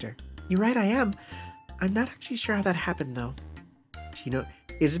caster. You're right, I am. I'm not actually sure how that happened, though. You know,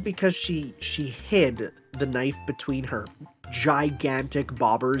 is it because she hid the knife between her gigantic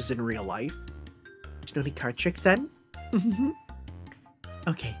bobbers in real life? Do you know any card tricks, then?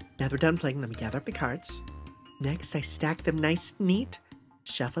 Okay, now that we're done playing, let me gather up the cards. Next, I stack them nice and neat,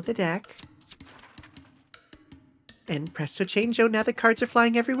 shuffle the deck, and presto changeo, now the cards are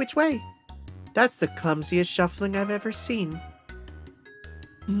flying every which way. That's the clumsiest shuffling I've ever seen.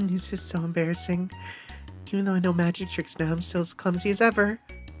 This is so embarrassing. Even though I know magic tricks now, I'm still as clumsy as ever.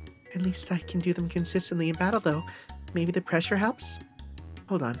 At least I can do them consistently in battle, though. Maybe the pressure helps?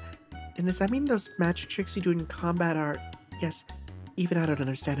 Hold on. Then does that mean those magic tricks you do in combat are... Yes, even I don't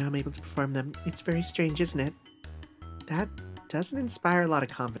understand how I'm able to perform them. It's very strange, isn't it? That doesn't inspire a lot of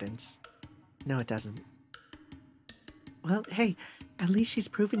confidence. No, it doesn't. Well, hey, at least she's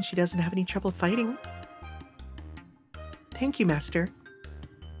proven she doesn't have any trouble fighting. Thank you, Master.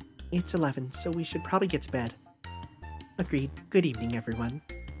 It's 11, so we should probably get to bed. Agreed. Good evening, everyone.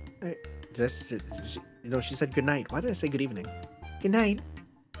 She said good night. Why did I say good evening? Good night.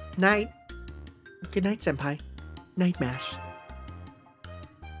 Night. Good night, Senpai. Night, Mash.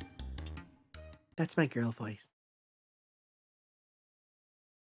 That's my girl voice.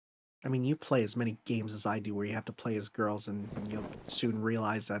 I mean, you play as many games as I do where you have to play as girls, and you'll soon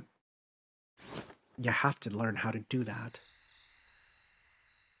realize that you have to learn how to do that.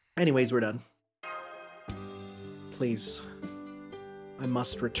 Anyways, we're done. Please. I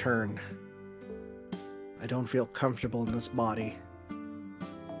must return. I don't feel comfortable in this body.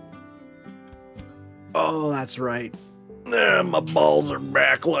 Oh, that's right. My balls are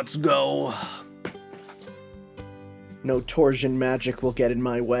back. Let's go. No torsion magic will get in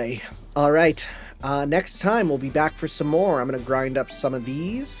my way. Alright, next time we'll be back for some more. I'm gonna grind up some of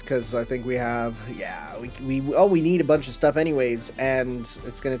these, because I think we have, yeah, we need a bunch of stuff anyways, and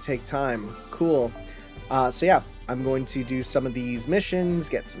it's gonna take time. Cool. So yeah, I'm going to do some of these missions,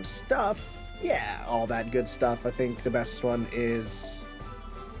 get some stuff, yeah, all that good stuff. I think the best one is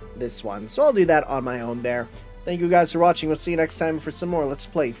this one, so I'll do that on my own there. Thank you guys for watching. We'll see you next time for some more Let's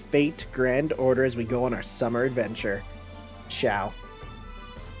Play Fate Grand Order as we go on our summer adventure. Ciao.